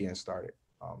is just getting started.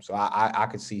 So I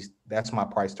could see that's my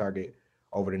price target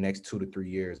over the next 2 to 3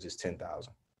 years is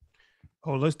 10,000.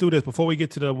 Oh, let's do this. Before we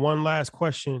get to the one last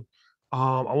question,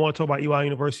 I want to talk about EY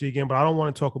University again, but I don't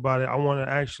want to talk about it. I want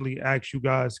to actually ask you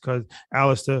guys, because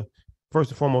Alistair,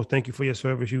 first and foremost, thank you for your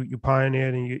service. You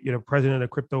pioneered and you're the president of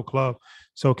the Crypto Club.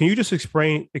 So can you just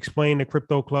explain the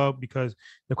Crypto Club? Because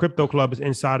the Crypto Club is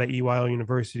inside of EYL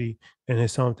University, and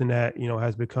it's something that,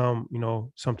 has become,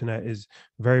 something that is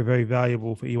very, very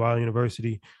valuable for EYL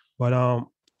University. But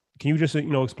can you just,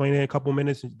 explain it in a couple of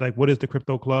minutes? Like, what is the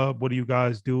Crypto Club? What do you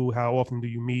guys do? How often do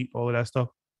you meet? All of that stuff.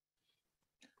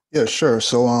 Yeah, sure.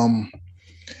 So, and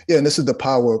this is the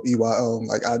power of EYL.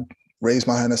 Like I raised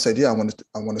my hand and said, I want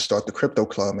to start the Crypto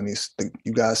Club. And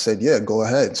you guys said, yeah, go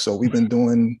ahead. So we've been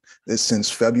doing this since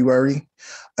February,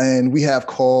 and we have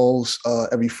calls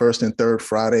every first and third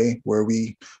Friday where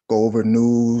we go over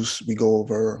news, we go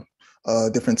over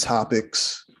different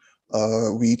topics.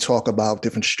 We talk about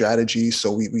different strategies. So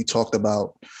we talked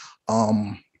about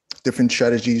different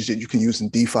strategies that you can use in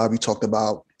DeFi. We talked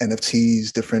about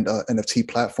NFTs, different NFT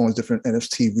platforms, different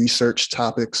NFT research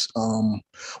topics.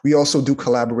 We also do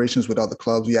collaborations with other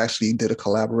clubs. We actually did a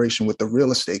collaboration with the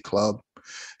Real Estate Club,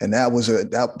 and that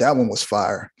one was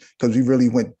fire because we really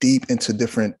went deep into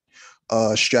different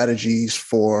strategies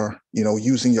for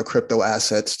using your crypto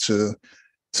assets to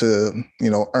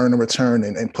earn a return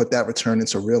and put that return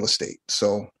into real estate.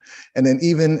 So,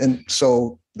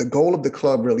 so the goal of the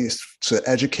club really is to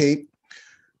educate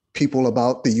people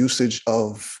about the usage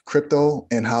of crypto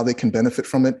and how they can benefit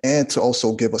from it, and to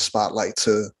also give a spotlight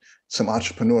to some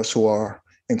entrepreneurs who are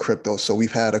in crypto. So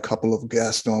we've had a couple of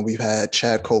guests on. We've had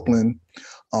Chad Copeland,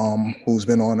 who's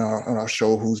been on our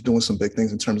show, who's doing some big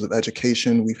things in terms of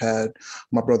education. We've had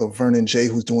my brother Vernon J,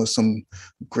 who's doing some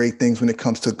great things when it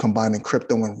comes to combining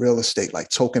crypto and real estate, like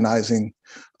tokenizing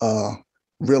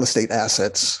real estate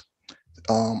assets.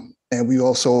 And we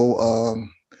also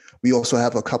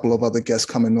have a couple of other guests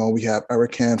coming on. We have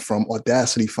Eric Hand from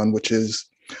Audacity Fund, which is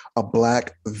a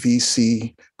Black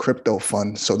VC crypto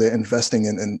fund. So they're investing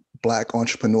in Black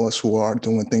entrepreneurs who are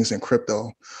doing things in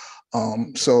crypto.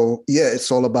 So yeah, it's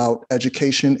all about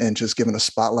education and just giving a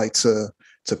spotlight to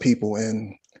people.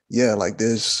 And yeah,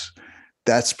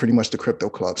 that's pretty much the Crypto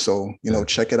Club. So,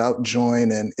 check it out,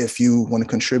 join. And if you want to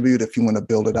contribute, if you want to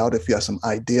build it out, if you have some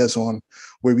ideas on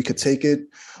where we could take it,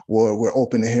 we're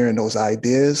open to hearing those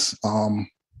ideas.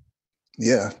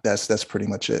 Yeah, that's pretty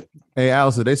much it. Hey,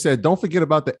 Alistair, they said, don't forget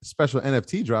about the special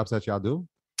NFT drops that y'all do.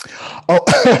 Oh,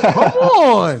 come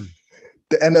on.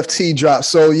 The NFT drop.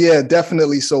 So yeah,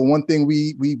 definitely. So one thing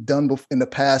we've done in the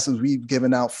past is we've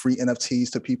given out free NFTs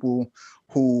to people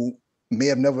who may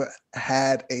have never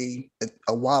had a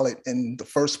wallet in the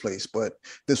first place, but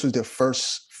this was their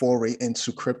first foray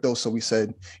into crypto. So we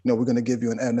said, we're going to give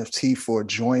you an NFT for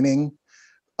joining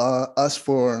us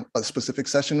for a specific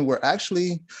session. We're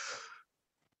actually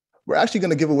going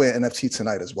to give away an NFT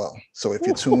tonight as well. So if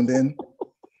you're tuned in,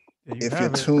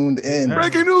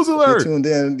 breaking news alert. Tuned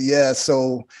in, yeah.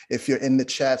 So if you're in the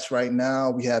chats right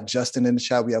now, we have Justin in the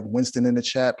chat, we have Winston in the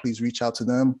chat. Please reach out to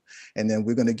them, and then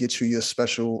we're going to get you your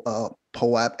special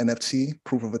POAP NFT,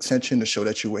 proof of attention, to show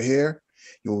that you were here,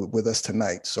 you were with us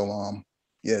tonight. So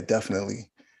yeah, definitely.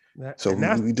 So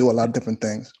we do a lot of different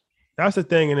things. That's the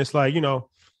thing, and it's like, no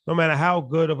matter how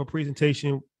good of a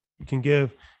presentation you can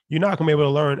give, you're not going to be able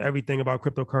to learn everything about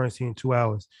cryptocurrency in 2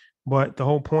 hours. But the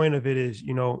whole point of it is,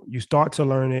 you start to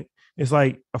learn it. It's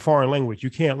like a foreign language. You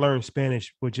can't learn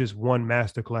Spanish with just one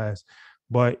masterclass,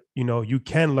 but you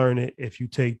can learn it if you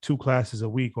take 2 classes a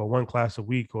week or 1 class a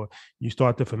week, or you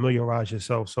start to familiarize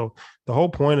yourself. So the whole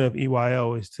point of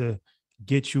EYL is to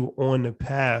get you on the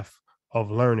path of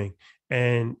learning.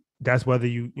 And that's whether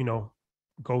you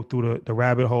go through the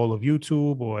rabbit hole of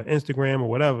YouTube or Instagram or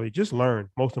whatever. Just learn.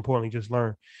 Most importantly, just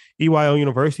learn. EYL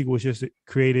University was just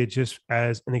created just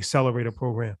as an accelerator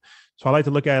program. So I like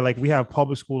to look at it like we have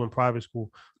public school and private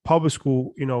school. Public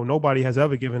school, nobody has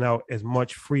ever given out as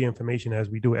much free information as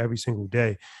we do every single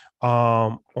day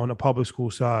on the public school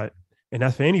side. And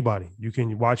that's for anybody. You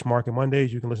can watch Market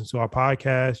Mondays. You can listen to our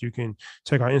podcast. You can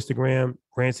check our Instagram,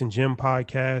 Grants and Jim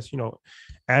podcast,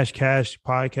 Ash Cash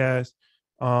podcast.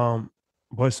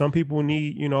 But some people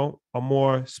need, a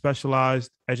more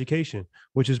specialized education,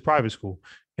 which is private school.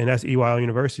 And that's EYL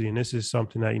University. And this is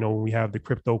something that, when we have the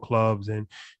crypto clubs and,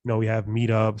 we have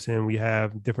meetups and we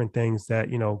have different things that,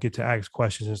 get to ask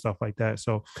questions and stuff like that.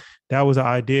 So that was the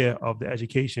idea of the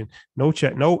education. No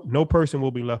person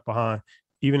will be left behind.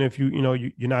 Even if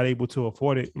you're not able to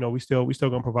afford it, we still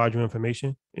gonna provide you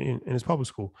information in it's public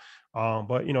school.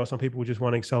 But some people just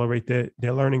want to accelerate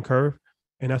their learning curve,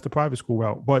 and that's the private school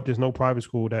route. But there's no private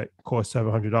school that costs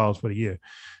 $700 for the year.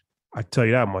 I tell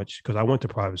you that much because I went to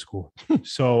private school.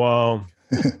 So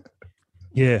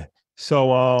yeah.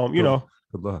 So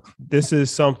good luck. This is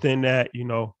something that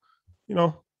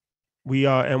we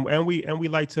are and we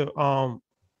like to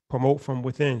promote from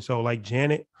within. So like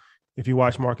Janet. If you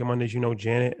watch Market Mondays,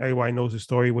 Janet. Everybody knows the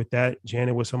story with that.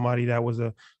 Janet was somebody that was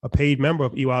a paid member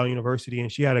of EYL University,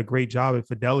 and she had a great job at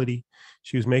Fidelity.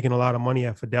 She was making a lot of money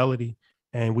at Fidelity,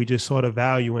 and we just saw the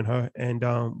value in her. And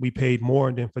we paid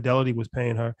more than Fidelity was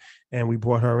paying her, and we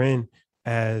brought her in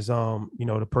as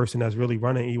the person that's really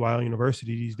running EYL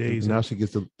University these days. And now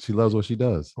she loves what she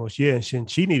does. Well, yeah,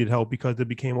 she needed help because it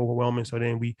became overwhelming. So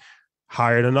then we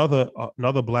hired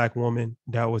another Black woman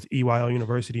that was EYL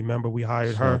University member. We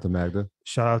hired her. Shout out to Magda.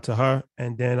 Shout out to her.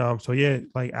 And then,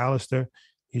 like Alistair,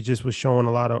 he just was showing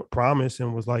a lot of promise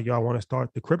and was like, yo, I want to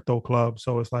start the crypto club.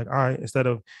 So it's like, all right, instead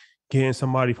of getting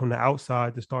somebody from the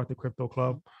outside to start the crypto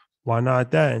club, why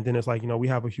not that? And then it's like, we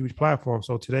have a huge platform.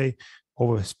 So today,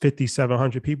 over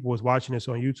 5,700 people was watching this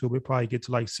on YouTube. It probably get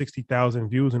to like 60,000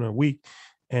 views in a week.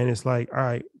 And it's like, all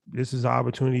right, this is an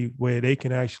opportunity where they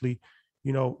can actually,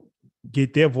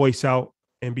 get their voice out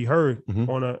and be heard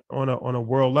on a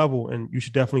world level. And you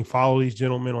should definitely follow these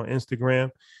gentlemen on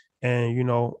Instagram.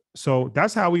 And, so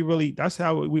that's how we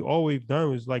always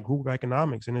done is like group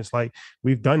economics. And it's like,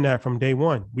 we've done that from day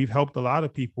one. We've helped a lot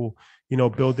of people,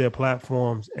 build their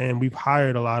platforms, and we've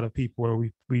hired a lot of people, and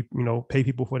we pay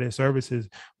people for their services,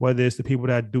 whether it's the people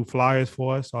that do flyers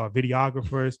for us or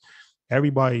videographers.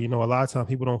 Everybody, a lot of times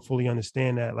people don't fully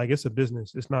understand that. Like, it's a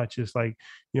business. It's not just like,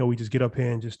 we just get up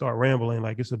here and just start rambling.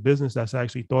 Like, it's a business that's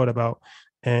actually thought about.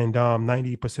 And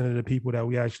 90% of the people that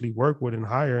we actually work with and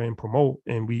hire and promote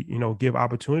and we, give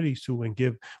opportunities to and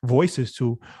give voices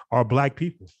to are Black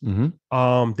people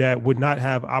that would not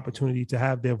have opportunity to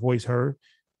have their voice heard.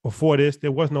 Before this,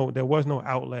 there was no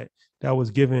outlet that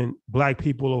was giving Black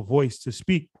people a voice to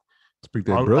speak.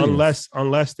 Unless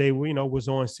they was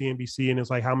on CNBC, and it's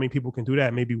like, how many people can do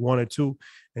that? Maybe one or two,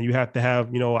 and you have to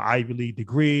have an Ivy League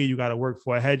degree. You got to work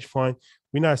for a hedge fund.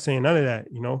 We're not saying none of that.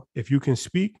 If you can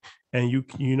speak and you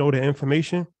know the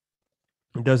information,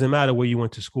 it doesn't matter where you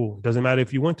went to school. It doesn't matter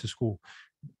if you went to school.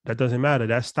 That doesn't matter.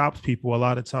 That stops people a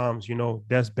lot of times.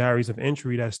 That's barriers of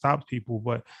entry that stops people.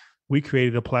 But we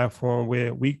created a platform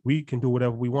where we can do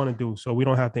whatever we want to do, so we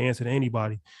don't have to answer to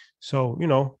anybody. So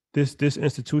this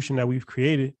institution that we've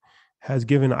created has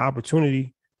given an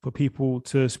opportunity for people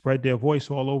to spread their voice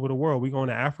all over the world. We're going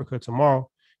to Africa tomorrow.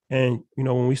 And,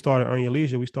 when we started Earn Your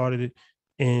Leisure, we started it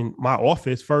in my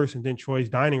office first and then Troy's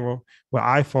dining room with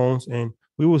iPhones. And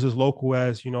we was as local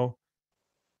as, a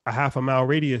half a mile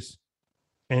radius.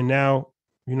 And now,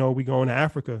 we going to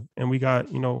Africa and we got,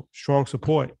 strong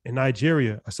support in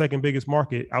Nigeria, a second biggest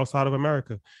market outside of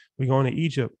America. We going to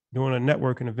Egypt, doing a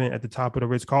networking event at the top of the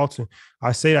Ritz-Carlton.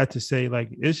 I say that to say, like,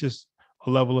 it's just a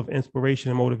level of inspiration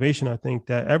and motivation, I think,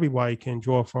 that everybody can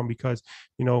draw from because,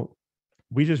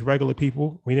 we just regular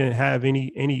people. We didn't have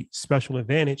any special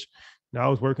advantage. Now I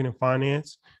was working in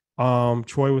finance.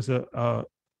 Troy was a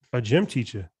gym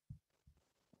teacher.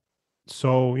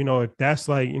 So, if that's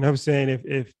like, what I'm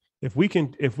saying, if we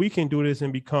can do this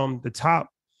and become the top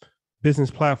business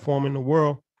platform in the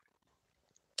world,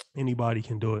 anybody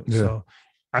can do it. Yeah. So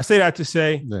I say that to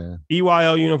say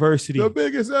EYL University, the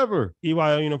biggest ever.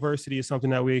 EYL University is something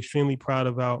that we're extremely proud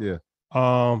about. Yeah.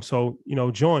 So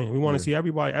join. We want to see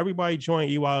everybody join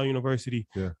EYL University.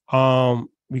 Yeah.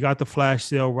 We got the flash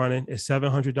sale running. It's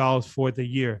 $700 for the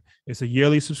year. It's a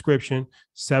yearly subscription,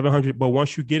 $700. But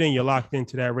once you get in, you're locked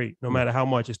into that rate, no matter how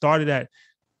much. It started at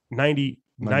 $99.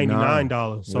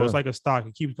 So it's like a stock.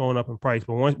 It keeps going up in price.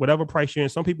 But whatever price you're in,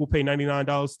 some people pay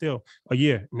 $99 still a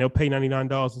year, and they'll pay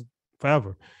 $99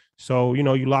 forever. So,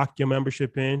 you lock your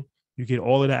membership in, you get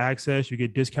all of the access, you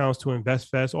get discounts to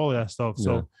InvestFest, all of that stuff.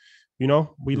 So,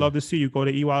 we love to see you. Go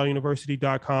to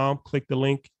EYLUniversity.com, click the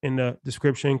link in the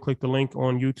description, click the link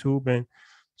on YouTube, and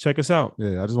check us out.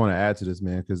 Yeah, I just want to add to this,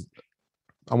 man, because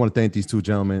I want to thank these two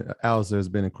gentlemen. Alistair, has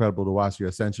been incredible to watch your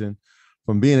ascension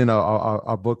from being in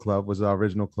our book club, was our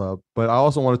original club. But I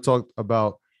also want to talk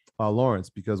about Lawrence,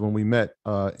 because when we met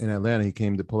in Atlanta, he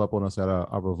came to pull up on us at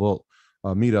our Revolt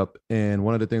meetup. And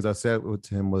one of the things I said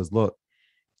to him was, look,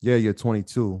 yeah, you're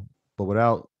 22, but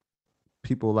without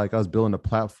people like us building a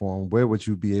platform, where would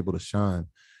you be able to shine?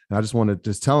 And I just want to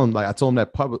just tell him, like I told him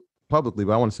that publicly,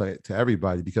 but I want to say it to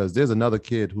everybody, because there's another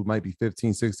kid who might be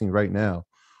 15, 16 right now,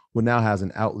 who now has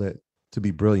an outlet to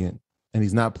be brilliant, and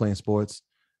he's not playing sports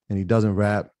and he doesn't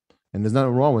rap, and there's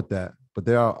nothing wrong with that. But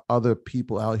there are other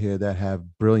people out here that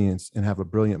have brilliance and have a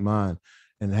brilliant mind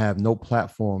and have no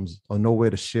platforms or nowhere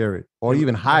to share it or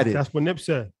even hide it. That's what Nip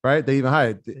said. Right? They even hide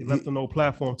it. They left them no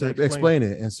platform to explain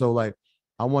it. And so, like,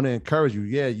 I want to encourage you.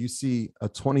 Yeah, you see a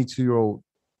 22-year-old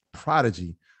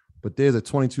prodigy, but there's a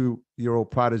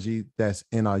 22-year-old prodigy that's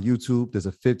in our YouTube. There's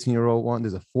a 15-year-old one.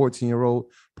 There's a 14-year-old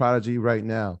prodigy right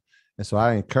now. And so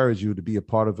I encourage you to be a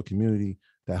part of a community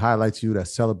that highlights you, that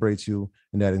celebrates you,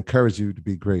 and that encourages you to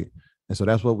be great. And so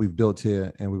that's what we've built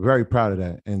here, and we're very proud of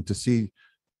that. And to see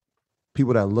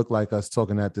people that look like us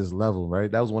talking at this level, right?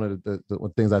 That was one of the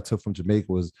things I took from Jamaica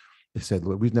was they said,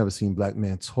 look, we've never seen Black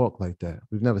men talk like that.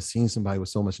 We've never seen somebody with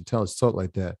so much intelligence talk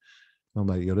like that. And I'm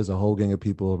like, yo, there's a whole gang of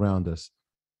people around us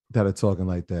that are talking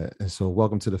like that. And so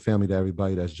welcome to the family, to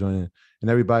everybody that's joining, and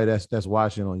everybody that's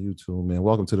watching on YouTube, man.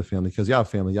 Welcome to the family, because y'all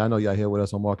family. Y'all know y'all here with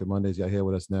us on Market Mondays. Y'all here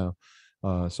with us now.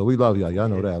 So we love y'all. Y'all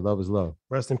know that. Love is love.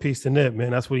 Rest in peace to Nip,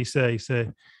 man. That's what he said. He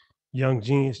said, young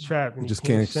genius trapped, and he just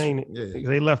can't explain it. Yeah.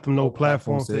 They left him no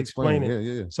platform to explain it.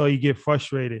 Yeah. So you get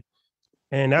frustrated.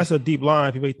 And that's a deep line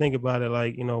if you really think about it,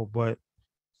 like, you know, but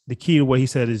the key to what he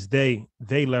said is they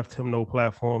left him no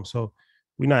platform. So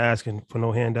we're not asking for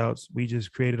no handouts. We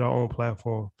just created our own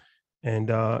platform. And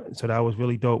so that was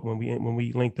really dope when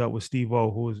we linked up with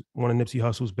Steve-O, who was one of Nipsey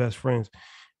Hussle's best friends.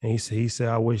 And he said,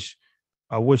 I wish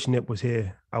Nip was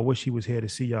here. I wish he was here to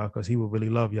see y'all, because he would really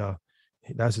love y'all.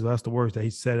 That's the words that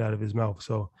he said out of his mouth.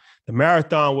 So the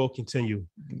marathon will continue.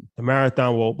 The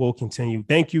marathon will continue.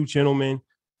 Thank you, gentlemen,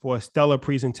 for a stellar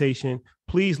presentation.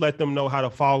 Please let them know how to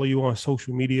follow you on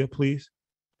social media, please.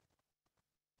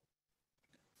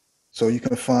 So you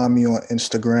can find me on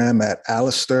Instagram at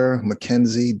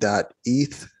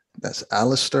alistermckenzie.eth. That's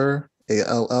Alister,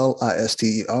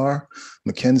 ALLISTER,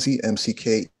 McKenzie,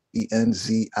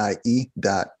 McKenzie.ETH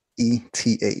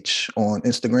on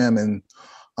Instagram, and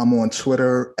I'm on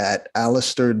Twitter at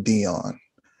Alister Dion.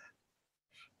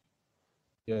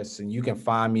 Yes, and you can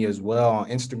find me as well on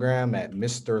Instagram at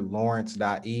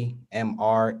mrlawrence.e,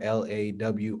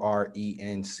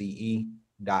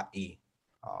 MRLAWRENCE.e.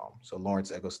 So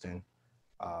Lawrence Eggleston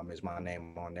is my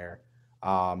name on there.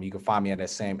 You can find me at that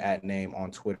same @name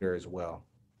on Twitter as well.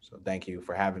 So thank you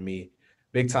for having me.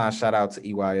 Big time shout out to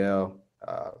EYL.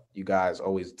 You guys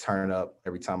always turn up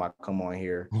every time I come on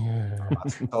here. I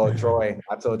told Troy,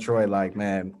 like,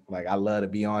 man, like, I love to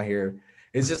be on here.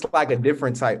 It's just like a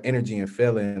different type energy and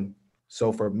feeling.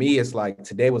 So for me, it's like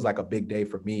today was like a big day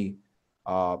for me.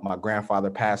 My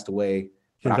grandfather passed away.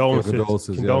 Condolences.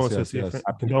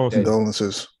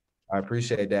 I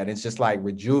appreciate that. It's just like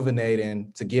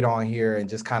rejuvenating to get on here and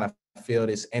just kind of feel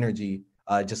this energy,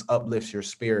 just uplifts your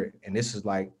spirit. And this is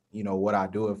like, you know, what I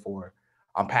do it for.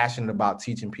 I'm passionate about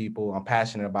teaching people. I'm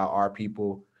passionate about our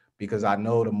people, because I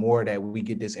know the more that we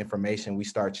get this information, we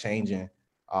start changing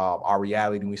our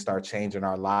reality, and we start changing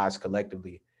our lives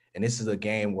collectively. And this is a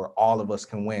game where all of us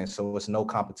can win. So it's no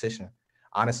competition.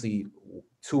 Honestly,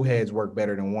 two heads work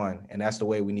better than one. And that's the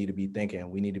way we need to be thinking.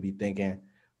 We need to be thinking,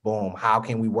 boom, how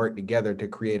can we work together to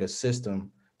create a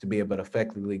system to be able to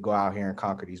effectively go out here and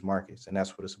conquer these markets? And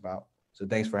that's what it's about. So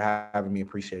thanks for having me.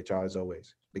 Appreciate y'all as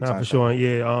always. Big time. For sure.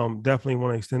 Yeah. Definitely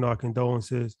want to extend our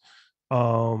condolences.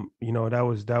 You know, that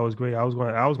was great. I was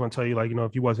going to tell you, like, you know,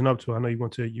 if you wasn't up to it, I know you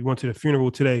went to the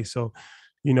funeral today. So,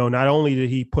 you know, not only did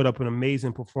he put up an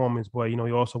amazing performance, but, you know,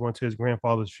 he also went to his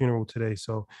grandfather's funeral today.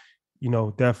 So, you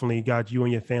know, definitely got you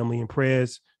and your family in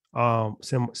prayers.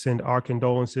 Send our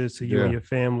condolences to you and your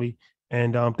family.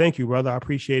 And thank you, brother. I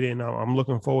appreciate it. And I'm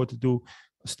looking forward to do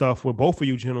stuff with both of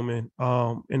you gentlemen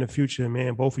in the future,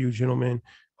 man. Both of you gentlemen.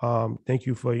 Thank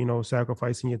you for, you know,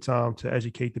 sacrificing your time to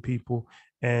educate the people.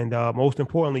 And most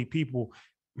importantly, people,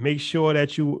 make sure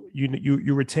that you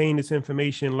retain this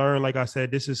information, learn. Like I said,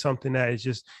 this is something that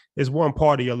is one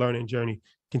part of your learning journey.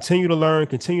 Continue to learn,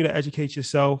 continue to educate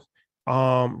yourself,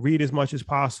 read as much as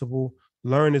possible,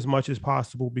 learn as much as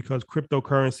possible, because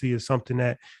cryptocurrency is something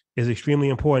that is extremely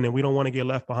important, and we don't want to get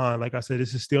left behind. Like I said,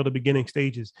 this is still the beginning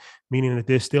stages, meaning that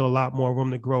there's still a lot more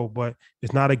room to grow, but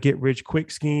it's not a get rich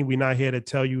quick scheme. We're not here to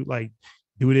tell you, like,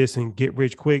 do this and get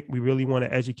rich quick. We really want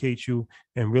to educate you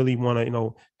and really want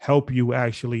to, help you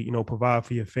actually, provide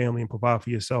for your family and provide for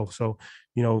yourself. So,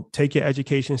 take your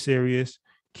education serious,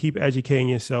 keep educating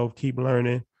yourself, keep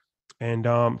learning,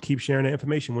 and keep sharing the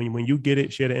information. When you get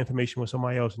it, share the information with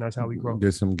somebody else, and that's how we grow.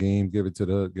 Get some game, give it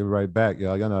right back.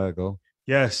 Y'all know how to go.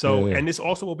 Yeah. So, and this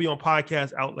also will be on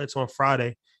podcast outlets on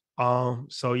Friday.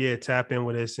 So yeah, tap in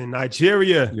with us in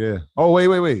Nigeria. Yeah. Oh,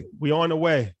 wait. We on the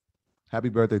way. Happy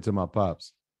birthday to my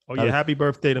pops. Oh yeah, happy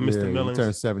birthday to Mr. Millens. He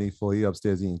turned 74. He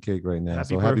upstairs eating cake right now.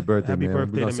 Happy birthday, man. We're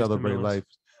gonna celebrate life.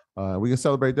 We can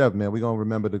celebrate death, man. We're gonna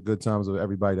remember the good times of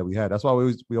everybody that we had. That's why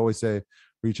we always say,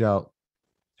 reach out,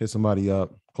 hit somebody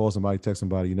up, call somebody, text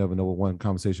somebody. You never know what one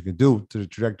conversation can do to the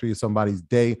trajectory of somebody's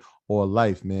day or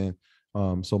life, man.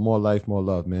 So more life, more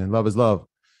love, man. Love is love.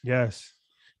 Yes.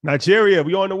 Nigeria,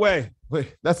 we on the way.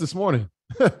 Wait, that's this morning.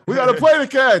 We got to play the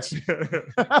catch.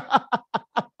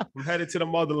 I'm headed to the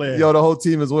motherland. Yo, the whole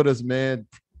team is with us, man.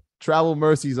 Travel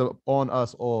mercies are on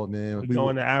us all, man. We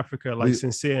going to Africa like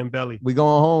Sincere and Belly. We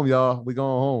going home, y'all. We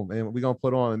going home, and we're going to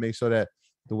put on and make sure that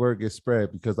the word gets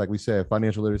spread, because like we said,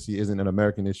 financial literacy isn't an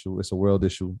American issue. It's a world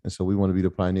issue. And so we want to be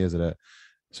the pioneers of that.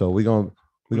 So we're going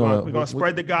to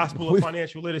spread the gospel of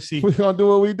financial literacy. We're going to do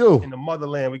what we do. In the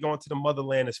motherland. We're going to the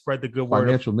motherland and spread the good word.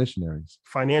 Financial missionaries.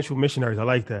 Financial missionaries. I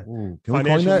like that. Ooh,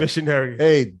 financial missionaries.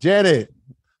 Hey, Janet,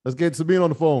 let's get Sabine on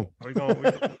the phone. We're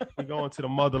going to the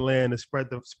motherland and spread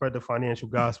the financial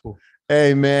gospel.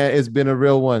 Hey, man, it's been a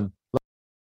real one.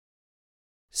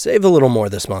 Save a little more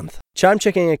this month. Chime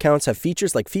checking accounts have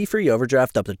features like fee-free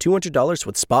overdraft up to $200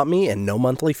 with SpotMe and no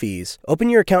monthly fees. Open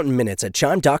your account in minutes at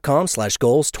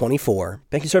chime.com/goals24.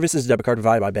 Banking services, debit card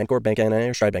provided by Bancorp, Bank NA,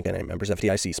 or Stride Bank NA. Members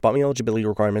FDIC. SpotMe eligibility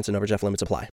requirements and overdraft limits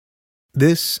apply.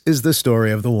 This is the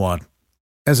story of the one.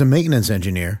 As a maintenance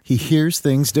engineer, he hears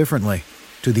things differently.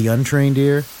 To the untrained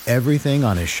ear, everything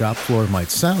on his shop floor might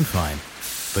sound fine,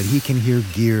 but he can hear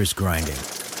gears grinding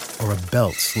or a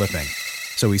belt slipping.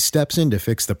 So he steps in to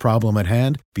fix the problem at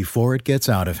hand before it gets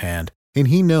out of hand. And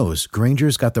he knows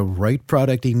Grainger's got the right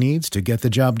product he needs to get the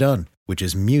job done, which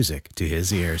is music to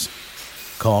his ears.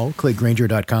 Call, click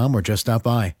Grainger.com, or just stop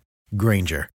by.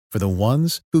 Grainger, for the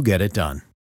ones who get it done.